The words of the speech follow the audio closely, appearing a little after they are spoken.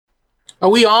Are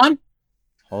we on?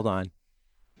 Hold on.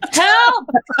 Help!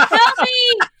 Help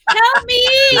me! Help me!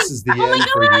 This is the Oh end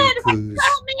for my you, God! Kuz,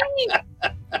 Help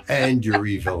me! and your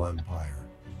evil empire.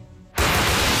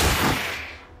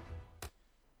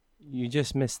 You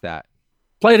just missed that.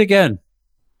 Play it again.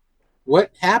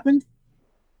 What happened?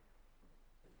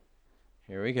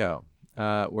 Here we go.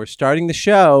 We're starting the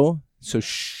show, so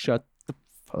shut the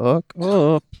fuck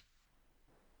up.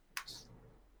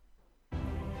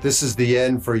 This is the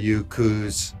end for you,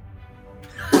 Kuz,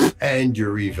 and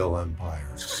your evil empire.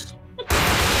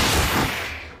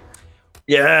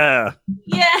 Yeah.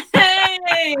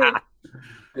 Yay!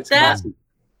 It's That- classy.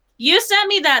 You sent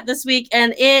me that this week,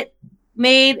 and it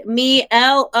made me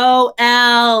LOL.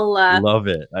 Love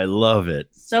it. I love it.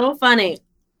 So funny.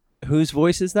 Whose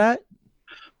voice is that?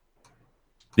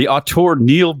 The auteur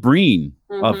Neil Breen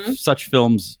Mhm. of such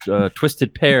films,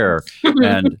 Twisted Pair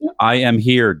and I Am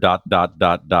Here, ...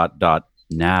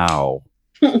 now.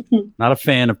 Not a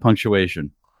fan of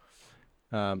punctuation.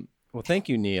 Well, thank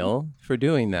you, Neil, for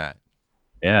doing that.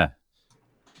 Yeah.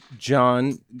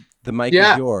 John, the mic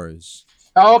Yeah. is yours.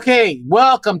 Okay,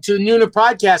 welcome to Nooner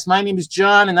Podcast. My name is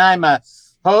John, and I'm a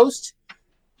host.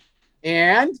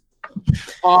 And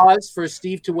pause for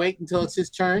Steve to wait until it's his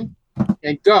turn,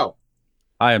 and go.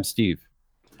 I am Steve.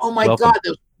 Oh my Welcome.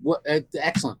 God!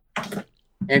 Excellent.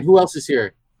 And who else is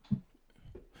here?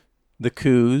 The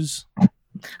Coos.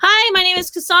 Hi, my name is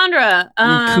Cassandra.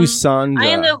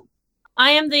 Cassandra. I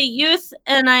am the youth,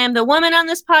 and I am the woman on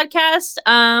this podcast.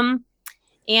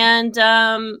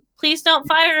 Please don't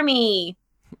fire me.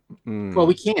 Well,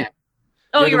 we can't.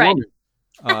 Oh, you're right.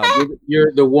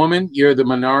 You're the woman. You're the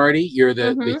minority. You're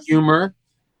the Mhm. humor.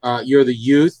 You're the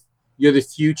youth. You're the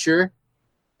future,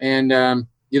 and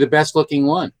you're the best looking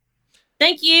one.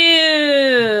 Thank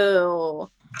you.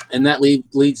 And that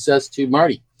leads us to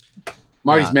Marty.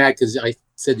 Marty's Yeah. mad because I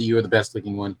said that you were the best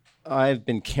looking one. I've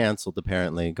been canceled,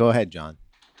 apparently. Go ahead, John.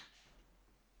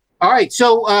 All right,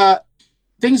 so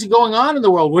things are going on in the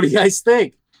world. What do you guys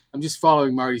think? I'm just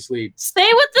following Marty's lead.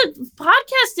 Say what the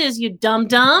podcast is, you dum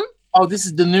dum. Oh, this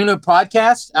is the Nooner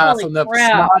Podcast Holy from the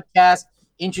crap. Smodcast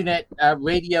Internet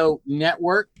Radio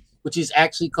Network, which is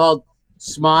actually called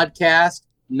Smodcast,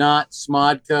 not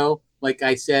Smodco. Like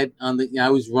I said, I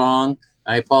was wrong.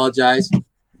 I apologize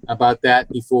about that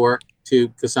before to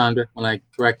Cassandra when I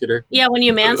corrected her. Yeah, when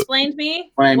you mansplained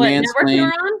me. When I What network you were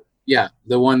mansplained. on? Yeah,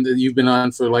 the one that you've been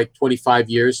on for like 25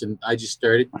 years, and I just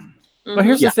started. But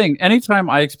here's Yeah. the thing. Anytime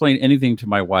I explain anything to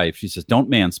my wife, she says, don't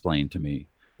mansplain to me.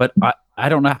 But I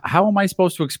don't know. How am I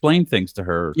supposed to explain things to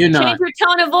her? You're Change not. your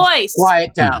tone of voice.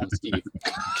 Quiet down, Steve.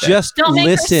 Just Don't make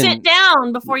her listen. sit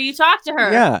down before you talk to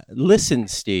her. Yeah, listen,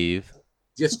 Steve.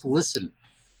 Just listen.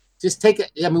 Just take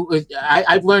it. I mean,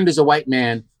 I've learned as a white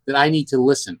man that I need to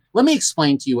listen. Let me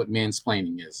explain to you what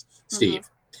mansplaining is, Steve.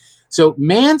 So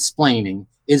mansplaining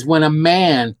is when a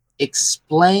man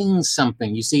explains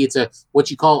something. You see, it's what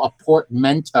you call a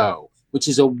portmanteau, which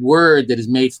is a word that is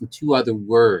made from two other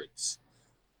words.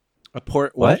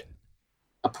 What?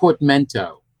 A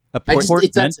portmanteau. A I just- port.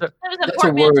 it's- That was That's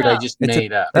a word I just It's a-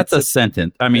 made up. That's a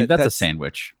sentence. I mean, that's a that's-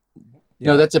 sandwich.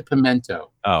 No, that's a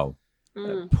pimento. Oh.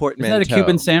 Mm. portmanteau. Isn't that a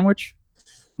Cuban sandwich?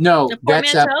 No, The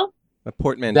that's a portmanteau? A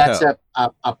portmanteau. that's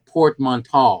a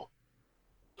portmanteau.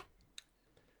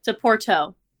 It's a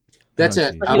porto. That's Oh,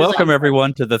 a geez. He was Welcome, like-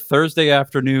 everyone, to the Thursday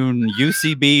afternoon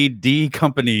UCB D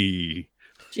Company.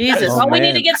 Jesus. Oh, All we need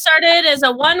man. to get started is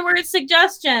a one-word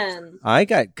suggestion. I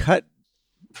got cut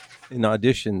in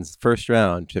auditions first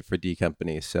round for D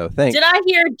Company, so thanks. Did I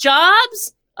hear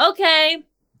jobs? Okay.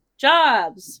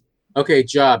 Jobs. Okay,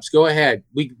 jobs. Go ahead.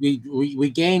 We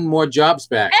gain more jobs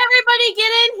back. Everybody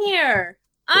get in here.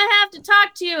 I have to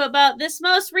talk to you about this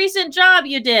most recent job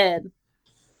you did.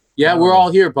 Yeah, we're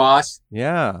all here, boss.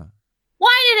 Yeah.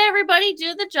 Why did everybody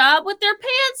do the job with their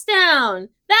pants down?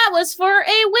 That was for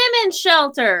a women's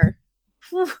shelter.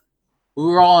 Whew. We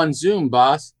were all on Zoom,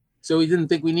 boss. So we didn't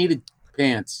think we needed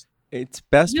pants. It's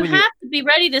best You when have to be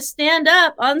ready to stand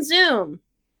up on Zoom.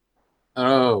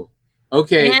 Oh,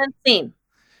 okay. And scene.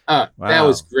 That Wow.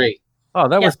 was great. Oh,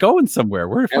 that Yeah. was going somewhere.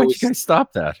 Why did was- you guys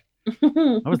stop that?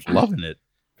 I was loving it.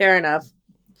 Fair enough.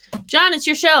 John, it's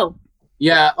your show.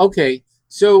 Yeah, okay.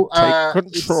 So take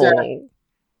it's, control.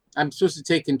 I'm supposed to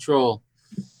take control.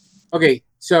 Okay,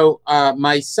 so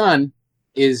my son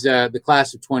is the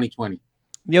class of 2020.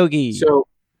 Yogi. So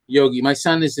Yogi, my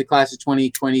son is the class of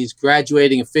 2020. He's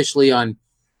graduating officially on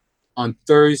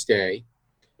Thursday,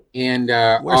 and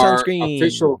Wear our sunscreen.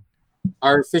 official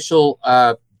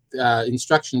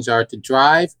instructions are to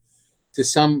drive to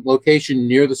some location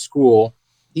near the school.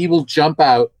 He will jump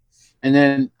out, and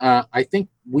then I think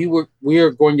we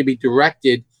are going to be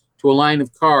directed to a line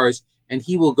of cars, and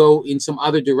he will go in some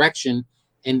other direction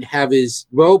and have his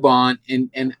robe on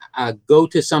and go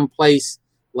to some place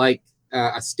like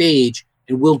a stage,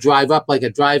 and we'll drive up like a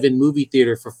drive-in movie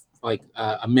theater for like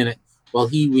a minute while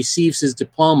he receives his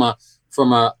diploma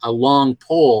from a long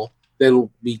pole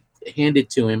that'll be handed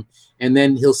to him. And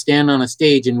then he'll stand on a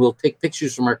stage and we'll take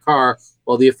pictures from our car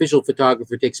while the official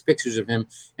photographer takes pictures of him.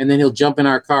 And then he'll jump in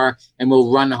our car and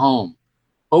we'll run home.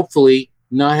 Hopefully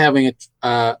not having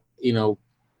gotten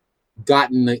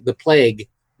the plague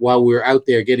while we were out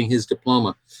there getting his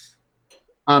diploma.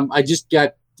 I just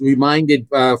got reminded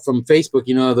from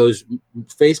Facebook, those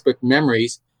Facebook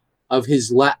memories of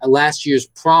his last year's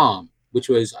prom, which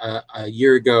was a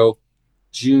year ago,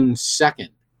 June 2nd.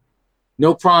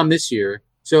 No prom this year.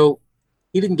 So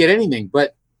he didn't get anything.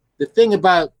 But the thing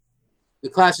about the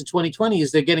class of 2020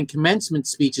 is they're getting commencement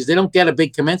speeches. They don't get a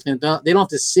big commencement. They don't have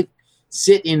to sit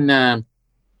in the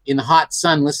hot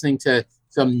sun listening to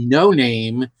some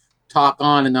no-name talk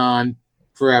on and on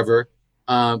forever.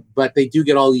 But they do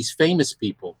get all these famous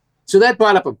people. So that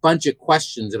brought up a bunch of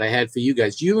questions that I had for you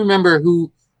guys. Do you remember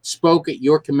who spoke at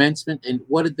your commencement and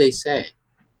what did they say?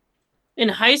 In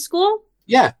high school?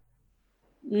 Yeah.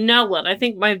 No one. I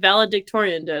think my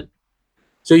valedictorian did.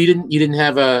 So you didn't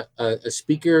have a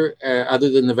speaker other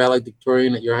than the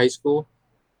valedictorian at your high school?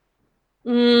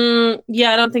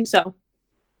 Yeah, I don't think so.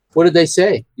 What did they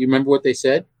say? You remember what they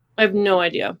said? I have no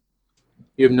idea.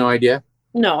 You have no idea?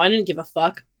 No, I didn't give a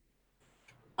fuck.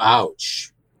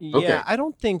 Ouch. Yeah, Okay. I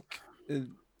don't think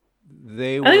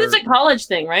they were. I think it's a college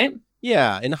thing, right?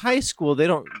 Yeah, in high school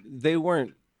they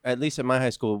weren't, at least at my high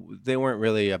school, they weren't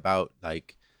really about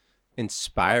like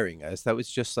inspiring us. That was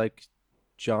just like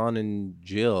John and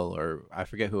Jill, or I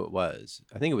forget who it was.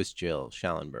 I think it was Jill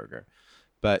Schallenberger.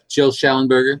 But Jill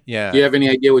Schallenberger? yeah. Do you have any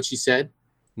idea what she said?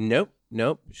 Nope.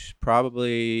 She's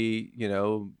probably,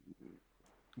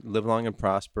 live long and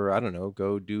prosper. I don't know,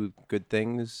 go do good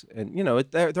things. And,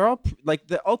 they're all like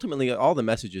ultimately all the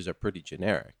messages are pretty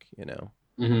generic,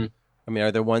 Mm-hmm. I mean,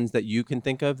 are there ones that you can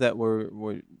think of that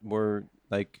were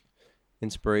like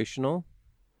inspirational?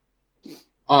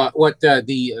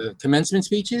 The commencement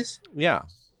speeches? Yeah.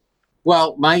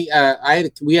 Well, we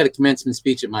had a commencement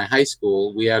speech at my high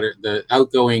school. We had the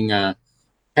outgoing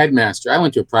headmaster. I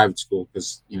went to a private school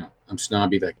because I'm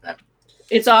snobby like that.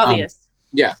 It's obvious.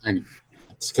 Yeah, I know.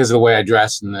 It's because of the way I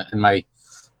dress and my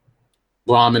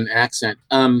Brahmin accent.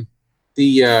 I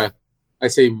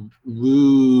say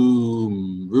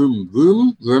room.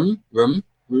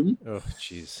 Oh,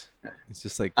 jeez. It's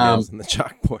just like nails on the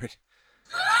chalkboard.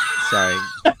 Sorry.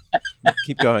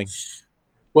 Keep going.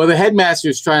 Well, the headmaster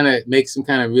is trying to make some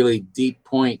kind of really deep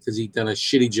point because he'd done a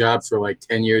shitty job for like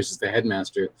 10 years as the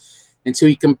headmaster. And so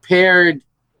he compared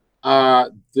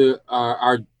our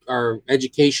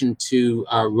education to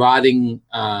rotting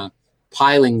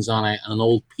pilings on an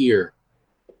old pier.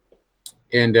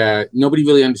 And nobody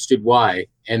really understood why.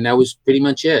 And that was pretty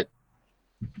much it.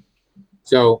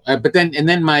 So, but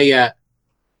then my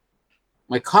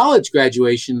college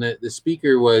graduation, the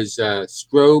speaker was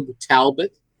Strobe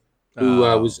Talbot, who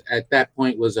was at that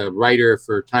point was a writer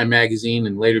for Time Magazine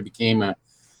and later became a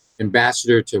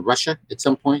ambassador to Russia at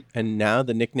some point. And now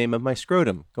the nickname of my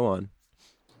scrotum. Go on.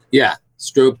 Yeah,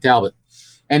 Strobe Talbot.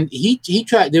 And he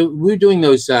tried. We were doing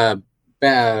those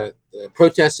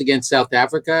protests against South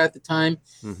Africa at the time.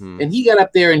 Mm-hmm. And he got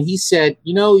up there and he said,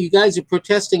 you guys are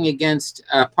protesting against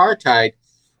apartheid.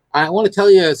 I want to tell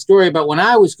you a story about when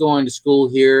I was going to school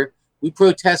here. We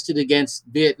protested against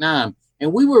Vietnam.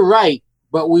 And we were right,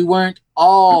 but we weren't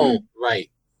all right.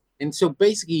 And so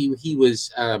basically he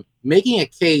was making a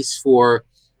case for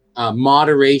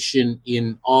moderation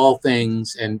in all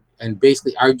things and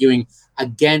basically arguing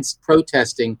against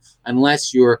protesting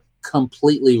unless you're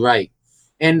completely right.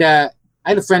 And I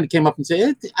had a friend who came up and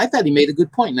said, I thought he made a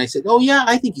good point. And I said, oh, yeah,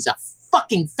 I think he's a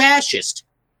fucking fascist.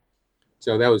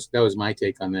 So that was my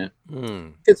take on that.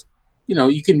 Because,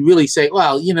 you can really say,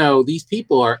 well, these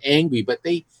people are angry, but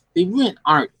they really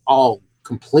aren't all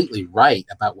completely right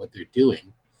about what they're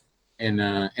doing. And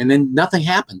then nothing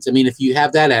happens. I mean, if you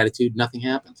have that attitude, nothing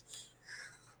happens.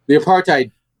 The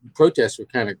apartheid protests were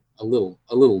kind of a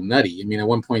little nutty. I mean, at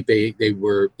one point they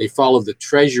followed the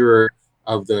treasurer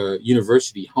of the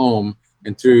university home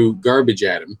and threw garbage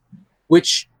at him,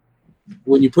 which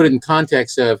when you put it in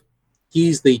context of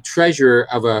he's the treasurer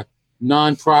of a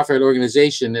non-profit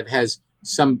organization that has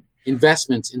some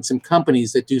investments in some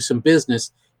companies that do some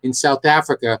business in South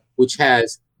Africa, which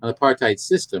has an apartheid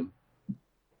system.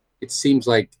 It seems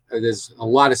like there's a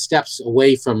lot of steps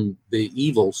away from the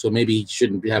evil, so maybe he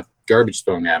shouldn't have garbage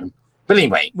thrown at him. But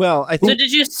anyway. Well, I So think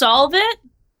did you solve it?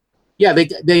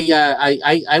 Yeah,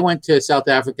 I went to South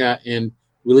Africa and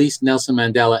released Nelson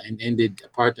Mandela and ended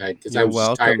apartheid because I You're was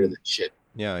just tired welcome. of that shit.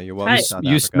 Yeah, you're welcome. Right. South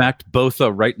You Africa. smacked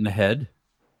Botha right in the head.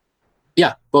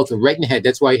 Yeah, both of them right in the head.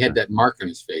 That's why he had that mark on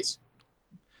his face.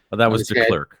 Oh, that On was his the head.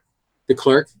 clerk. The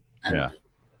clerk. Yeah.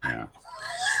 Yeah.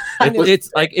 It was-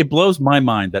 It's like it blows my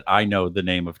mind that I know the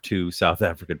name of 2 South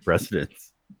African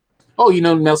presidents. Oh, you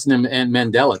know Nelson and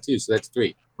Mandela too, so that's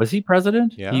 3. Was he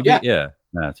president? Yeah. He- yeah.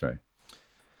 That's right.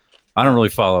 I don't really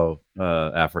follow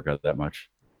Africa that much.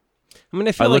 I mean, I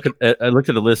I feel like looked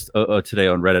at a list today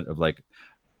on Reddit of like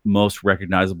most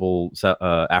recognizable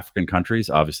African countries.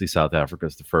 Obviously, South Africa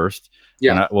is the first.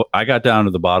 Yeah. And I got down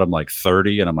to the bottom like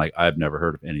 30, and I'm like, I've never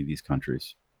heard of any of these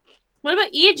countries. What about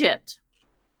Egypt?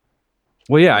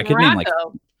 Well, yeah, I could name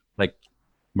Morocco. like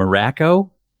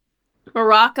Morocco.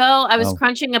 Morocco. I was Oh.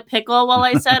 crunching a pickle while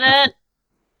I said it.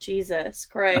 Jesus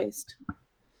Christ.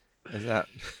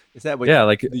 is that what Yeah,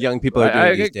 like the young people are doing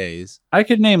I- these days? I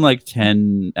could name like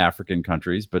 10 African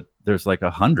countries, but there's like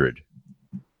 100.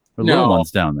 The No. little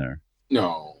ones down there.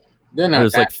 No, they're not.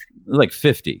 There's That, like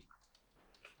 50.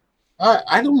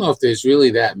 I don't know if there's really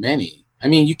that many. I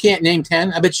mean, you can't name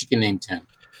 10. I bet you can name 10.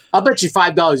 I'll bet you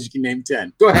 $5 you can name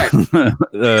 10. Go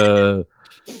ahead.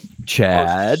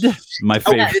 Chad, my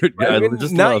favorite. I I mean,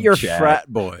 just not love your Chad.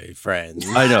 frat boy friends.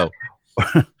 I know.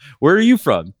 Where are you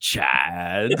from?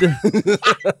 Chad.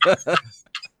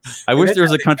 I wish there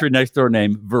was a country next door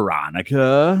named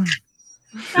Veronica.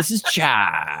 This is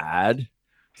Chad.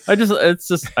 It's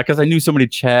just because I knew so many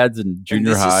Chads in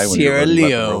junior high. when they were Sierra learning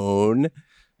about the world. Leone.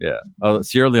 Yeah. Oh,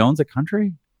 Sierra Leone's a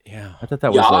country? Yeah. I thought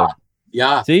that was Yeah.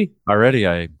 Yeah, see, already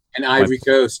and Ivory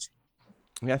Coast.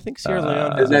 Yeah, I think Sierra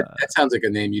Leone. Doesn't Has that sounds like a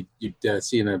name you'd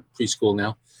see in a preschool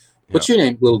now. What's your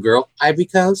name, little girl? Ivory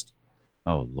Coast?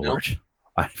 Oh Lord.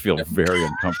 I feel very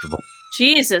uncomfortable.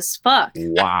 Jesus fuck.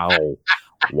 Wow.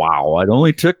 Wow. It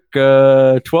only took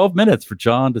 12 minutes for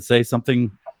John to say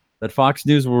something that Fox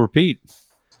News will repeat.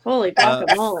 Holy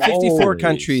guacamole. 54 Holy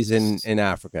countries in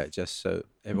Africa, just so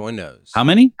everyone knows. How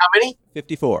many? How many?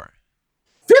 54.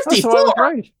 54.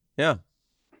 Right. Yeah.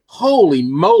 Holy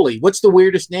moly! What's the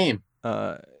weirdest name?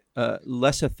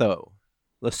 Lesotho.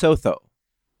 Lesotho.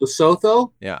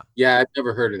 Lesotho? Yeah. Yeah, I've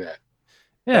never heard of that.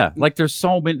 Yeah. Like there's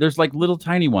so many. There's like little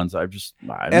tiny ones. I've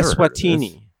never heard of this.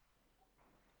 Eswatini.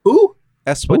 Who?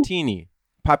 Eswatini.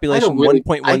 Population really-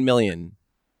 1.1 million.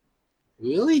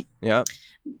 Really? Yeah.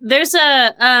 There's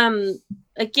a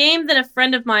game that a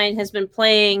friend of mine has been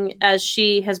playing as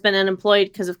she has been unemployed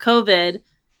because of COVID.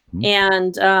 Mhm.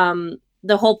 And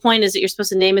the whole point is that you're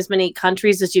supposed to name as many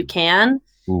countries as you can.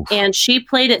 Oof. And she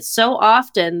played it so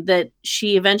often that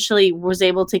she eventually was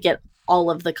able to get all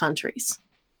of the countries.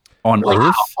 On Like,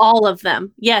 Earth. all of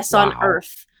them. Yes, on Wow.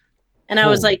 Earth. And I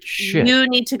was Holy like, shit. you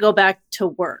need to go back to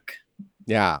work.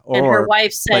 Yeah. And her Or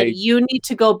wife said, play- you need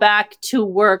to go back to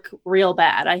work real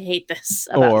bad. I hate this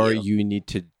about or you. you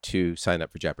need to sign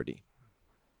up for Jeopardy.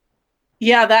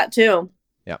 Yeah, that too.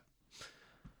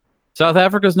 South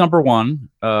Africa's number one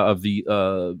of the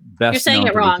best. You're saying known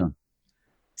it wrong.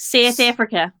 producers. South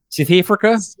Africa. South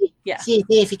Africa. Yeah.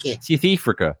 Significant. South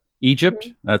Africa. Egypt.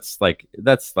 Mhm.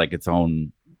 That's like its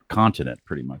own continent,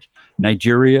 pretty much.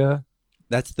 Nigeria.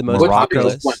 That's the most What's the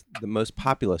populous, biggest one? the most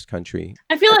populous country.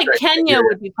 I feel like That's right, Kenya Nigeria.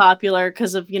 would be popular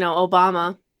because of,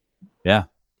 Obama.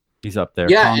 He's up there.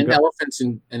 Yeah, and Congo. elephants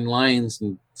and lions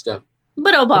and stuff.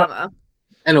 But Obama.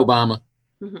 And Obama.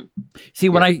 Mhm. See,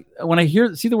 when I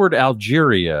see the word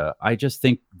Algeria, I just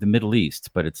think the Middle East,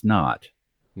 but it's not.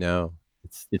 No.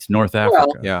 It's North Well,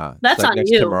 Africa. Yeah. That's it's like on next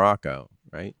to you. Morocco,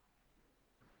 right?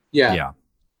 Yeah. Yeah.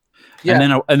 Yeah.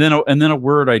 And then a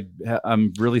word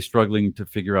I'm really struggling to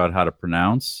figure out how to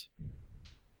pronounce.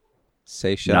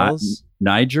 Seychelles.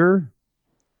 Niger.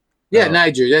 Yeah, Oh.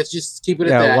 Niger. Let's just keep it at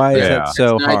Yeah, that. why is Yeah. that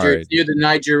so Niger. hard? It's near the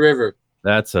Niger River.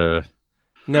 That's a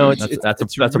No, it's that's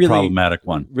it's a really, problematic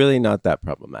one. Really not that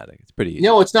problematic. It's pretty easy.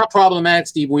 No, it's not problematic,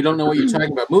 Steve. We don't know what you're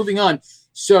talking about. Moving on.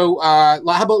 So, how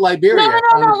about Liberia?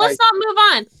 No. Let's not move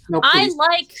on. No, I please.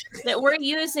 like that we're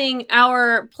using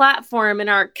our platform and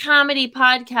our comedy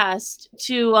podcast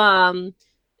to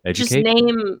just Educate.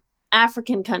 name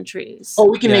African countries. Oh,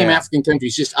 we can name Yeah. African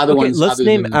countries, just other Okay, ones. let's other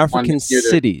name than the one African that's near the-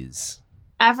 cities.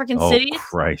 African Oh cities?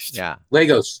 Christ! Yeah.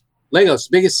 Lagos. Lagos,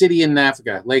 biggest city in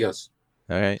Africa. Lagos.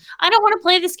 All right. I don't want to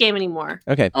play this game anymore.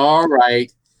 Okay. All right.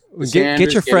 Get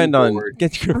Sandra's your friend getting on. bored.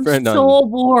 Get your I'm friend on. so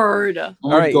bored. Oh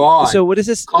All my right. God. So what is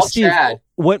this, Call Steve? Chad.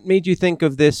 What made you think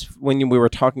of this when we were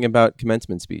talking about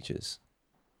commencement speeches?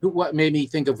 What made me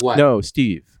think of what? No,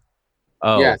 Steve.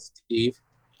 Oh, Yeah, Steve.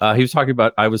 he was talking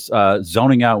about. I was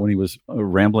zoning out when he was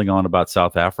rambling on about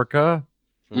South Africa,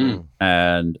 Mm.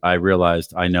 And I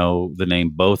realized I know the name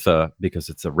Botha because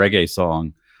it's a reggae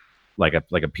song, like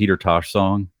a Peter Tosh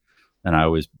song. And I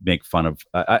always make fun of.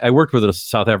 I worked with a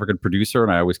South African producer,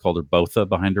 and I always called her Botha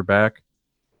behind her back.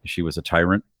 She was a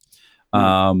tyrant.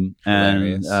 And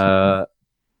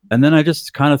then I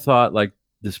just kind of thought, like,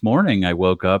 this morning I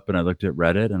woke up and I looked at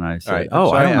Reddit and I said, Right,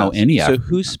 "Oh, I don't know any." So African who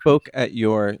country." spoke at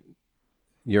your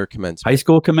commencement? High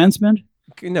school commencement?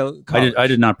 No, I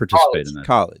did not participate in that.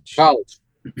 College.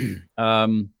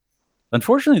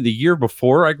 Unfortunately, the year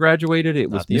before I graduated, it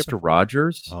was Not the year Mr.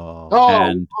 Rogers. Oh.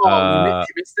 And, you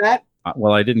missed that?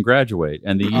 Well, I didn't graduate,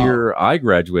 and the year I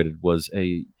graduated was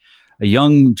a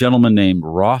young gentleman named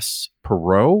Ross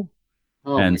Perot,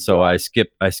 and so I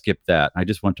skipped that. I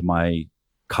just went to my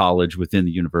college within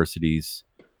the university's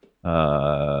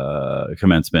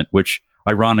commencement, which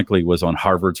ironically was on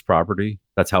Harvard's property.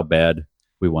 That's how bad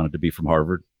we wanted to be from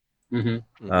Harvard. Mm-hmm.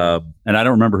 And I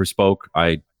don't remember who spoke.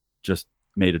 I just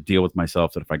made a deal with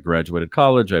myself that if I graduated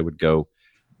college, I would go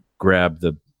grab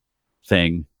the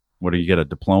thing. What do you get, a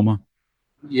diploma?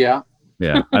 Yeah.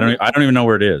 Yeah. I don't even know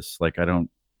where it is. Like, do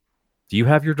you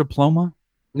have your diploma?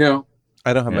 No.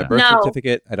 I don't have my Yeah. birth No.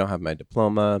 certificate. I don't have my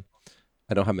diploma.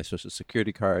 I don't have my social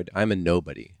security card. I'm a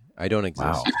nobody. I don't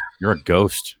exist. Wow. You're a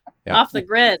ghost. Yeah. Off the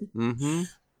grid. Mm-hmm.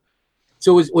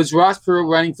 So was Ross Perot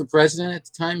running for president at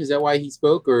the time? Is that why he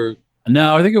spoke? Or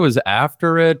No, I think it was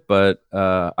after it, but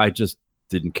I just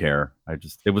didn't care.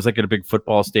 It was like at a big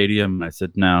football stadium. And I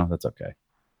said, no, that's okay.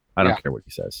 I don't care what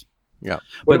he says. Yeah.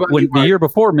 What But about when you, the Mark? year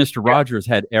before, Mr. Rogers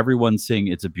had everyone sing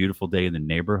 "It's a Beautiful Day in the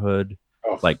Neighborhood,"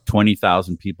 like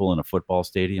 20,000 people in a football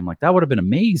stadium. Like, that would have been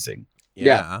amazing.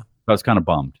 Yeah. I was kind of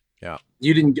bummed.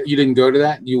 you didn't go to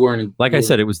that? You weren't. Like I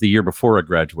said, it was the year before I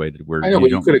graduated. Where I know, but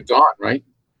you don't- could have gone, right?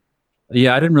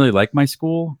 Yeah, I didn't really like my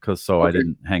school I Okay.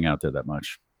 didn't hang out there that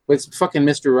much. But it's fucking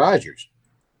Mr. Rogers.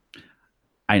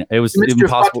 It was Mr.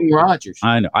 impossible. fucking Rogers.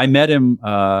 I know. I met him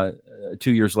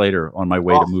 2 years later on my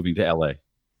way to moving to LA.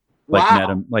 Like, Wow. met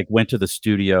him, like went to the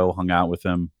studio, hung out with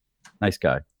him. Nice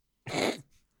guy.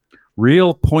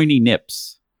 Real pointy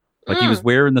nips. Like, he was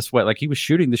wearing the sweat, like he was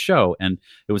shooting the show, and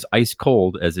it was ice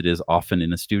cold, as it is often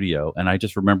in a studio. And I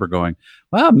just remember going,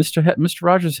 "Wow, Mr.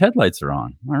 Rogers' headlights are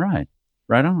on. All right,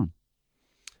 right on."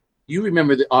 You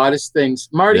remember the oddest things,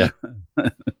 Marty? Yeah.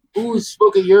 Who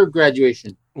spoke at your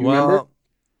graduation? You remember? Well,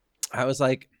 I was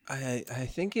like, I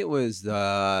think it was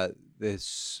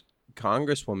this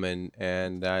congresswoman,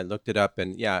 and I looked it up,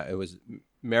 and yeah, it was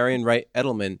Marion Wright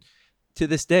Edelman. To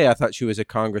this day, I thought she was a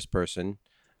congressperson,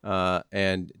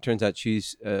 and it turns out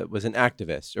she's was an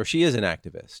activist, or she is an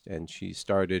activist, and she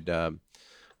started a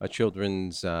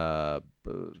children's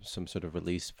some sort of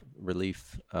relief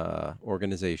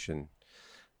organization.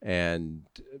 And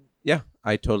yeah,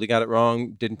 I totally got it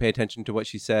wrong. Didn't pay attention to what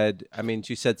she said. I mean,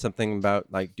 she said something about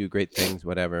like do great things,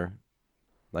 whatever.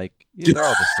 Like, they're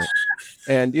all the same.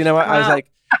 And you know what? I was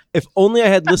like, if only I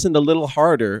had listened a little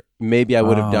harder, maybe I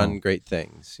would have done great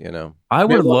things. I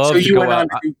would love So to you go went out. on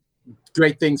to do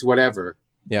great things, whatever.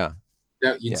 Yeah,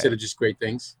 Instead of just great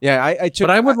things. yeah. I took,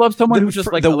 But I would love someone who's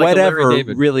just like the like a Larry whatever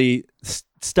David. really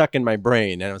stuck in my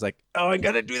brain, and I was like, oh, I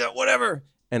got to do that whatever,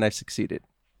 and I succeeded.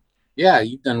 Yeah,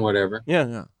 you've done whatever.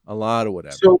 Yeah, a lot of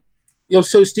whatever.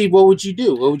 So Steve, what would you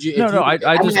do? What would you? No.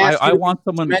 I want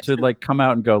someone to mention- like come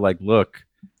out and go like, look,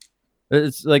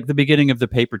 it's like the beginning of the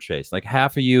paper chase. Like,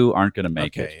 half of you aren't going to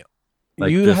make it.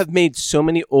 Like, you just- have made so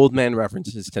many old man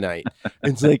references tonight.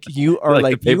 It's like you are Like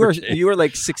like the you paper are chase. you are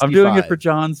like 65. I'm doing it for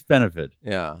John's benefit.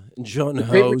 Yeah, John The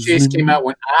Paper Chase Housen. came out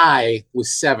when I was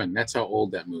 7. That's how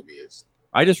old that movie is.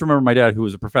 I just remember my dad, who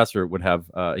was a professor, would have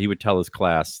he would tell his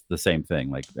class the same thing.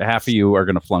 Like, half of you are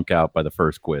going to flunk out by the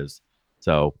first quiz.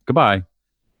 So goodbye.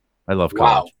 I love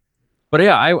college. Wow. But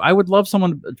yeah, I would love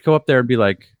someone to go up there and be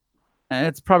like,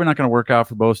 it's probably not going to work out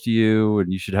for most of you,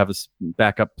 and you should have a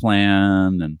backup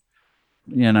plan. And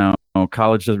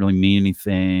college doesn't really mean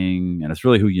anything, and it's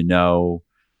really who you know.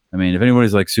 I mean, if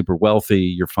anybody's like super wealthy,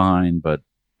 you're fine, but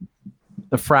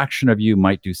a fraction of you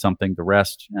might do something. The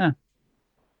rest, I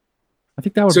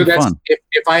think that would So be that's fun.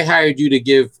 if I hired you to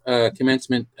give a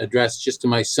commencement address just to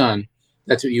my son,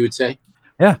 that's what you would say.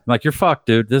 Yeah, like, you're fucked,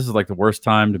 dude. This is like the worst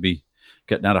time to be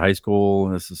getting out of high school.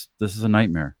 This is a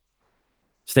nightmare.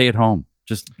 Stay at home.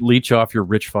 Just leech off your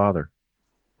rich father.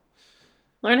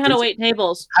 Learn how to wait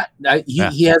tables. He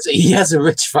has a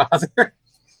rich father.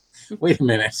 Wait a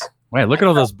minute. Wait, look at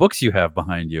all those books you have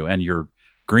behind you and your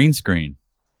green screen.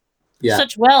 Yeah,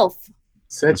 Such wealth.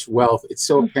 such wealth. It's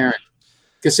so apparent.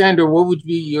 Cassandra, what would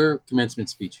be your commencement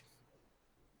speech?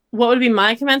 What would be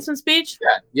my commencement speech?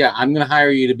 Yeah. I'm gonna hire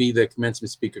you to be the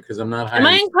commencement speaker because I'm not hiring.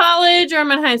 Am I in college or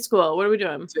am I in high school? What are we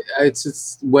doing?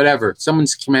 It's whatever.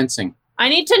 Someone's commencing. I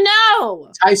need to know.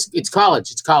 It's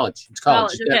college. It's college.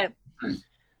 Okay.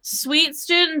 Sweet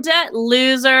student debt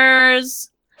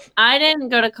losers. I didn't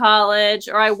go to college,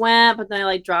 or I went, but then I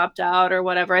like dropped out or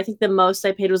whatever. I think the most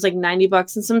I paid was like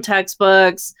 $90 and some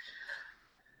textbooks.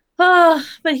 Oh,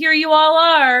 but here you all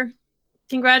are.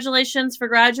 Congratulations for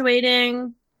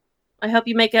graduating. I hope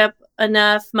you make up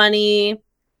enough money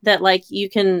that like you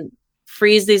can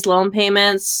freeze these loan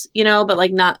payments, you know, but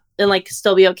like not, and like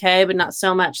still be okay, but not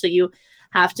so much that you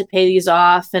have to pay these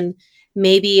off. And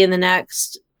maybe in the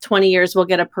next 20 years, we'll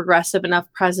get a progressive enough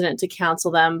president to counsel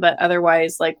them. But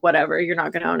otherwise, like whatever, you're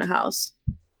not going to own a house.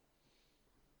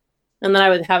 And then I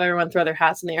would have everyone throw their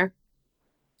hats in the air.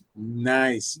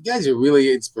 Nice. You guys are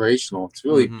really inspirational. It's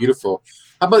really beautiful.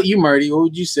 How about you, Marty? What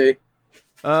would you say?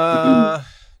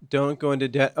 Don't go into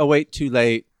debt. Oh, wait, too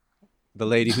late. The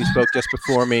lady who spoke just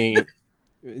before me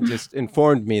just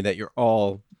informed me that you're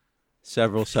all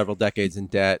several decades in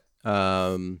debt.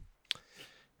 Don't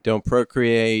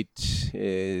procreate.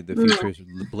 The future is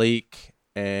bleak.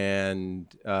 And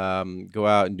go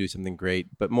out and do something great.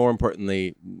 But more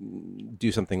importantly,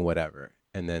 do something whatever.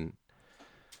 And then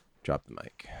drop the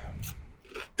mic.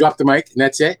 Drop the mic, and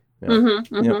that's it? Yeah.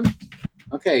 Yep.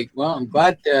 Okay, well, I'm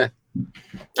glad...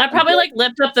 I probably like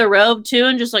lift up the robe too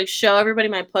and just like show everybody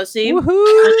my pussy.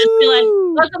 Woohoo! And just be like,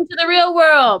 welcome to the real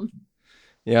world.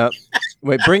 Yeah.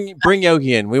 Wait, bring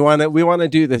Yogi in. We want to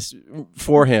do this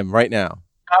for him right now.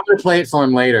 I'm gonna play it for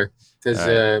him later because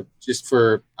right. just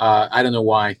for I don't know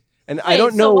why. And I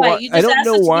don't know why. I don't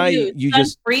know why you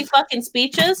just free fucking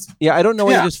speeches. Yeah, I don't know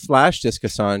why you just flashed this,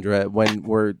 Cassandra. When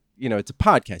we're it's a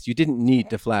podcast. You didn't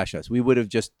need to flash us. We would have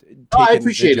just taken I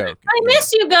appreciate the joke. I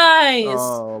miss you guys.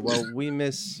 Oh well, we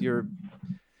miss your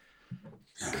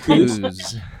clues.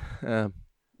 You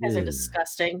guys are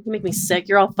disgusting. You make me sick.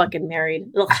 You're all fucking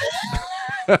married. All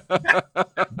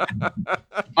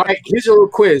right, here's a little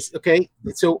quiz. Okay,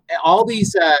 so all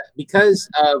these because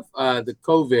of the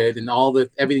COVID and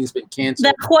everything's been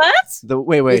canceled. The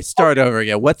what? Wait. Start over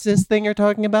again. What's this thing you're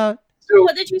talking about? So,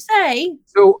 what did you say?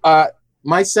 So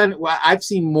my son, I've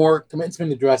seen more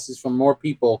commencement addresses from more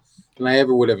people than I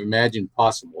ever would have imagined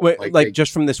possible. Wait, like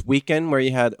just from this weekend where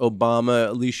you had Obama,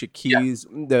 Alicia Keys,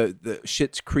 the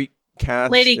Schitt's Creek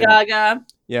cast, Lady Gaga.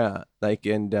 Yeah,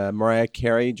 and Mariah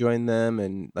Carey joined them,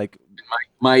 and like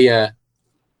my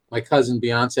cousin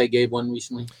Beyonce gave one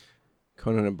recently.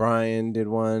 Conan O'Brien did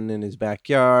one in his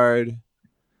backyard.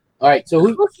 All right, so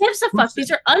who gives a fuck?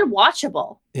 These are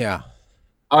unwatchable. Yeah.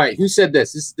 All right, who said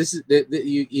this? This is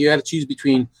you had to choose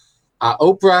between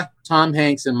Oprah, Tom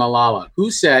Hanks, and Malala. Who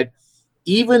said,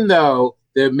 even though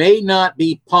there may not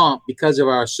be pomp because of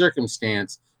our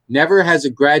circumstance, never has a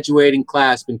graduating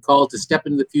class been called to step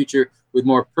into the future with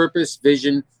more purpose,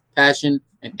 vision, passion,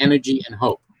 and energy and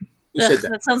hope. Who said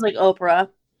that? That sounds like Oprah.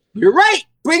 You're right.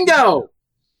 Bringo.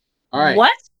 All right.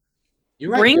 What?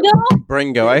 You're right. Bringo?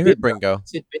 Bringo. I heard Bringo.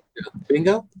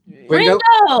 Bingo? Bringo.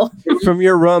 From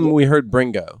your rum, we heard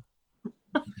Bringo.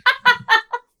 All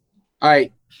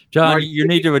right. John, Marty, you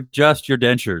need to adjust your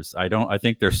dentures. I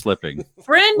think they're slipping.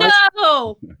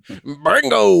 Bringo.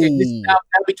 Bringo. Okay, this is now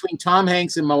between Tom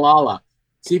Hanks and Malala.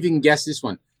 See if you can guess this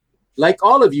one. Like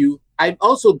all of you, I'm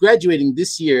also graduating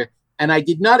this year, and I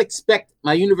did not expect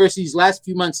my university's last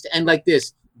few months to end like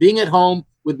this. Being at home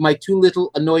with my two little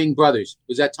annoying brothers.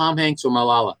 Was that Tom Hanks or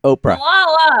Malala? Oprah.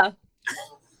 Malala.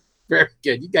 Very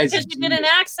good. You guys. Because you did an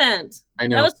accent. I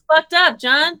know. That was fucked up,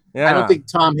 John. Yeah. I don't think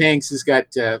Tom Hanks has got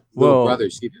little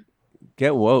brothers either.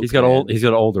 Get woke. He's got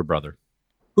an older brother.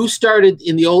 Who started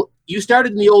in the old? You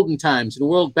started in the olden times in the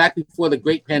world back before the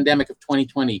great pandemic of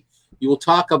 2020. You will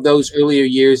talk of those earlier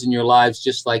years in your lives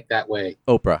just like that way.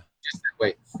 Oprah. Just that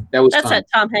way. That was That's Tom. that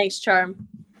Tom Hanks charm.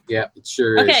 Yeah, it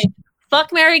sure is. Okay.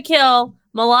 Fuck, marry, kill.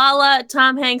 Malala,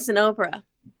 Tom Hanks, and Oprah.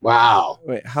 Wow.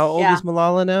 Wait, how old Yeah. is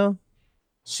Malala now?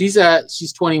 She's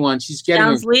 21. She's getting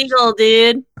Sounds legal,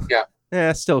 dude.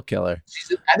 Yeah, still killer.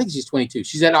 I think she's 22.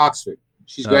 She's at Oxford.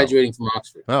 She's graduating from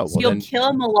Oxford. Oh, well You'll then.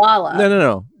 kill Malala.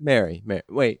 No. Marry.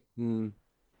 Wait. Can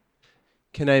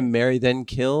I marry then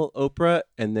kill Oprah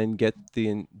and then get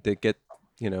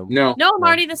No. No,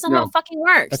 Marty, that's not how it fucking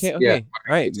works. Okay. Yeah. All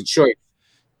right. It's a choice.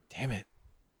 Damn it.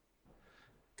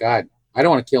 God, I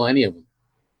don't want to kill any of them.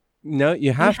 No,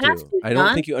 you have to. I don't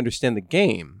John. think you understand the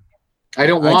game. I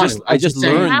don't want to. I just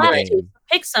saying learned You the have game. to.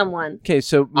 Pick someone. Okay,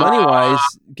 so money-wise,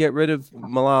 get rid of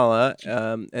Malala,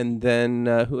 and then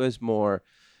who has more?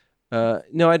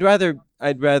 No, I'd rather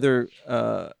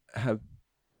have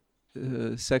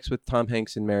sex with Tom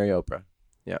Hanks and marry Oprah.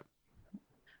 Yeah.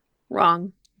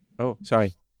 Wrong. Oh,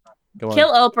 sorry. Go on.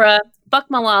 Kill Oprah, fuck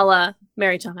Malala,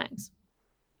 marry Tom Hanks.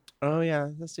 Oh yeah,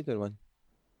 that's a good one.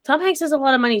 Tom Hanks has a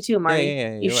lot of money too, Marty.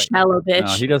 Yeah, You you're right. shallow bitch.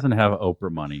 No, he doesn't have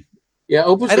Oprah money. Yeah,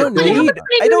 Oprah's I don't a billionaire.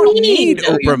 need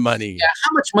Oprah money. Yeah,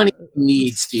 how much money do you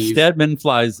need, Steve? Stedman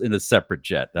flies in a separate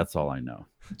jet. That's all I know.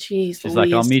 Jeez, She's like,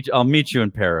 Louise. I'll meet you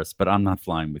in Paris, but I'm not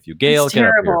flying with you. Gail, That's get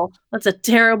up here. terrible. That's a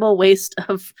terrible waste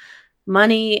of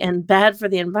money and bad for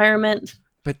the environment.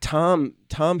 But Tom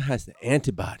has the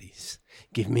antibodies.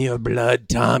 Give me your blood,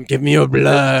 Tom. Give me your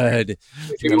blood.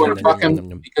 You want to fuck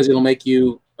him because it'll make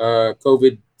you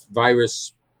COVID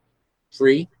virus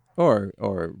free, Or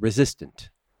resistant.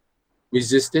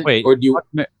 resistant. Wait, or do you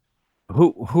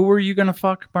who were you gonna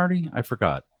fuck, Marty? I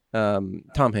forgot. Tom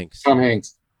Hanks. Tom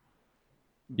Hanks?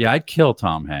 Yeah, I'd kill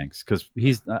Tom Hanks because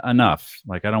he's enough.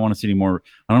 Like, I don't want to see any more.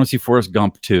 I don't want to see Forrest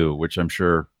Gump 2, which I'm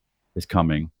sure is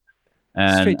coming.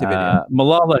 And Straight to video.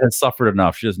 Malala has suffered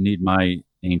enough. She doesn't need my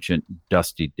ancient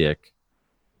dusty dick.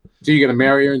 So you're gonna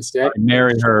marry her instead? I'd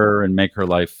marry her and make her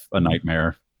life a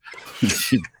nightmare.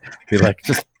 She'd be like,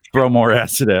 just throw more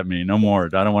acid at me. No more.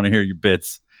 I don't want to hear your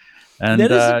bits. And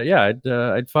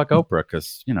I'd fuck Oprah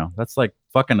because that's like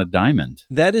fucking a diamond.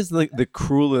 That is like the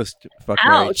cruelest fuck,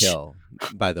 marry, Ouch. kill,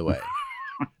 by the way.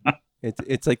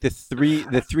 It's like the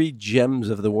three gems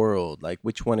of the world. Like,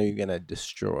 which one are you gonna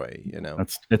destroy?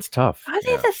 It's tough. Are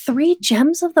they the three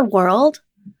gems of the world?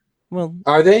 Well,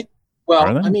 Are they? Well,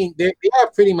 Are they? I mean, they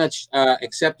are pretty much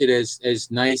accepted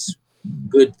as nice,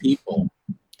 good people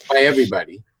by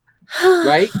everybody,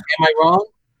 right? Am I wrong?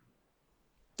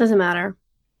 Doesn't matter.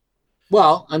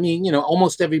 Well, I mean,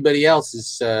 almost everybody else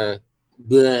is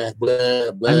blah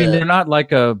blah blah. I mean, they're not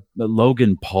like a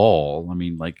Logan Paul. I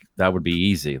mean, like, that would be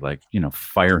easy. Like,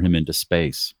 fire him into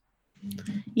space.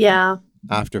 Yeah,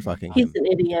 after fucking he's him. an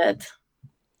idiot.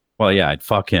 Well, yeah, I'd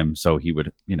fuck him so he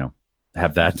would,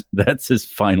 have that. That's his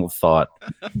final thought.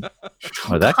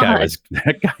 Oh, that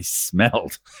guy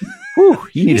smelled. Whew,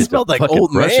 he needed smelled to like fucking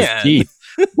old brush man. his teeth.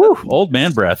 Whew, old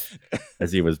man breath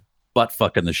as he was butt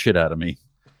fucking the shit out of me.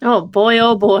 Oh boy,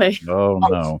 oh boy. Oh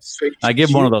no. I give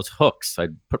him one of those hooks.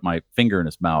 I'd put my finger in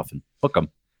his mouth and hook him.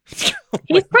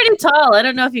 He's pretty tall. I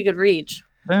don't know if you could reach.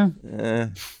 Eh.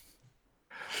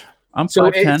 I'm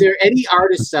So, 5'10". is there any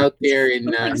artists out there in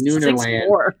Like Noonerland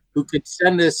 6'4". who could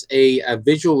send us a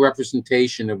visual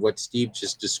representation of what Steve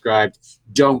just described?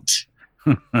 Don't.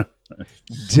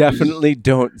 Definitely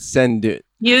don't send it.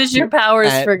 Use your powers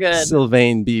at for good.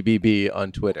 Sylvain BBB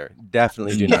on Twitter.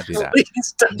 Definitely do not do that.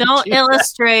 Please Don't do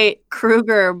illustrate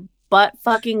Kruger butt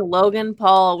fucking Logan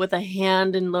Paul with a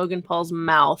hand in Logan Paul's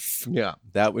mouth. Yeah,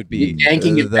 that would be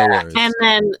Yanking it the back. worst. And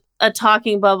then a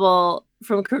talking bubble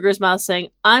from Kruger's mouth saying,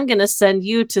 I'm going to send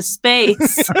you to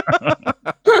space.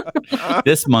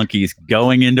 This monkey's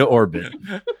going into orbit.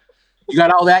 You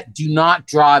got all that? Do not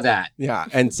draw that. Yeah,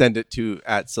 and send it to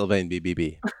at Sylvain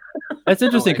BBB. That's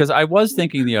interesting because I was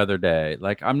thinking the other day,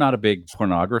 like, I'm not a big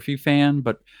pornography fan,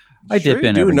 but I Sure dip you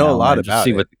in. do every know now a and lot then, just about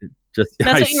see it. what. Just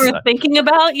That's what you were thinking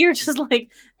about? You're just like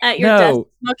at your desk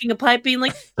smoking a pipe being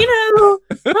like, I'm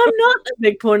not a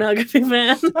big pornography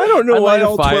fan. I don't know I why light a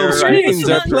all fire, 12 I screens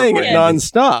listen are to playing it it.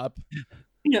 nonstop.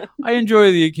 I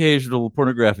enjoy the occasional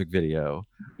pornographic video,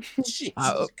 Jesus.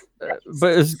 but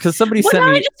because somebody Why sent don't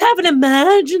I me, just have an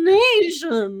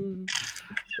imagination?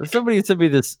 somebody sent me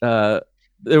this.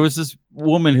 There was this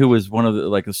woman who was one of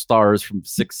the stars from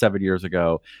 6-7 years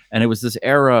ago, and it was this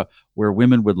era where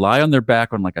women would lie on their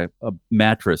back on like a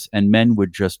mattress, and men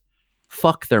would just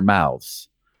fuck their mouths,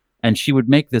 and she would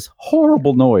make this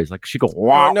horrible noise, like she'd go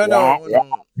wah, No.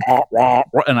 wah, wah,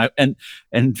 wah,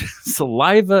 and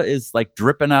saliva is like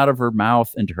dripping out of her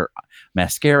mouth into her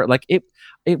mascara. Like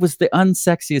it was the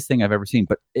unsexiest thing I've ever seen.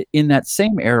 But in that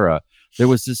same era, there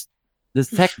was this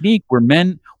technique where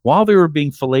men, while they were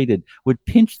being filleted, would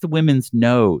pinch the women's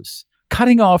nose,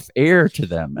 cutting off air to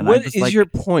them. And What is your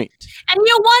point? And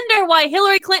you wonder why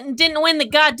Hillary Clinton didn't win the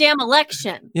goddamn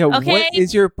election. Yeah, okay? what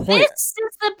is your point? This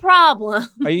is the problem.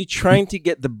 Are you trying to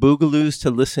get the Boogaloos to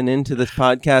listen into this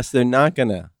podcast? They're not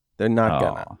gonna. They're not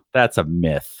gonna. Oh, that's a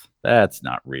myth. That's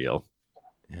not real.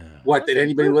 Yeah. What, did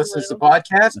anybody listen to the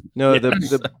podcast? No, the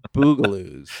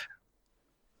Boogaloos.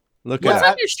 Look Yeah. What's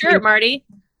at on your shirt, Marty?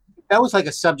 That was like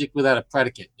a subject without a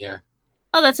predicate there.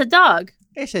 Oh, that's a dog.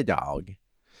 it's a dog.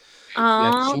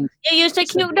 Oh, she- you used a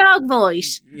cute dog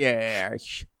voice. Yeah.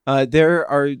 There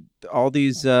are all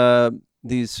these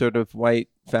sort of white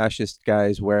fascist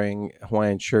guys wearing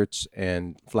Hawaiian shirts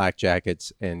and flak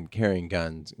jackets and carrying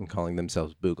guns and calling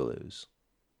themselves Boogaloos.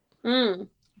 Mm.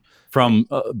 From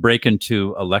Breakin'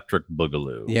 to Electric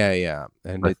Boogaloo. Yeah,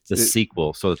 and That's the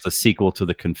sequel. So it's a sequel to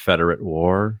the Confederate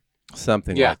War.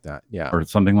 something Yeah. like that. Yeah, or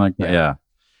something like that. Yeah. Yeah.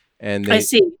 and I they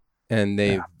see. and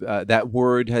they that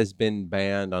word has been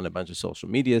banned on a bunch of social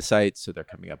media sites, so they're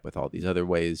coming up with all these other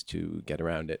ways to get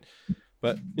around it.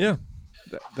 But yeah,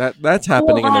 that's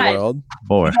happening in the Why? world.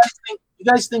 Boy. You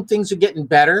guys think things are getting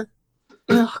better?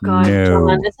 Oh God, No.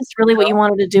 John, is this really what you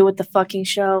wanted to do with the fucking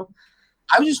show?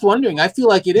 I was just wondering. I feel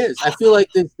like it is. I feel like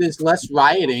there's less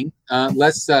rioting,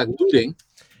 less looting,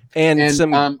 And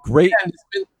some great and it's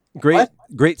been,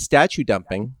 great statue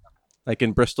dumping, like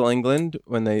in Bristol, England,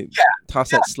 when they toss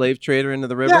that slave trader into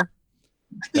the river.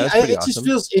 That's pretty it just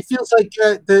awesome. feels like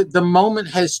the moment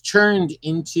has turned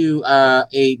into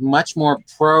a much more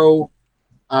pro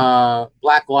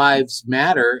Black Lives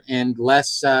Matter and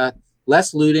less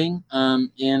looting,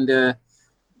 and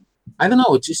I don't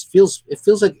know. It feels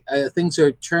like things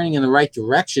are turning in the right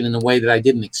direction in a way that I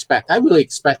didn't expect. I really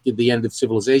expected the end of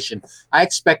civilization. I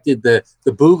expected the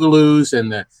boogaloos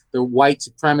and the white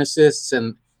supremacists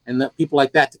and the people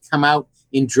like that to come out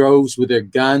in droves with their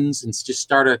guns and just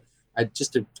start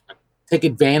to take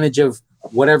advantage of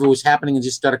whatever was happening and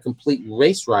just start a complete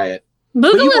race riot.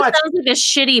 Boogaloo watch- sounds like a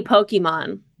shitty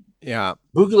Pokemon. Yeah,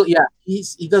 Boogaloo, yeah,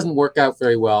 he doesn't work out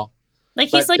very well. Like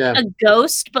he's But, like a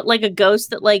ghost, but like a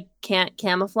ghost that like can't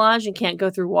camouflage and can't go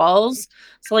through walls.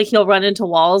 So like he'll run into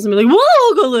walls and be like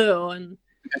Boogaloo, and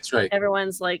That's right.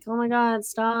 everyone's like, "Oh my God,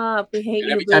 stop! We hate And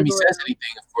you." every time he Boogaloo." says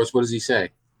anything, of course, what does he say?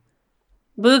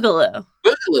 Boogaloo,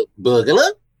 Boogaloo,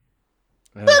 boogaloo,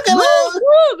 Yeah. boogaloo,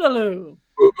 Boogaloo.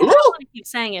 I boogaloo. don't want to keep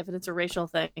saying it, but it's a racial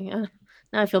thing. Yeah.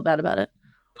 Now I feel bad about it.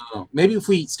 Oh, maybe if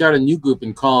we start a new group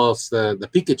and call us the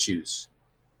Pikachus.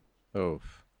 Oh.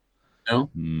 No?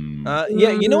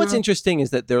 Yeah, you know what's interesting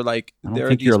is that they're like I don't there are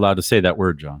think you're these- allowed to say that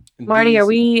word, John. Marty, are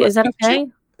we? Is that okay?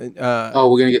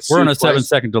 Oh, we're gonna get. We're on a sued twice.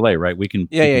 7-second delay, right? We can.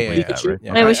 Yeah, we yeah, can yeah, bleep that, yeah. right?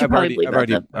 Yeah, Maybe we should probably bleep I've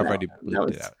already that. bleeped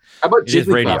it out. How about It is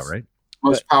radio, Jigglypuff? right?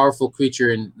 Most powerful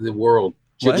creature in the world.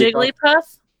 What?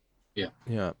 Jigglypuff?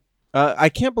 Yeah. I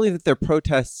can't believe that there are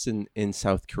protests in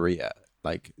South Korea,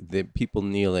 like the people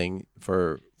kneeling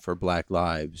for Black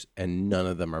lives, and none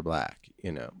of them are black.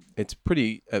 You know, it's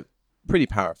pretty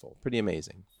powerful, pretty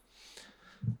amazing.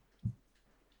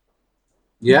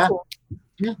 Yeah.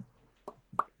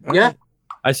 Yeah.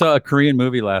 I saw a Korean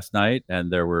movie last night,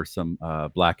 and there were some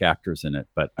black actors in it.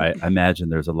 But I imagine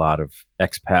there's a lot of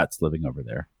expats living over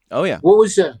there. Oh yeah. What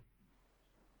was it?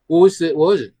 What was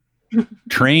it?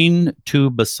 Train to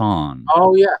Busan.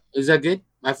 Oh yeah. Is that good?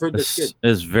 I've heard that's This good.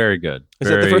 is very good. Is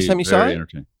that the first time you saw very it?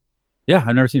 entertaining. Yeah,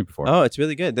 I've never seen it before. Oh, it's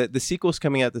really good. The sequel's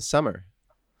coming out this summer.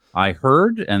 I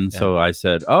heard, and so I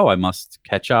said, "Oh, I must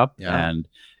catch up." Yeah. And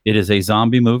it is a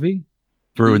zombie movie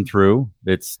through and through.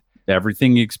 It's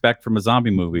everything you expect from a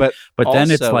zombie movie, But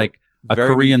then it's also like a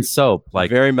very- Korean soap, like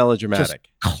very melodramatic.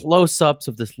 close-ups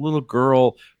of this little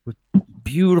girl with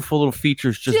beautiful little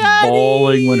features just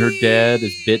bawling when her dad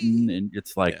is bitten, and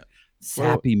it's like Yeah.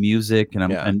 sappy music,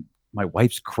 and Yeah. and my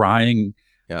wife's crying.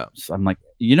 Yeah. So I'm like,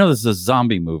 this is a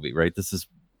zombie movie, right? This is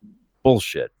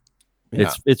bullshit.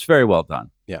 Yeah. It's very well done.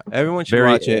 Yeah, everyone should Very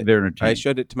watch it. very I entertaining.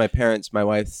 showed it to my parents. My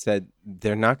wife said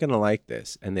they're not going to like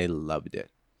this, and they loved it.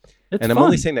 It's And I'm fun.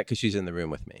 only saying that because she's in the room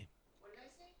with me.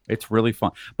 It's really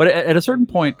fun. But at a certain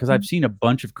point, because I've seen a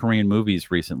bunch of Korean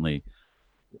movies recently,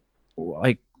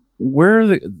 like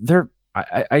where they're,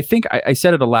 I think I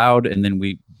said it aloud, and then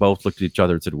we both looked at each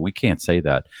other and said, we can't say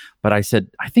that. But I said,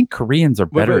 I think Koreans are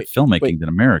better wait, at filmmaking wait. than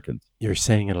Americans. You're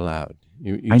saying it aloud.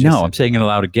 You I just know. said I'm saying it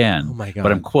aloud again. Oh my god!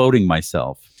 But I'm quoting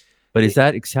myself. But is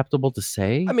that acceptable to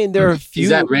say? I mean, there are a few. Is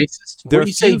that racist? there What are do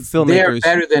you say? few filmmakers- They're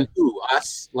better than who?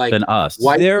 Us? Like than us.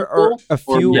 white There are people a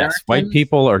or few- Yes, white Americans?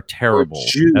 people are terrible. As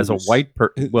a Jews?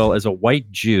 as a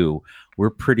white Jew, we're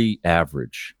pretty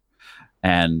average.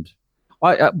 And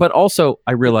but also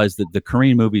I realize that the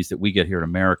Korean movies that we get here in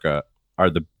America are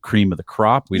the cream of the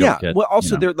crop. We don't get. Well,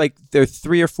 also you know. there are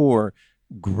 3 or 4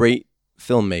 great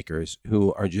filmmakers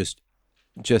who are just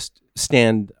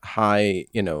stand high,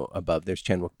 above. There's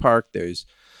Chan-wook Park. There's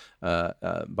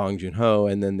Bong Joon-ho,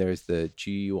 and then there's the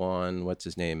Ji Won, what's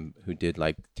his name, who did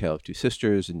like Tale of Two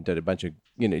Sisters and did a bunch of,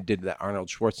 did that Arnold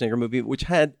Schwarzenegger movie, which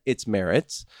had its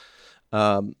merits.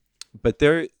 But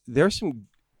there's some,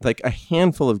 like a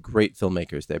handful of great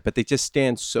filmmakers there, but they just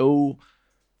stand so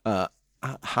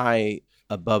high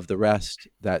above the rest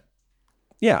that,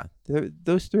 yeah,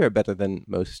 those 3 are better than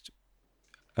most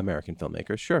American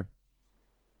filmmakers. Sure.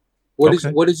 What is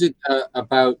Okay. it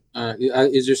about?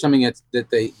 Is there something that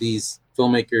these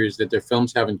filmmakers that their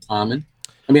films have in common?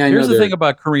 I mean, I Here's know the they're thing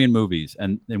about Korean movies,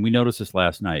 and we noticed this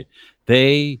last night.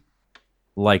 They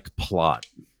like plot.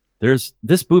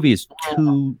 This movie is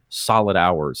 2 solid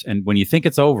hours, and when you think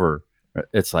it's over,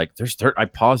 it's like I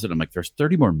paused it. I'm like, there's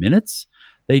 30 more minutes.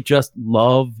 They just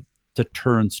love to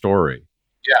turn story.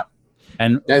 Yeah.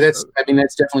 And that's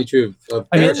definitely true.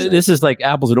 I mean, this is like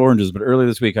apples and oranges, but earlier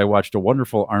this week I watched a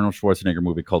wonderful Arnold Schwarzenegger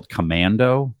movie called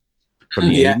Commando from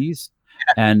the 80s.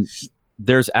 And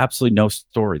there's absolutely no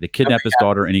story. They kidnap his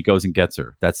daughter and he goes and gets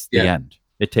her. That's the end.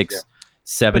 It takes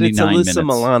 79 minutes. Alyssa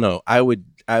Milano.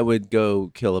 I would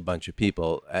go kill a bunch of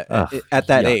people at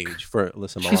that age for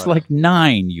Alyssa Milano. She's like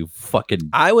 9, you fucking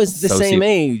I was the same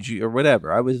age or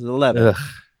whatever. I was 11. Ugh.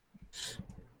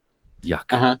 Yuck.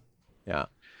 Uh-huh. Yeah.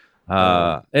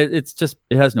 It's just,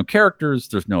 it has no characters.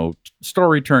 There's no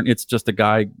story turn. It's just a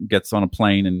guy gets on a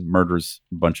plane and murders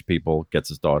a bunch of people, gets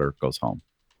his daughter, goes home.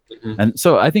 Mm-hmm. And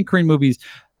so I think Korean movies,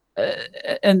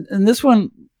 and this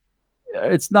one,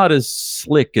 it's not as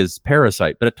slick as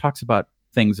Parasite, but it talks about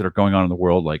things that are going on in the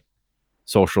world, like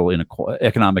social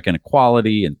economic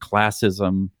inequality and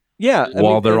classism. Yeah,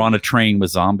 while they're on a train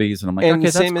with zombies, and I'm like, and okay,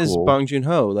 same that's cool. as Bong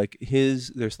Joon-ho, like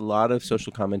there's a lot of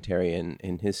social commentary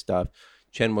in his stuff.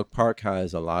 Chan-wook Park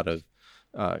has a lot of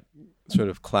sort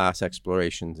of class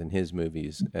explorations in his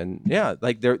movies, and yeah,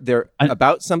 like they're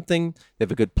about something. They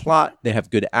have a good plot, they have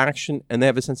good action, and they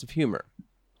have a sense of humor.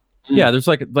 Yeah, there's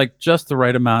like just the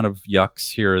right amount of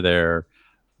yucks here or there.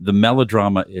 The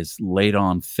melodrama is laid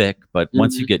on thick, but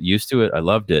once you get used to it, I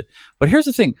loved it. But here's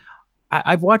the thing.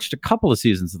 I've watched a couple of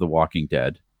seasons of The Walking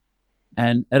Dead,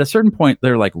 and at a certain point,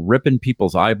 they're like ripping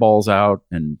people's eyeballs out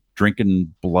and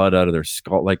drinking blood out of their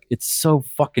skull. Like, it's so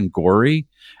fucking gory.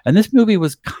 And this movie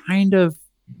was kind of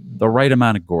the right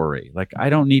amount of gory. Like, I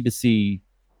don't need to see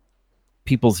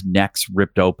people's necks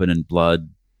ripped open and blood.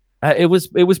 It was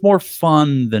more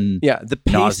fun than the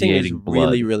pacing is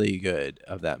blood. really good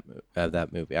of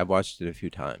that movie. I've watched it a few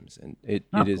times, and it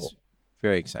is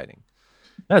very exciting.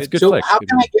 That's good. So how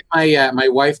can I get my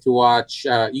wife to watch?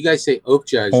 You guys say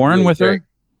Okja is porn really with great. her?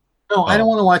 No, I don't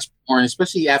want to watch porn,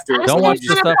 especially after. Don't watch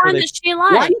the stuff where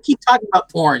Why do you keep talking about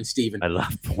porn, Steven? I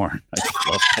love porn. I just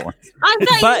love porn. I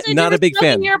thought But you said not you a big were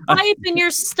smoking fan. your pipe in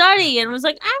your study, and was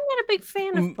like, I'm not a big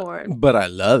fan of porn. But I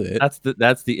love it.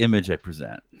 That's the image I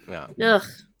present. Yeah. Ugh.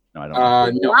 No, I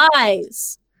don't. No,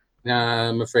 Lies.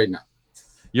 I'm afraid not.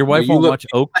 Your wife won't watch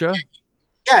Okja?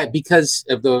 Yeah, because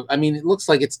of it looks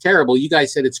like it's terrible. You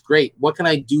guys said it's great. What can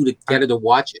I do to get her to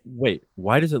watch it? Wait,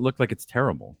 why does it look like it's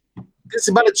terrible? It's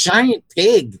about a giant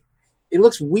pig. It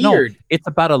looks weird. No, it's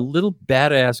about a little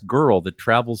badass girl that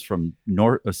travels from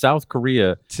South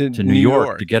Korea to New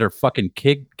York to get her fucking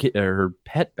her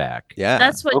pet back. Yeah,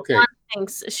 that's what John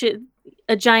thinks.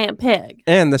 A giant pig.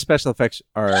 And the special effects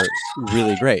are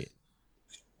really great.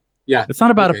 Yeah, it's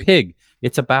not about a pig.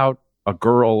 It's about a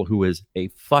girl who is a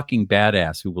fucking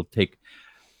badass who will take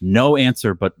no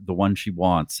answer but the one she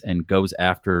wants and goes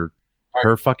after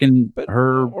her fucking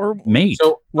her mate.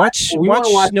 So watch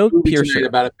Snowpiercer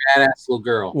about a badass little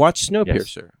girl. Watch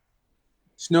Snowpiercer.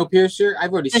 Yes. Snowpiercer.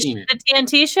 I've already seen it. The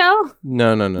TNT show?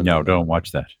 No. Don't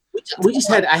watch that.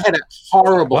 I had a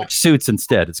horrible. Watch Suits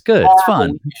instead. It's good. It's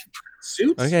fun.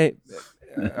 Suits. Okay.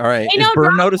 All right. Is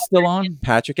Burn Notice still on?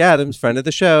 Patrick Adams, friend of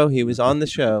the show. He was on the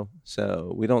show,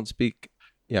 so we don't speak.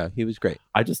 Yeah, he was great.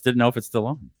 I just didn't know if it's still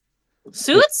on.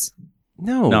 Suits?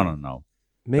 No.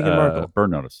 Meghan Markle.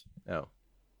 Burn Notice. No.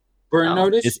 Burn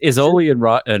Notice. Is Isolde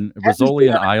and Rizzoli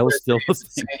and Isles still the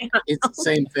same? It's the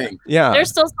same thing. Yeah. They're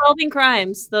still solving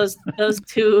crimes. Those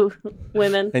two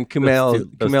women. And Kumail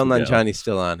Nanjiani's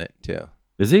still on it too.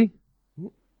 Is he?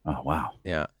 Oh wow.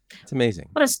 Yeah. It's amazing.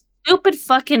 What a stupid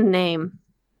fucking name.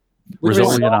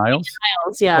 Rizzoli and Isles?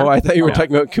 Yeah. Oh, I thought you were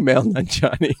talking about Kumail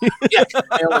Nanjiani. Yeah,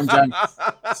 Kumail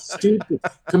Nanjiani. Stupid.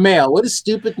 Kumail, what a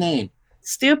stupid name.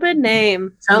 Stupid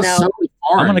name. Sounds so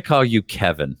foreign. I'm going to call you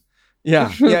Kevin.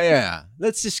 Yeah.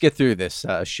 Let's just get through this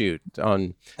shoot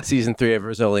on season 3 of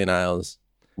Rizzoli and Isles.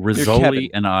 Rizzoli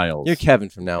and Isles. You're Kevin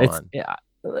from now on. Yeah,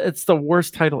 it's the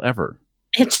worst title ever.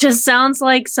 It just sounds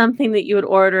like something that you would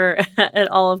order at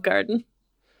Olive Garden.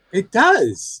 It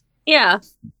does. Yeah.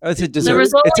 Oh, it's a dessert.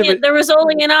 The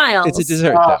Rizzoli and Isles. It's a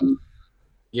dessert.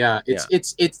 Yeah,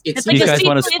 it's like you guys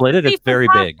want to split it? It's very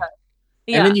big.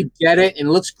 Yeah. And then you get it, and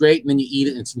it looks great, and then you eat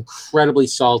it, and it's incredibly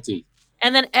salty.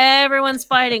 And then everyone's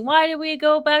fighting. Why did we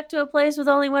go back to a place with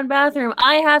only one bathroom?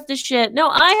 I have to shit. No,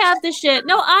 I have to shit.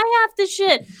 No, I have to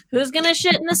shit. Who's gonna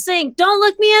shit in the sink? Don't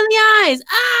look me in the eyes.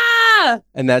 Ah!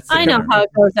 And that's I know how it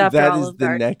goes after that Olive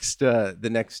Garden. The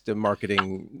next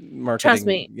marketing. Trust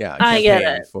me. Yeah, I get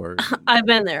it. For I've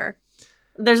been there.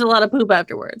 There's a lot of poop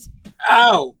afterwards.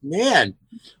 Oh man.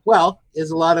 Well,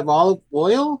 there's a lot of olive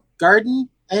oil garden.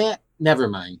 Never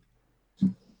mind.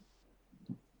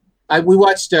 We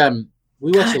watched a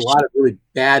lot of really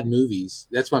bad movies.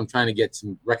 That's why I'm trying to get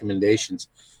some recommendations.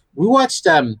 We watched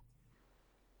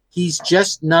he's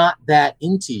just not that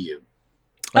into you.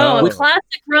 Oh, a classic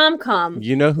rom-com.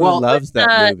 You know who Well, loves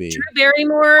that movie? Drew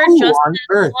Barrymore, Who Justin on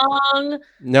earth? Long.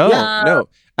 No, Yeah. no.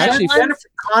 Actually, Jennifer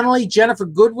Connelly, Jennifer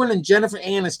Goodwin, and Jennifer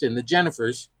Aniston, the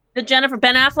Jennifers. The Jennifer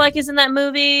Ben Affleck is in that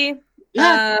movie.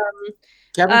 Yeah.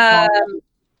 Kevin Costner,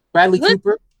 Bradley what?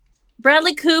 Cooper.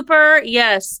 Bradley Cooper.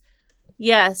 Yes.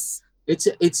 It's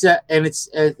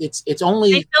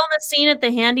only They filmed a scene at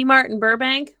the Handy Mart in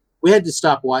Burbank. we had to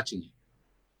stop watching it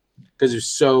because it's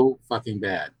so fucking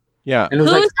bad. yeah. And it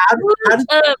was Who's- like,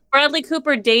 how did Bradley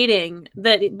Cooper dating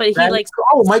that? But he Bradley- likes.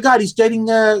 Oh my God, he's dating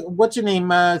what's her name?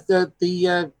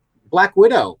 The Black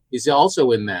Widow is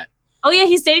also in that. Oh yeah,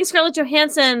 he's dating Scarlett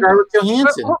Johansson. Scarlett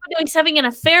Johansson. What we're doing? He's having an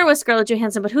affair with Scarlett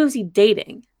Johansson, but who's he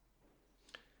dating?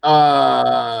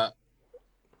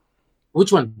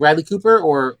 Which one? Bradley Cooper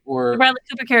or The Bradley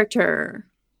Cooper character.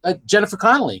 Jennifer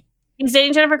Connelly? He's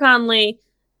dating Jennifer Connelly.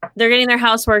 They're getting their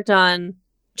housework done.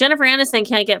 Jennifer Aniston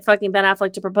can't get fucking Ben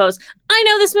Affleck to propose. I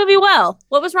know this movie well.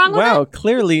 What was wrong with Wow, it?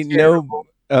 clearly Terrible.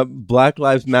 no Black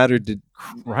Lives Matter did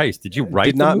Christ, did you write?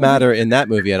 did the not movie? matter in that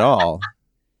movie at all.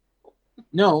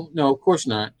 No, of course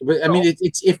not. But I mean,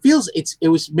 it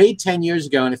was made 10 years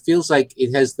ago, and it feels like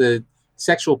it has the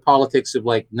sexual politics of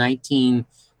like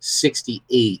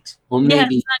 1968, or Yeah,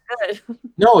 maybe it's not good.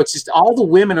 no. It's just all the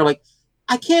women are like,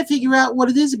 I can't figure out what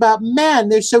it is about men.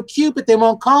 They're so cute, but they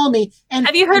won't call me. And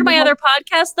Have you heard my other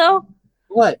podcast though?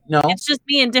 What? No. It's just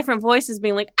me in different voices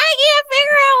being like, I can't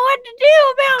figure out what to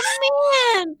do about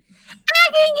men.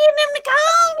 I can't get them to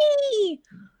call me.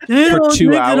 For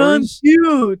 2 hours?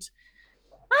 Cute.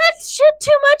 That's shit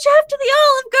too much after the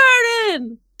Olive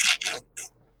Garden.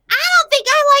 I don't think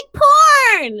I like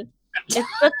porn.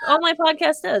 That's all my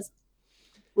podcast does.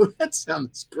 Well, that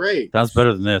sounds great. Sounds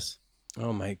better than this.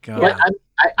 Oh my god. But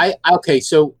I okay,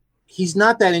 so he's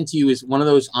not that into you is one of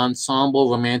those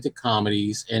ensemble romantic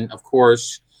comedies, and of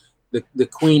course, the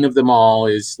queen of them all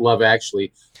is Love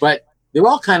Actually. But they're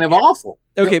all kind of awful.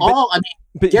 Okay, They're all, I mean,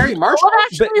 but Gary Marshall. Love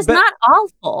Actually is but- not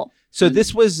awful. so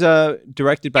this was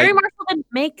directed by Gary Marshall didn't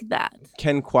make that.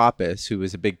 Ken Kwapis, who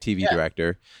was a big TV Yeah.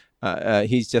 director.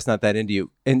 He's just not that into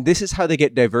you. And this is how they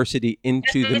get diversity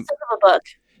into It's the. based off of a book.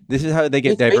 This is how they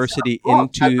get It's based on diversity a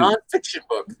book, a into. nonfiction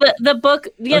book. The book,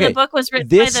 yeah, Okay, the book was written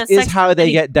This by the is Sex how and they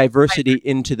the get diversity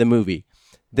into the movie.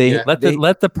 They Yeah. Let they,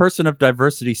 the person of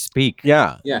diversity speak.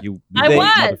 yeah Yeah. You I They- was.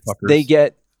 motherfuckers. they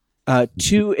get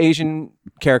 2 Asian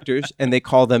characters and they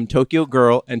call them Tokyo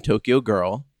Girl and Tokyo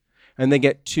Girl, and they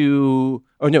get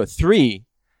 3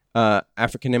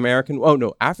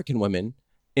 African women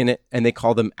in it, and they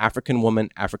call them African woman,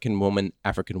 African woman,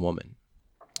 African woman.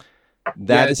 That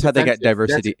Yeah, is it's how they get offensive.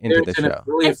 diversity into the There's a show.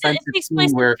 Really It offensive takes scene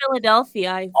place in where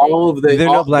Philadelphia, I think. all of the There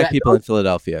are no all- black that- people in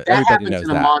Philadelphia. That Everybody happens knows in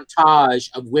a that. montage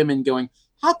of women going,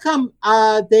 "How come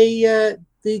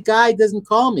the guy doesn't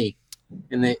call me?"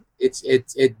 And they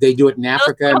they do it in Those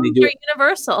Africa, and they problems do are it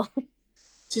universal.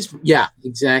 just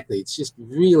exactly. It's just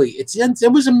really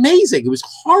it was amazing. It was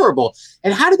horrible.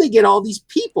 And how did they get all these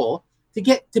people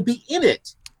to be in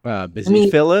it? Busy I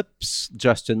mean- Phillips,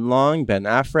 Justin Long, Ben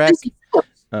Affleck.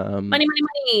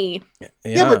 Money.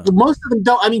 Yeah, but most of them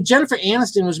don't. I mean, Jennifer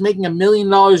Aniston was making $1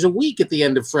 million a week at the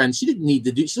end of Friends. She didn't need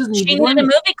to do. She doesn't She need to do needed a anything.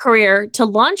 movie career to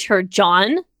launch her,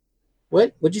 John.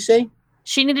 What'd you say?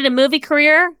 She needed a movie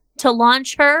career to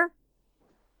launch her.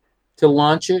 To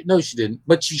launch it? No, she didn't.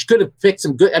 But she could have picked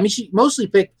some good. I mean, she mostly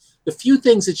picked the few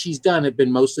things that she's done have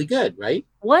been mostly good, right?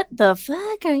 What the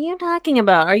fuck are you talking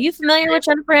about? Are you familiar with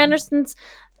Jennifer Aniston's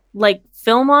like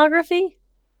filmography?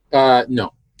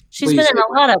 No. She's Please been in say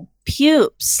a lot of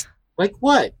pubes. Like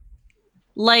what?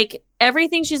 Like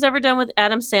everything she's ever done with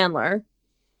Adam Sandler.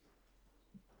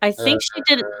 I think she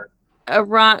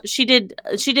did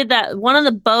she did that one on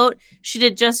the boat. She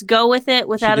did Just Go With It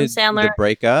with She Adam did Sandler. The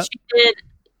Breakup.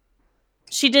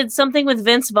 She did something with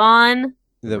Vince Vaughn.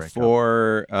 The Breakup.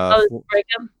 4.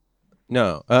 Breakup.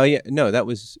 No. Yeah. No. That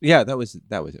was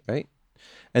it, right?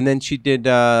 And then she did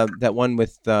that one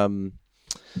with Paul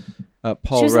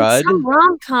She was Rudd. in some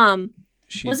rom-com.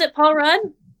 She- Was it Paul Rudd?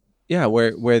 Yeah,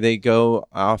 where they go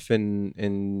off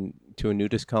in to a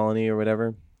nudist colony or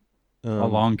whatever.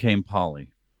 Along Came Polly.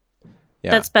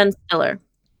 Yeah. That's Ben Stiller.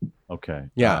 Okay.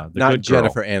 Yeah, The not Good Girl.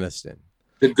 Jennifer Aniston.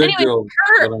 The good Anyway, girl.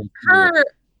 Her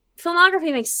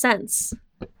filmography makes sense.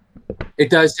 It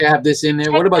does have this in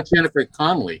there. What about Jennifer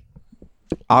Connelly?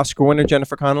 Oscar winner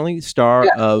Jennifer Connelly, star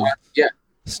of yeah.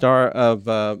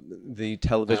 the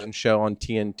television show on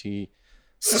TNT,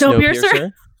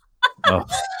 Snowpiercer. Oh,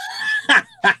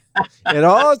 It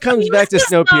all comes back to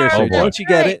Snowpiercer. Snowpiercer. Oh, boy. Don't you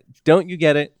get it? Don't you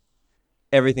get it?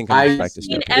 Everything comes I've back to I've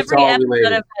seen Snowpiercer. every all episode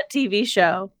related. of that TV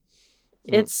show.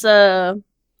 Mm. It's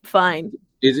fine.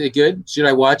 Is it good? Should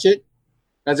I watch it?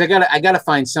 Because I gotta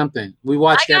find something. We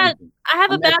watched everything. I have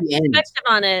a I'm at bad the end. perspective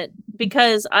on it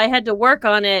because I had to work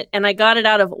on it and I got it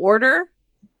out of order.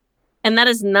 And that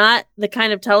is not the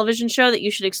kind of television show that you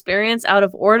should experience out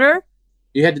of order.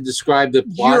 You had to describe the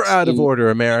plot. You're out of order,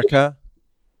 America.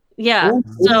 Yeah.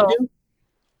 So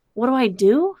what do I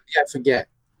do? Yeah, I forget.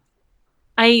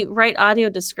 I write audio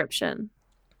description.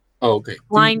 Oh, okay.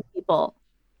 Blind people.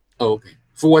 Oh, okay.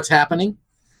 For what's happening?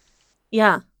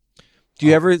 Yeah. Do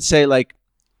you ever say like,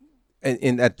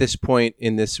 at this point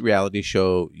in this reality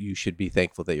show, you should be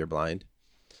thankful that you're blind?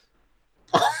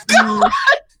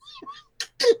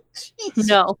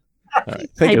 No. All right.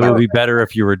 Think It about would be better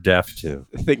if you were deaf too.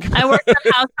 it. Think I worked at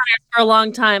House Hunters for a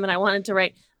long time and I wanted to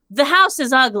write, the house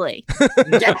is ugly.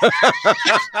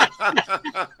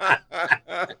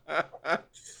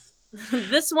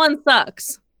 This one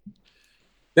sucks.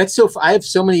 That's so. I have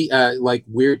so many like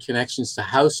weird connections to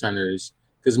House Hunters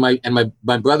because my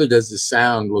brother does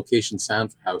the location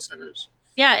sound for House Hunters.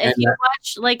 Yeah, if And, you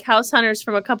watch like House Hunters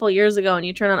from a couple years ago and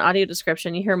you turn on audio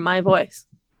description, you hear my voice.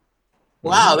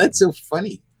 Wow, that's so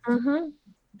funny. Mm-hmm.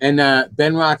 And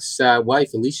Ben Rock's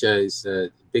wife Alicia is a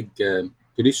big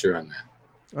producer on that.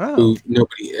 Wow. Who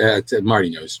nobody Marty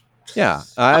knows. Yeah.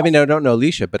 I mean, I don't know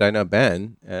Alicia, but I know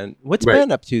Ben. And what's Right.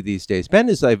 Ben up to these days? Ben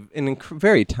is like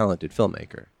very talented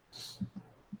filmmaker.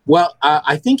 Well,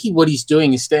 I think what he's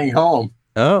doing is staying home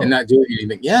Oh, and not doing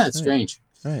anything. Yeah, it's Right. strange.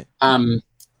 right.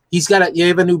 You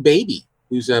have a new baby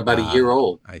who's about a year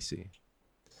old. I see.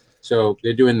 So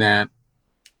they're doing that,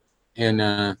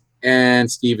 and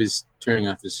Steve is turning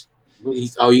off his. You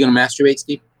gonna masturbate,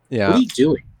 Steve? What Yeah. are you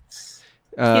doing?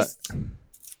 Yeah.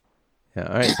 All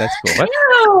right. That's cool.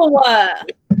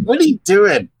 What are you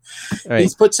doing? All right.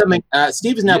 He's put something.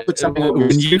 Steve has now put something. over When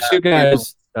his, you two panel.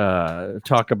 guys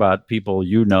talk about people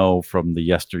you know from the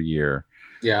yesteryear,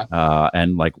 Yeah.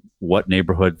 and like what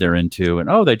neighborhood they're into,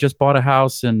 and they just bought a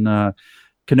house in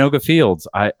Canoga Fields.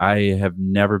 I have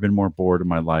never been more bored in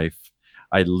my life.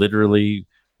 I literally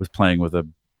was playing with a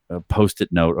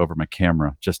Post-it note over my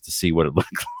camera just to see what it looked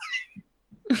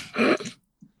like.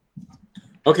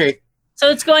 Okay. So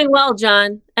it's going well,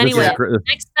 John. Anyway, This is gr-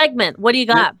 next segment. What do you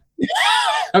got?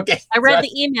 Okay. I read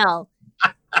the email.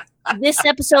 This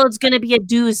episode's going to be a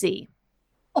doozy.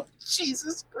 Oh,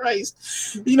 Jesus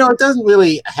Christ. It doesn't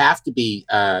really have to be,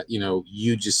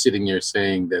 you just sitting there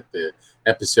saying that the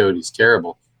episode is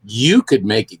terrible. You could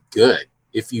make it good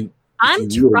if you. I'm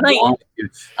if you really trying. wanted to.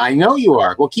 I know you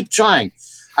are. Well, keep trying.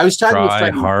 I was talking with Try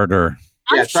Freddie. harder.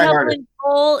 Yeah, I'm try harder. shoveling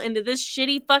coal into this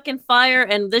shitty fucking fire,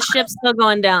 and this ship's still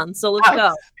going down. So let's go.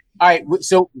 All right.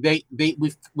 So they're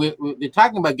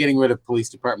talking about getting rid of police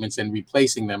departments and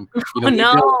replacing them. Oh,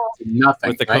 no. Nothing.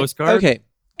 With the right? Coast Guard? Okay.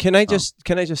 Can I just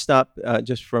stop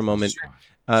just for a moment? Sure.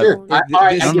 Sure. All right,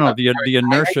 I don't give know. up. The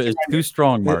inertia is too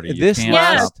strong, Marty. You This can't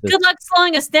Yeah, stop this. good luck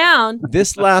slowing us down.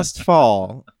 This last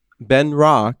fall, Ben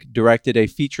Rock directed a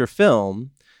feature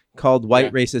film called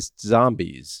White Racist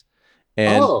Zombies.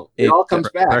 And it all comes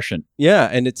back. Prescient. yeah,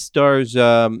 and it stars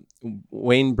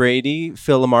Wayne Brady,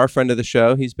 Phil Lamar, friend of the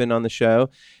show. He's been on the show.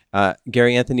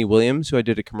 Gary Anthony Williams, who I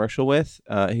did a commercial with.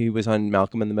 He was on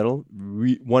Malcolm in the Middle.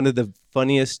 One of the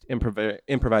funniest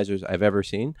improvisers I've ever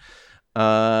seen.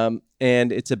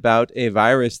 And it's about a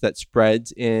virus that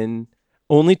spreads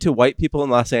only to white people in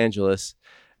Los Angeles.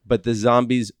 But the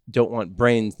zombies don't want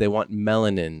brains. They want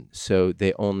melanin. So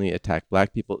they only attack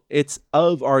black people. It's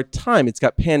of our time. It's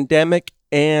got pandemic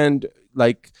and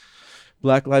like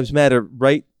Black Lives Matter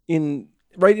right in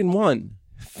one.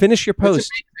 Finish your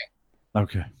post,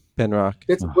 Okay. Ben Rock.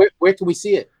 Where can we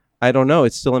see it? I don't know.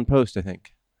 It's still in post, I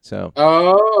think. So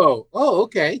Oh,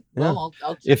 okay. Yeah. Well,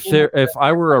 I'll check If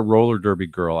I were a roller derby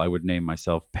girl, I would name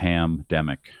myself Pam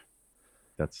Demick.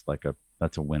 That's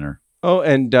a winner.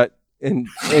 And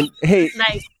hey,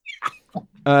 Nice.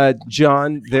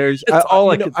 John, there's That's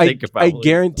all I you know, could think about. I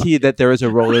guarantee that there is a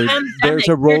roller Pandemic,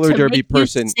 here roller to derby make you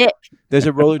person. sick. There's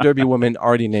a roller derby woman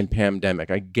already named Pam Demick.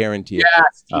 I guarantee it. Yeah.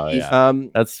 Oh, yeah.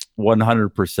 That's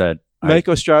 100%. Mike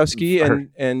Ostrowski Her-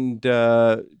 and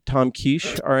Tom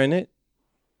Quiche are in it.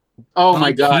 Oh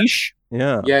my God. Quiche?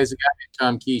 Yeah. Yeah, there's a guy named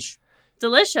Tom Quiche.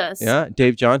 Delicious. Yeah.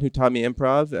 Dave John, who taught me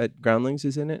improv at Groundlings,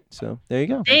 is in it. So there you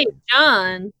go. Dave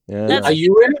John. Yeah. That's- Are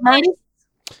you in it, Marty?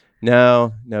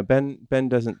 No. Ben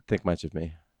doesn't think much of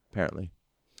me, apparently.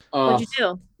 Oh, What'd you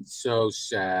do? so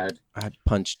sad. I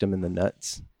punched him in the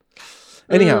nuts.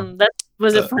 Anyhow,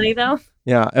 Was it funny though?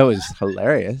 yeah, it was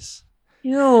hilarious.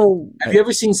 Ew. Have you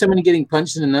ever seen somebody getting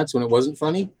punched in the nuts when it wasn't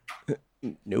funny?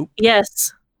 Nope.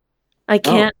 Yes. I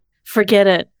can't forget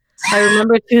it. I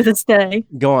remember it to this day.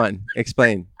 Go on.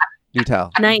 Explain. Do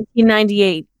tell.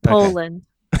 1998, Okay. Poland.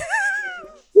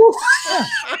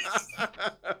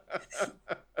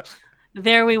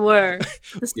 There we were.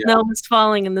 The snow was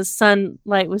falling and the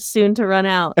sunlight was soon to run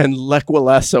out. And Lech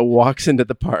Walesa walks into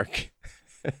the park.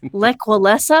 Lech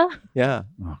Walesa? Yeah.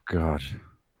 Oh God.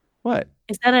 What?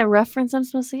 Is that a reference I'm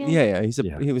supposed to get? Yeah.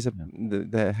 He was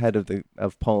the head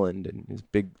of Poland and he's a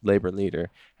big labor leader.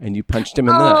 And you punched him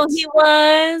in the nuts. He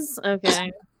was?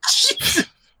 Okay.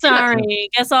 Sorry.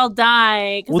 Guess I'll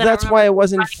die. Well, that's why it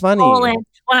wasn't funny. Poland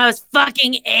when I was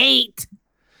fucking 8.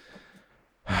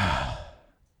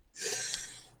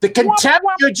 The contempt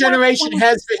your generation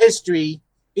has for history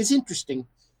is interesting.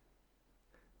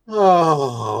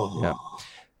 Oh, yeah.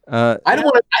 I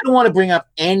don't want to bring up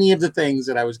any of the things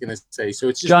that I was going to say. So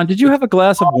it's just, John, did you have a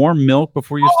glass of warm milk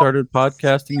before you started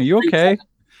podcasting? Are you okay?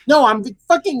 No, I'm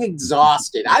fucking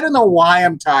exhausted. I don't know why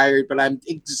I'm tired, but I'm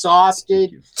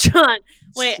exhausted. John,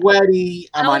 wait. Sweaty.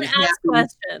 I'm I want to unhappy. ask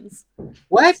questions.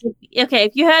 What? Okay,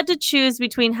 if you had to choose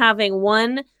between having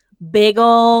one big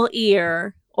ol'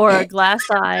 ear or a glass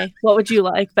eye, what would you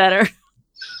like better?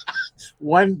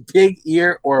 One big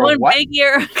ear or One what? big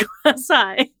ear or a glass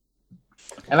eye?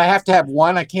 And I have to have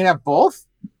one. I can't have both.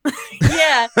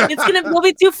 Yeah, it'll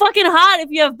be too fucking hot if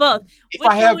you have both.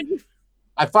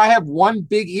 If I have one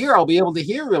big ear, I'll be able to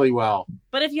hear really well.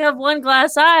 But if you have one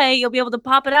glass eye, you'll be able to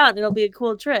pop it out and it'll be a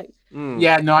cool trick.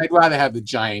 Yeah, no, I'd rather have the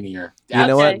giant ear. You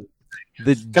know what?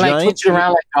 Can I twitch it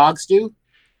around like dogs do?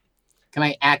 Can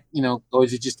I act, or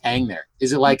is it just hang there?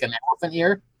 Is it like an elephant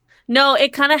ear? No,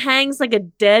 it kind of hangs like a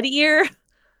dead ear.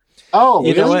 Oh,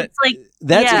 you know really? what? It's like,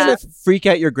 That's yeah. going to freak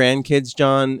out your grandkids,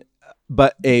 John.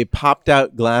 But a popped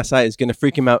out glass eye is going to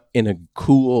freak him out in a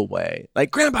cool way.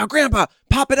 Like, Grandpa,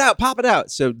 pop it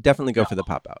out. So definitely go for the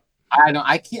pop out.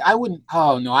 I wouldn't.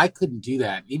 Oh no, I couldn't do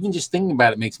that. Even just thinking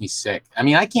about it makes me sick. I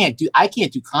mean, I can't do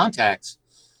contacts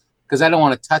because I don't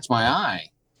want to touch my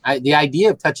eye. The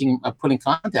idea of putting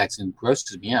contacts in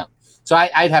grosses me out. So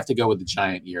I'd have to go with the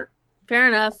giant ear. Fair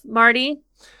enough. Marty,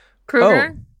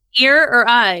 Kruger, ear or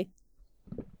eye?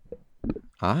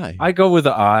 Eye. I go with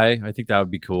the eye. I think that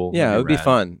would be cool. Yeah, it would be rad.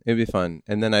 fun. It'd be fun.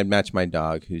 And then I'd match my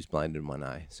dog who's blind in one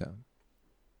eye. So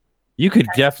You could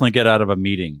definitely get out of a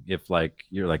meeting if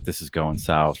you're like, this is going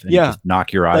south. And Yeah. You just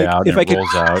knock your eye out and it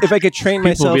rolls out. If I could train People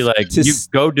myself will be like, to you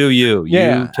go do you.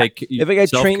 Yeah. You take if I could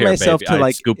train self-care, myself baby. to I'd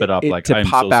like scoop it up like to I'm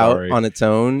pop so out sorry. on its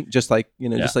own, just like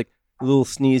Yeah. just like a little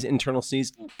sneeze, internal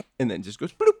sneeze, and then just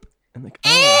goes bloop. I'm like,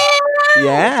 oh,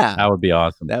 yeah, That would be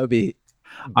awesome. that would be.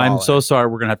 I'm baller. so sorry.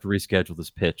 We're gonna have to reschedule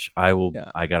this pitch. I will. Yeah.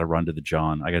 I got to run to the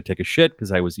John. I got to take a shit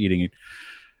because I was eating At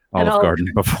Olive Olive Garden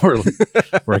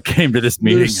before I came to this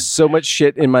meeting. There's so much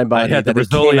shit in my I body had the that it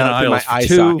came Rizzoli out through my aisles eye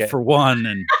 2 socket. for 1,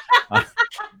 and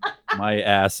my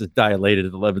ass is dilated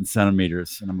at 11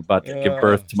 centimeters, and I'm about to give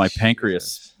birth to my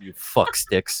pancreas. You fuck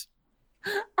sticks.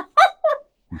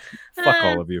 Fuck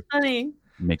all of you. Funny.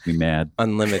 Make me mad.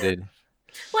 Unlimited.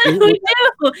 What did we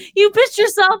do? You pissed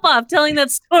yourself off telling that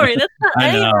story. That's not I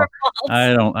any of know. our fault.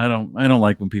 I don't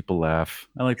like when people laugh.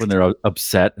 I like when they're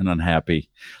upset and unhappy.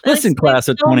 That Listen, explains class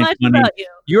of so much 2020, about you.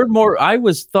 you're more.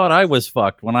 thought I was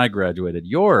fucked when I graduated.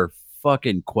 You're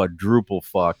fucking quadruple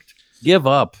fucked. Give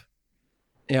up.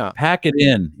 Yeah. Pack it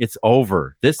in. It's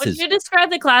over. This Would is. you describe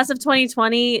the class of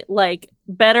 2020 like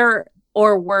better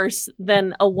or worse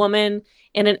than a woman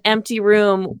in an empty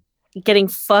room getting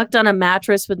fucked on a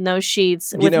mattress with no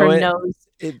sheets with her nose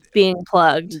being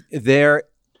plugged?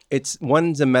 It's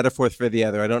one's a metaphor for the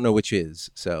other. I don't know which is.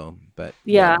 So, but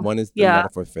Yeah. one is the Yeah.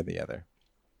 metaphor for the other.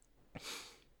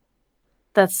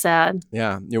 That's sad.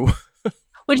 Yeah. Would you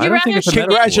I don't think rather it's a shit-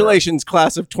 metaphor. Congratulations,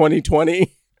 class of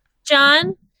 2020.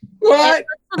 John? What?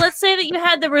 Let's say that you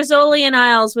had the Rizzoli and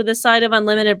Isles with a side of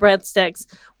unlimited breadsticks.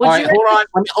 Would All you right,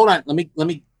 hold on. Let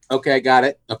me. Okay, I got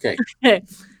it. Okay.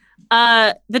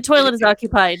 the toilet is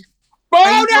occupied.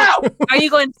 Oh no! Are you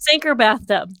going sink or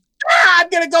bathtub? I'm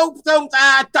gonna go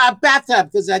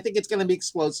bathtub because I think it's gonna be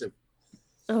explosive.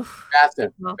 Oof.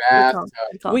 Bathtub. Good Bathtub.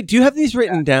 call. Wait, do you have these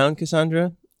written down,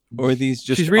 Cassandra? Or are these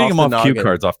just She's reading them off the off cue noggin?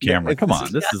 cards off camera. Yeah, Come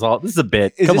on. This is a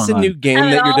bit. Is Come this on. a new game Not at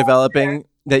that you're all. developing,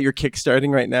 that you're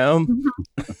kickstarting right now?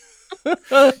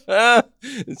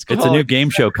 It's It's a new game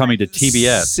show coming to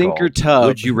TBS. Sink or called Tub.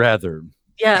 Would you rather?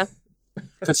 Yeah.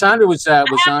 Cassandra was I have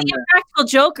on. the Impractical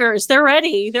Jokers. They're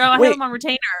ready. I have Wait. them on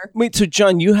retainer. Wait, so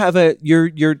John, you have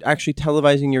you're actually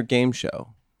televising your game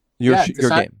show. Your Cassandra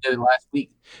game. did it last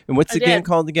week. And what's I the game did.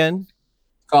 called again?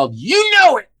 Called You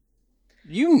Know It.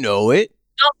 You know it.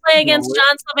 Don't play against No,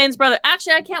 John Sylvain's brother.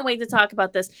 Actually, I can't wait to talk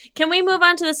about this. Can we move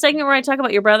on to the segment where I talk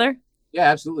about your brother? Yeah,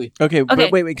 absolutely. Okay, Okay.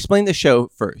 but wait, explain the show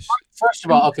first. First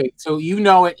of all, okay, so You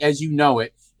Know It As You Know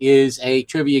It is a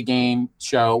trivia game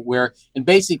show where, and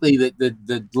basically the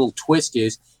little twist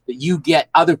is that you get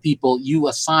other people, you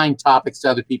assign topics to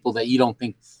other people that you don't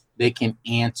think they can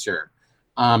answer.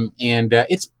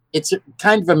 It's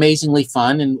kind of amazingly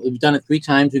fun, and we've done it 3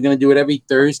 times. We're going to do it every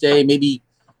Thursday, maybe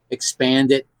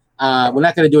expand it. We're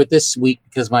not going to do it this week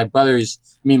because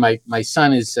my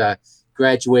son is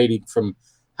graduating from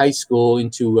high school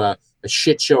into a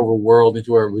shit show of a world,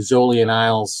 into a Rizzoli and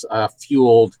Isles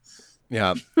fueled.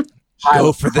 Yeah.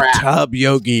 Go for the tub,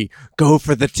 Yogi. Go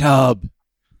for the tub.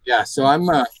 Yeah, so I'm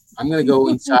going to go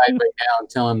inside right now and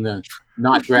tell him to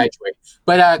not graduate.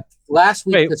 But last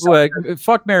week,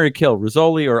 fuck, marry, kill,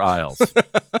 Rizzoli or Isles.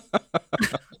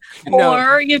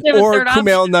 Or you give a third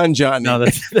Kumail option. Nanjiani. No,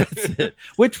 that's it.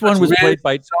 Which one was played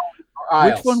by?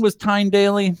 Which one was Tyne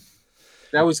Daly?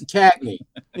 That was Cagney.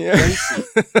 Yeah.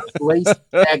 Lacey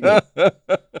Cagney.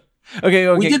 Okay.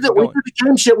 We did the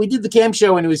cam show. We did the cam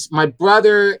show, and it was my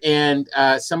brother and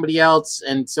somebody else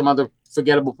and some other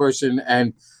forgettable person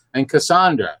and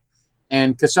Cassandra.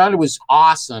 And Cassandra was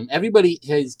awesome. Everybody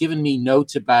has given me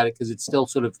notes about it because it's still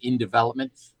sort of in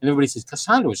development. And everybody says,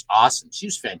 Cassandra was awesome. She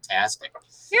was fantastic.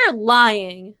 You're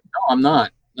lying. No, I'm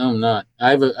not. I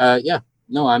have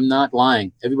no, I'm not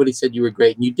lying. Everybody said you were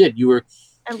great, and you did. You were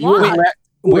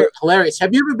hilarious.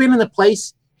 Have you ever been in a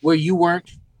place where you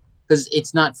weren't? Because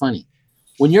it's not funny.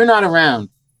 When you're not around,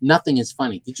 nothing is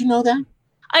funny. Did you know that?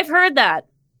 I've heard that.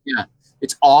 Yeah.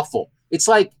 It's awful. It's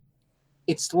like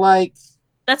That's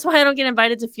why I don't get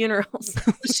invited to funerals.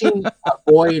 You've seen a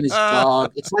boy and his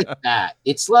dog. It's like that.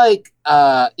 It's like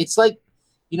that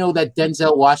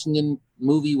Denzel Washington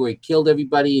movie where he killed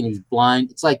everybody and he was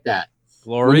blind. It's like that.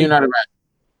 Glory. When you're not around.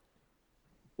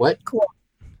 What? Cool.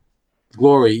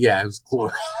 Glory. Yeah, it was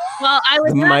Glory. Well, I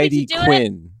was The happy Mighty to do Quinn. it,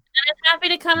 and I'm happy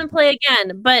to come and play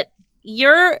again. But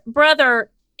your brother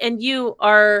and you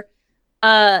are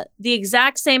the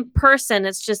exact same person.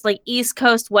 It's just like East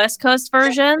Coast, West Coast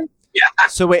version. Yeah.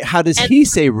 So wait, how does he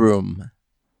say room?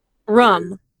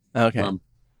 Rum. Okay.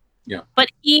 Yeah. But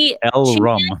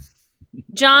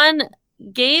John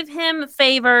gave him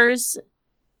favors.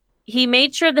 He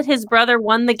made sure that his brother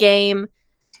won the game.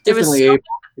 There was Definitely, Abe.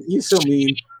 You're so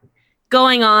mean.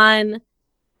 going on.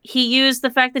 He used the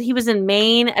fact that he was in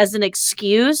Maine as an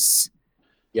excuse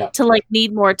to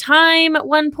need more time at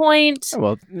one point. Oh,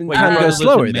 well, Wait, time your goes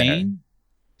brother slower lives in there. Maine?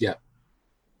 Yeah.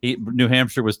 New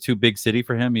Hampshire was too big city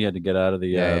for him. He had to get out of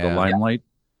the limelight.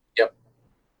 Yep.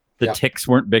 The ticks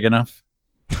weren't big enough.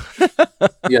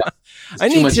 Yeah. I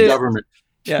Too need much to- government.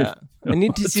 Yeah. I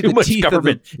need to see Too the much teeth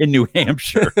government in New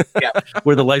Hampshire,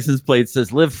 where the license plate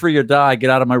says "Live free or die." Get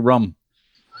out of my rum.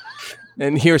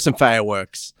 and here's some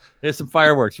fireworks. Here's some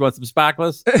fireworks. You want some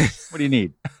sparklers? What do you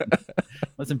need?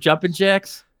 Want some jumping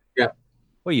jacks? Yeah.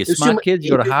 What are you, There's too smart much- kids?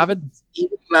 You go to Harvard? He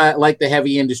did not like the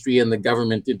heavy industry and the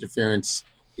government interference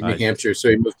in New Hampshire, so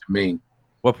he moved to Maine.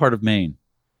 What part of Maine?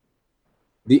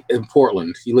 In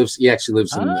Portland. He actually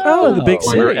lives in the big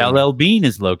city. Where LL Bean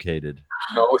is located.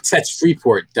 No, that's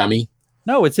Freeport, dummy.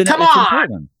 No, it's in Come it's in on!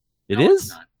 Portland. It No, is? it's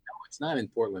not. No, it's not in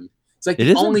Portland. It's like It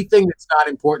the isn't? only thing that's not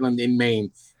in Portland in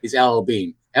Maine is LL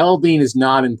Bean. LL Bean is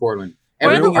not in Portland.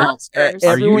 Where are the Everything else. Oscars?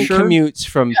 Are you Everyone sure? commutes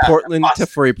from Portland to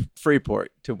Boston.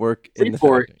 Freeport to work in the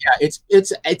Freeport, factory. yeah,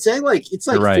 it's like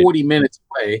You're right. 40 minutes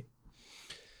away.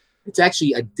 It's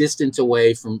actually a distance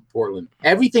away from Portland.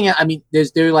 Everything, I mean,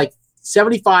 there are like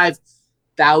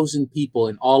 75,000 people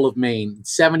in all of Maine.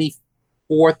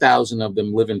 74,000 of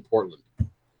them live in Portland,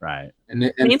 Right. and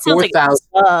Maine sounds like 4,000. it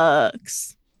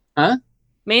sucks. Huh?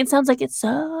 Maine sounds like it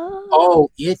sucks. Oh,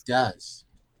 it does.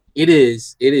 It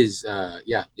is. It is.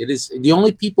 It is. The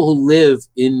only people who live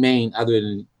in Maine, other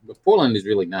than Portland, is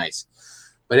really nice.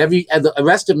 But the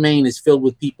rest of Maine is filled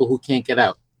with people who can't get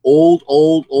out. Old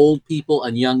people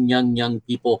and young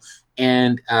people,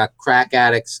 and crack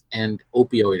addicts and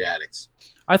opioid addicts.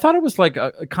 I thought it was like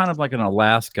a kind of like in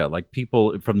Alaska, like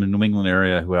people from the New England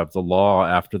area who have the law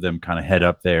after them kind of head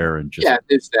up there and just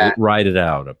There's that. ride it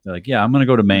out. They're like, yeah, I'm going to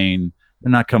go to Maine.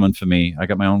 They're not coming for me. I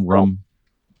got my own rum.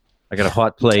 I got a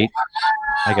hot plate.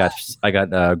 I got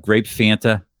grape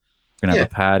Fanta. We're going to have a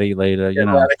patty later, you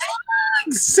know.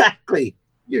 Exactly.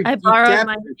 I borrowed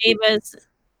my neighbor's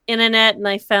internet and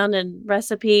I found a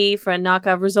recipe for a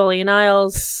knockoff Rizzoli and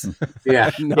Isles.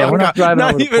 Yeah. Yeah, we're not driving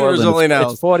not over to even Portland. Rizzoli and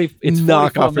Isles. It's 40. It's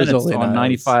Knock 44 off minutes Rizzoli and on Isles.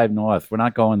 95 North. We're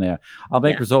not going there. I'll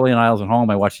make Rizzoli and Isles at home.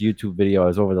 I watched a YouTube video. I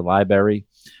was over the library.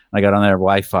 I got on their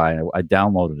Wi-Fi. I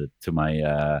downloaded it to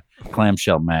my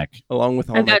clamshell Mac. Along with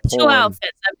all I've my got two porn.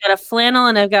 outfits. I've got a flannel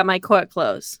and I've got my court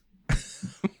clothes.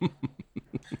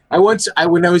 When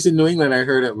I was in New England, I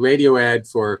heard a radio ad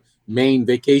for Maine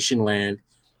Vacation Land,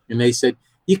 and they said,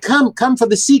 "You come for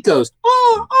the Seacoast."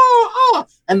 Oh,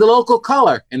 and the local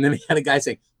color. And then they had a guy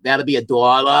saying, "That'll be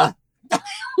 $1."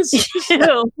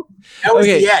 Ew. That was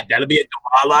Okay. that'll be a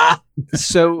 $1.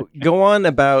 So go on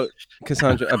about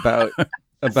Cassandra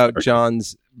about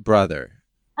John's brother.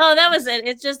 Oh, that was it.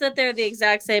 It's just that they're the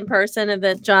exact same person and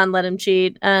that John let him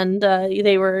cheat. And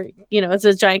they were, it's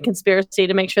a giant conspiracy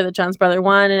to make sure that John's brother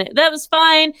won. And that was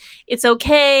fine. It's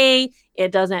okay.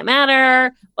 It doesn't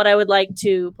matter. But I would like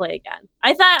to play again.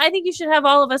 I think you should have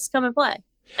all of us come and play.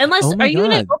 Unless, Oh my are you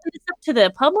going to God. open this up to the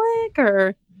public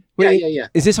or? Yeah.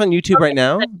 Is this on YouTube right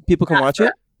now? People can watch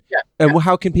it? Yeah. And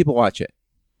how can people watch it?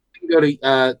 You can go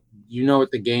to You Know What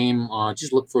the Game.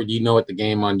 Just look for You Know What the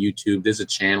Game on YouTube. There's a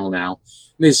channel now.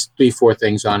 There's 3-4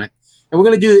 things on it, and we're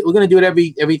gonna do it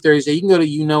every Thursday. You can go to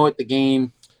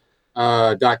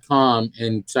YouKnowWhatTheGame.com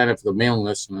and sign up for the mailing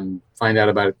list and find out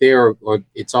about it there, or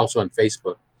it's also on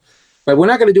Facebook. But we're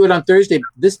not gonna do it on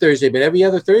this Thursday, but every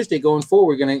other Thursday going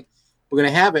forward, we're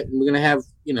gonna have it, and we're gonna have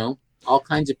all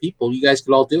kinds of people. You guys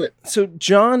could all do it. So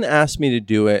John asked me to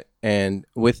do it, and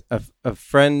with a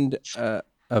friend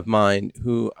of mine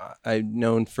who I've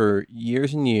known for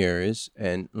years and years,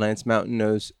 and Lance Mountain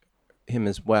knows him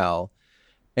as well.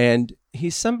 And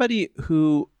he's somebody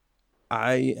who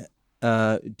I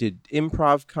did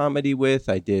improv comedy with,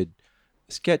 I did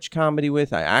sketch comedy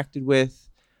with, I acted with.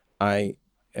 I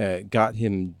got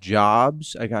him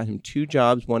jobs. I got him 2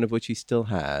 jobs, one of which he still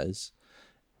has.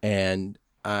 And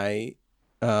I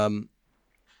built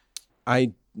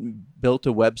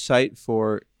a website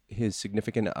for his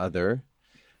significant other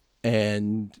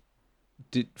and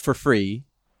did for free.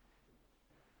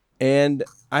 And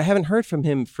I haven't heard from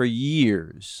him for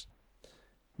years.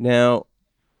 Now,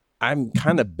 I'm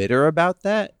kind of bitter about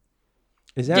that.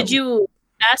 Did you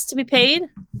ask to be paid?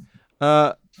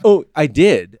 I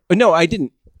did. No, I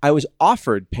didn't. I was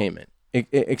offered payment in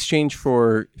exchange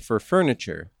for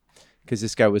furniture because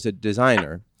this guy was a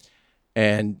designer.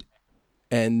 And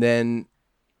then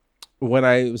when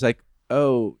I was like,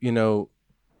 I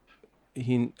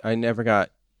never got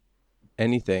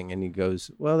anything. And he goes,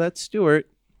 well, that's Stuart.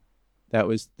 That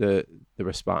was the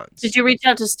response. Did you reach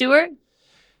out to Stuart?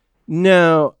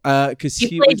 No, because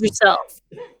You played yourself.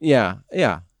 Yeah.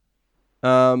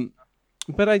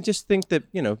 But I just think that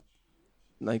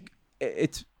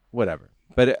it's whatever.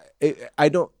 But I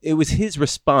don't. It was his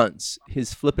response,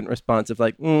 his flippant response of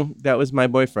like, that was my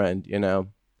boyfriend.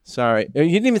 Sorry. He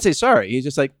didn't even say sorry. He's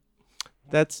just like,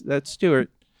 that's Stuart.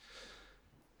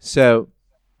 So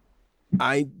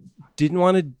I didn't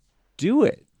want to do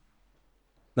it.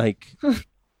 Like,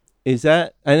 is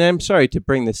that? And I'm sorry to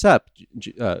bring this up.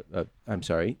 I'm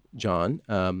sorry, John.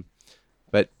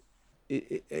 But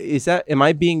is that? Am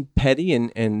I being petty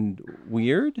and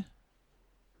weird?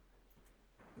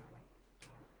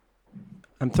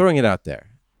 I'm throwing it out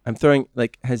there.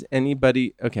 Has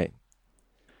anybody? Okay.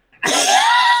 All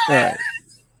right.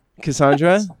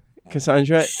 Cassandra,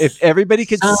 if everybody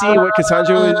could see what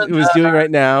Cassandra was doing right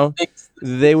now,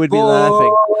 they would be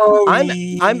laughing.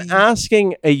 I'm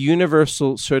asking a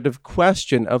universal sort of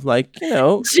question of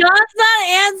John's not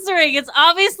answering. It's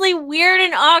obviously weird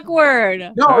and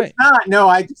awkward. No, All it's not. No,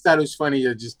 I just thought it was funny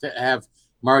to just have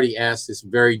Marty ask this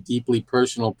very deeply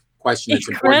personal question. That's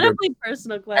Incredibly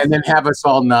personal question. and then have us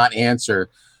all not answer.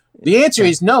 The answer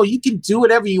is no. You can do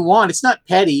whatever you want. It's not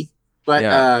petty.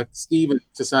 But Steve and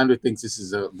Cassandra thinks this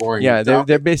is a boring. Yeah,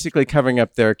 they're basically covering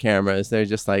up their cameras. They're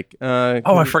just like,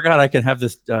 I forgot I can have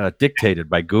this dictated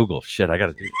by Google. Shit, I got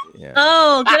to do. Yeah.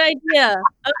 Oh, good idea.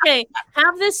 Okay,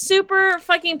 have this super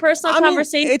fucking personal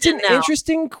conversation. It's an now.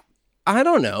 interesting. I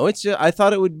don't know. It's just, I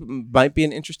thought might be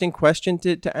an interesting question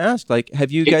to ask. Like,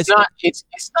 have you guys? It's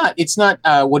not.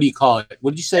 What do you call it? What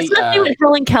did you say? It's not what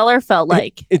Helen Keller felt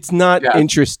like. It's not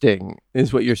interesting,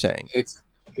 is what you're saying.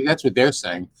 That's what they're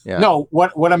saying. Yeah. No,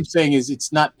 what I'm saying is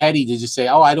it's not petty to just say,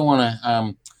 oh, I don't want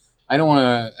to.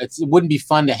 It wouldn't be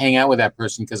fun to hang out with that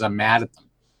person because I'm mad at them.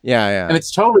 Yeah. And it's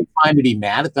totally fine to be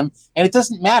mad at them, and it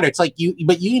doesn't matter. It's like you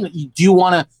do you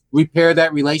want to repair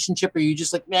that relationship, or are you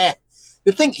just like, meh?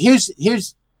 The thing here's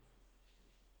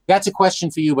that's a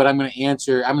question for you, but I'm going to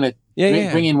answer. I'm going to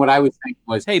bring in what I was thinking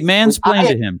was. Hey, mansplain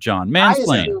to him, John.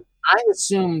 Mansplain. I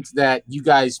assumed that you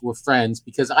guys were friends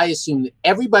because I assumed that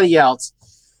everybody else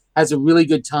has a really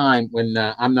good time when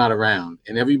I'm not around,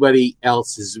 and everybody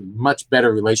else has much better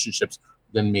relationships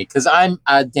than me because I'm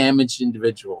a damaged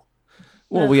individual.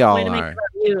 Well, we all Way to make are. it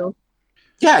about you.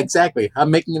 Yeah, exactly.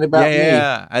 I'm making it about me.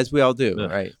 Yeah, as we all do,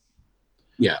 right?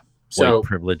 Yeah. White So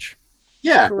privilege.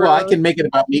 yeah, well, I Gross. can make it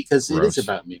about me because it is Gross.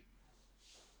 about me.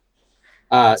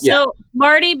 So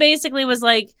Marty basically was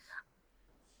like,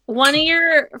 one of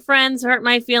your friends hurt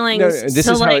my feelings. No, this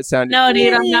so is how it sounded. No,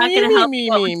 dude, I'm not going to help Me,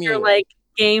 you out me, with me, your me.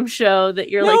 game show that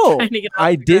you're No, trying to get off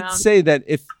I the did ground. say that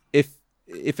if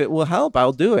if it will help,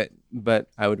 I'll do it. But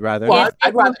I would rather. Well, not.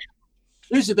 I'd rather.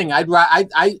 Here's the thing. I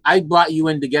brought you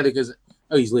in together because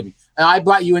he's leaving. I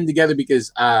brought you in together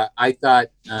because I thought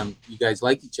you guys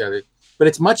like each other. But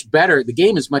it's much better. The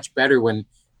game is much better when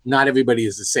not everybody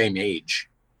is the same age.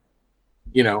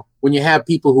 You know, when you have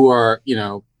people who are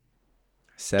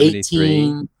 73.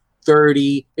 18,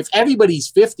 30. If everybody's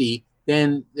 50,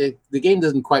 then the game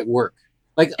doesn't quite work.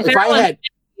 Like if I had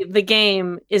the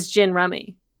game is gin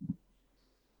rummy.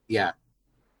 Yeah.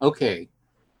 Okay,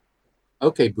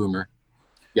 boomer.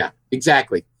 Yeah,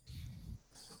 exactly.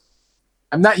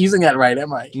 I'm not using that right,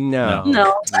 am I?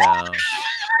 No.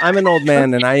 I'm an old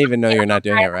man, and I even know you're not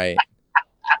doing it right.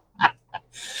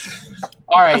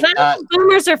 All right.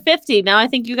 Boomers are 50 now. I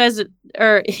think you guys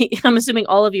are. I'm assuming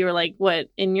all of you are like what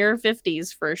in your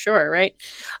 50s for sure, right?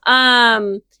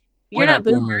 You're not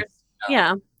boomers. No.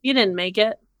 Yeah, you didn't make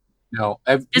it. No.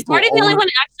 Is Marty the only one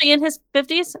actually in his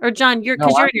 50s, or John? You're in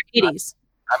your 80s.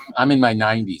 I'm in my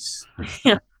 90s.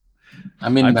 Yeah.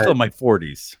 I'm still in my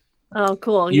 40s. Oh,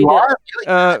 cool. You are?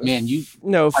 Man, you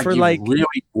for really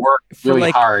work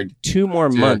really hard. 2 more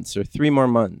months or 3 more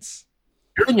months.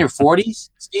 You're in your 40s,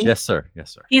 Steve? Yes, sir.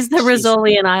 He's the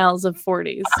Rizzoli and Isles of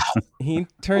 40s. He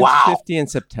turns 50 in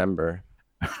September.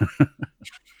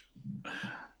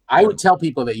 I would tell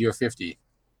people that you're 50.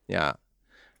 Yeah.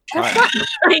 That's not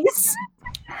nice.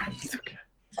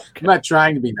 I'm not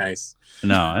trying to be nice.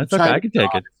 No, that's okay. I can take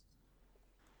it.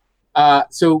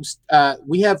 So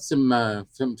we have some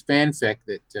fanfic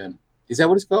that is that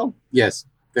what it's called? Yes,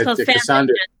 that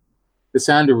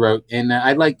Cassandra wrote, and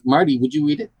I'd like Marty. Would you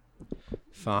read it?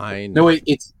 Fine. No,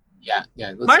 it's yeah.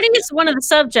 Marty is one of the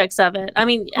subjects of it. I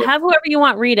mean, have whoever you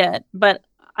want read it, but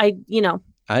I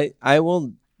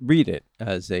will read it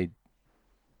as a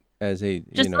read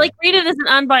it as an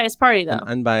unbiased party though. An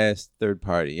unbiased third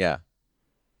party. Yeah.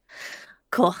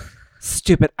 Cool.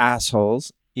 Stupid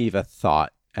assholes. Eva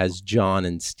thought as John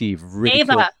and Steve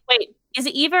ridiculed. Ava. Wait, is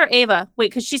it Eva or Ava? Wait,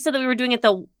 because she said that we were doing it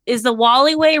is the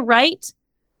Wally way, right?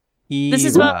 Eva. This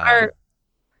is about our.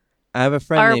 I have a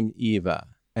friend named Eva,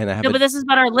 and I have. No, but this is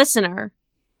about our listener.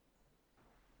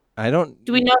 I don't.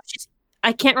 Do we know if she's?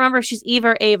 I can't remember if she's Eva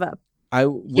or Ava. I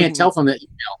can't tell from the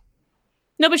email.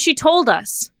 No, but she told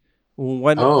us.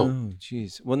 What? Oh,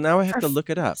 jeez. Well, now I have to look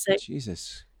it up.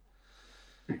 Jesus.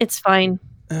 It's fine.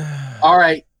 All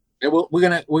right. We're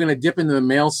gonna dip into the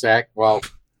mail sack while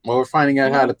we're finding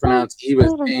out how to pronounce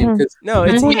Eva's name. No,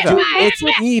 it's Eva. It's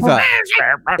Eva.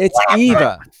 It's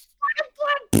Eva.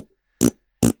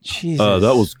 Jesus.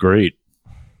 That was great.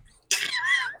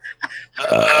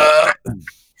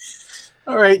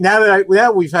 All right.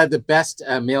 Now we've had the best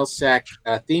mail sack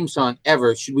theme song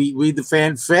ever. Should we read the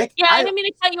fanfic? Yeah, I didn't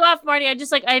mean to cut you off, Marty. I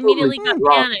immediately got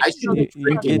panicked. I should be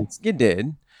drinking. You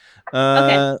did.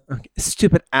 Okay.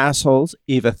 Stupid assholes,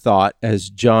 Eva thought as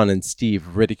John and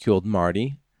Steve ridiculed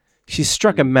Marty. She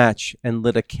struck a match and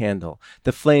lit a candle.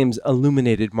 The flames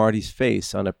illuminated Marty's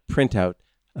face on a printout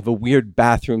of a weird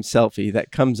bathroom selfie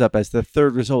that comes up as the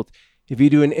third result if you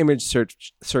do an image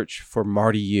search for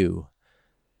Marty U.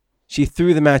 She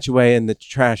threw the match away in the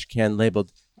trash can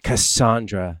labeled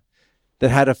Cassandra that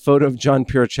had a photo of John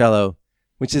Puricello,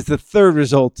 which is the third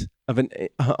result of an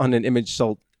image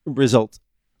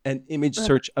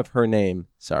search of her name.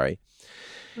 Sorry.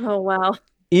 Oh, wow.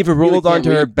 Eva rolled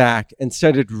onto her back and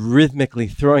started rhythmically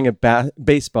throwing a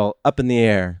baseball up in the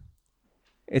air.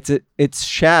 Its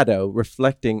shadow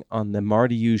reflecting on the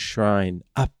Marty U shrine,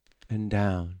 up and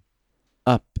down,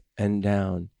 up and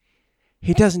down.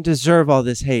 He doesn't deserve all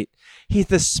this hate. He's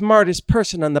the smartest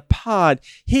person on the pod.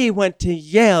 He went to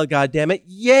Yale, goddammit,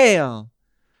 Yale.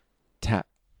 Tap,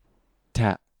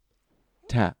 tap,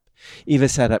 tap. Eva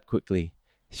sat up quickly.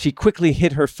 She quickly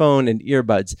hid her phone and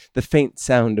earbuds, the faint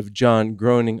sound of John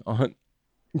groaning on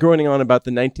about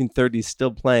the 1930s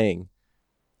still playing.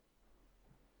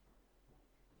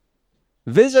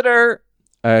 Visitor,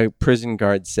 a prison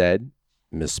guard said,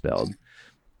 misspelled.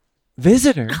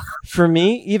 Visitor? For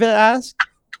me? Eva asked.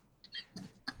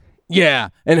 Yeah,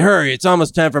 and hurry, it's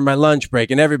almost time for my lunch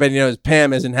break, and everybody knows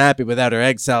Pam isn't happy without her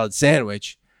egg salad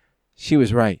sandwich. She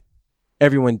was right.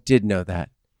 Everyone did know that.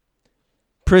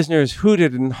 Prisoners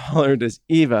hooted and hollered at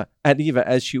Eva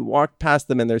as she walked past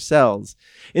them in their cells.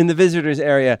 In the visitors'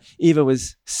 area, Eva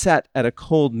was sat at a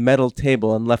cold metal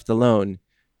table and left alone.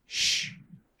 Shh,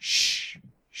 shh,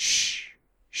 shh,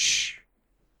 shh.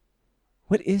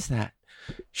 What is that?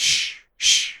 Shh,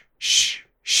 shh, shh,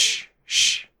 shh,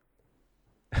 shh.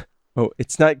 Oh,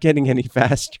 it's not getting any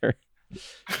faster.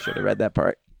 Should have read that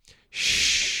part.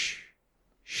 Shh,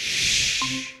 shh,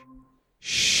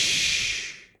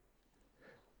 shh.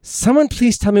 Someone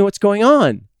please tell me what's going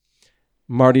on.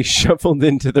 Marty shuffled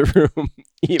into the room.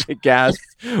 Eva gasped.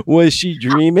 Was she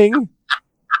dreaming?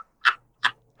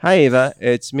 Hi, Eva.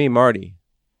 It's me, Marty.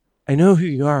 I know who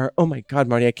you are. Oh, my God,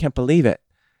 Marty. I can't believe it.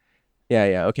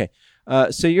 Yeah. Okay.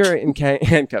 So you're in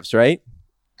handcuffs, right?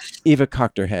 Eva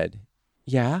cocked her head.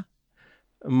 Yeah.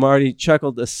 Marty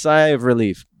chuckled a sigh of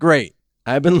relief. Great.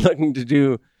 I've been looking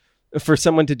for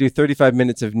someone to do 35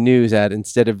 minutes of news ad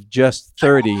instead of just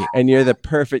 30, and you're the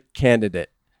perfect candidate.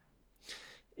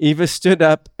 Eva stood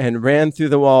up and ran through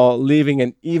the wall, leaving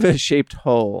an Eva-shaped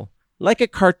hole, like a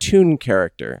cartoon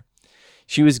character.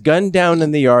 She was gunned down in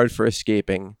the yard for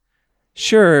escaping.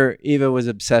 Sure, Eva was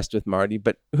obsessed with Marty,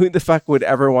 but who the fuck would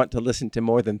ever want to listen to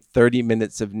more than 30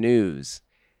 minutes of news?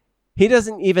 He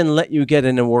doesn't even let you get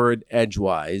in a word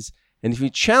edgewise, and if you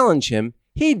challenge him,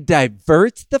 he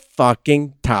diverts the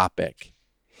fucking topic.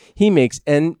 He makes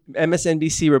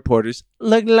MSNBC reporters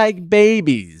look like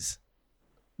babies.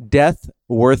 Death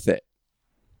worth it.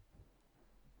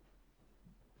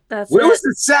 That's Where it. was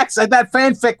the sex? I thought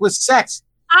fanfic was sex.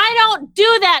 I don't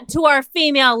do that to our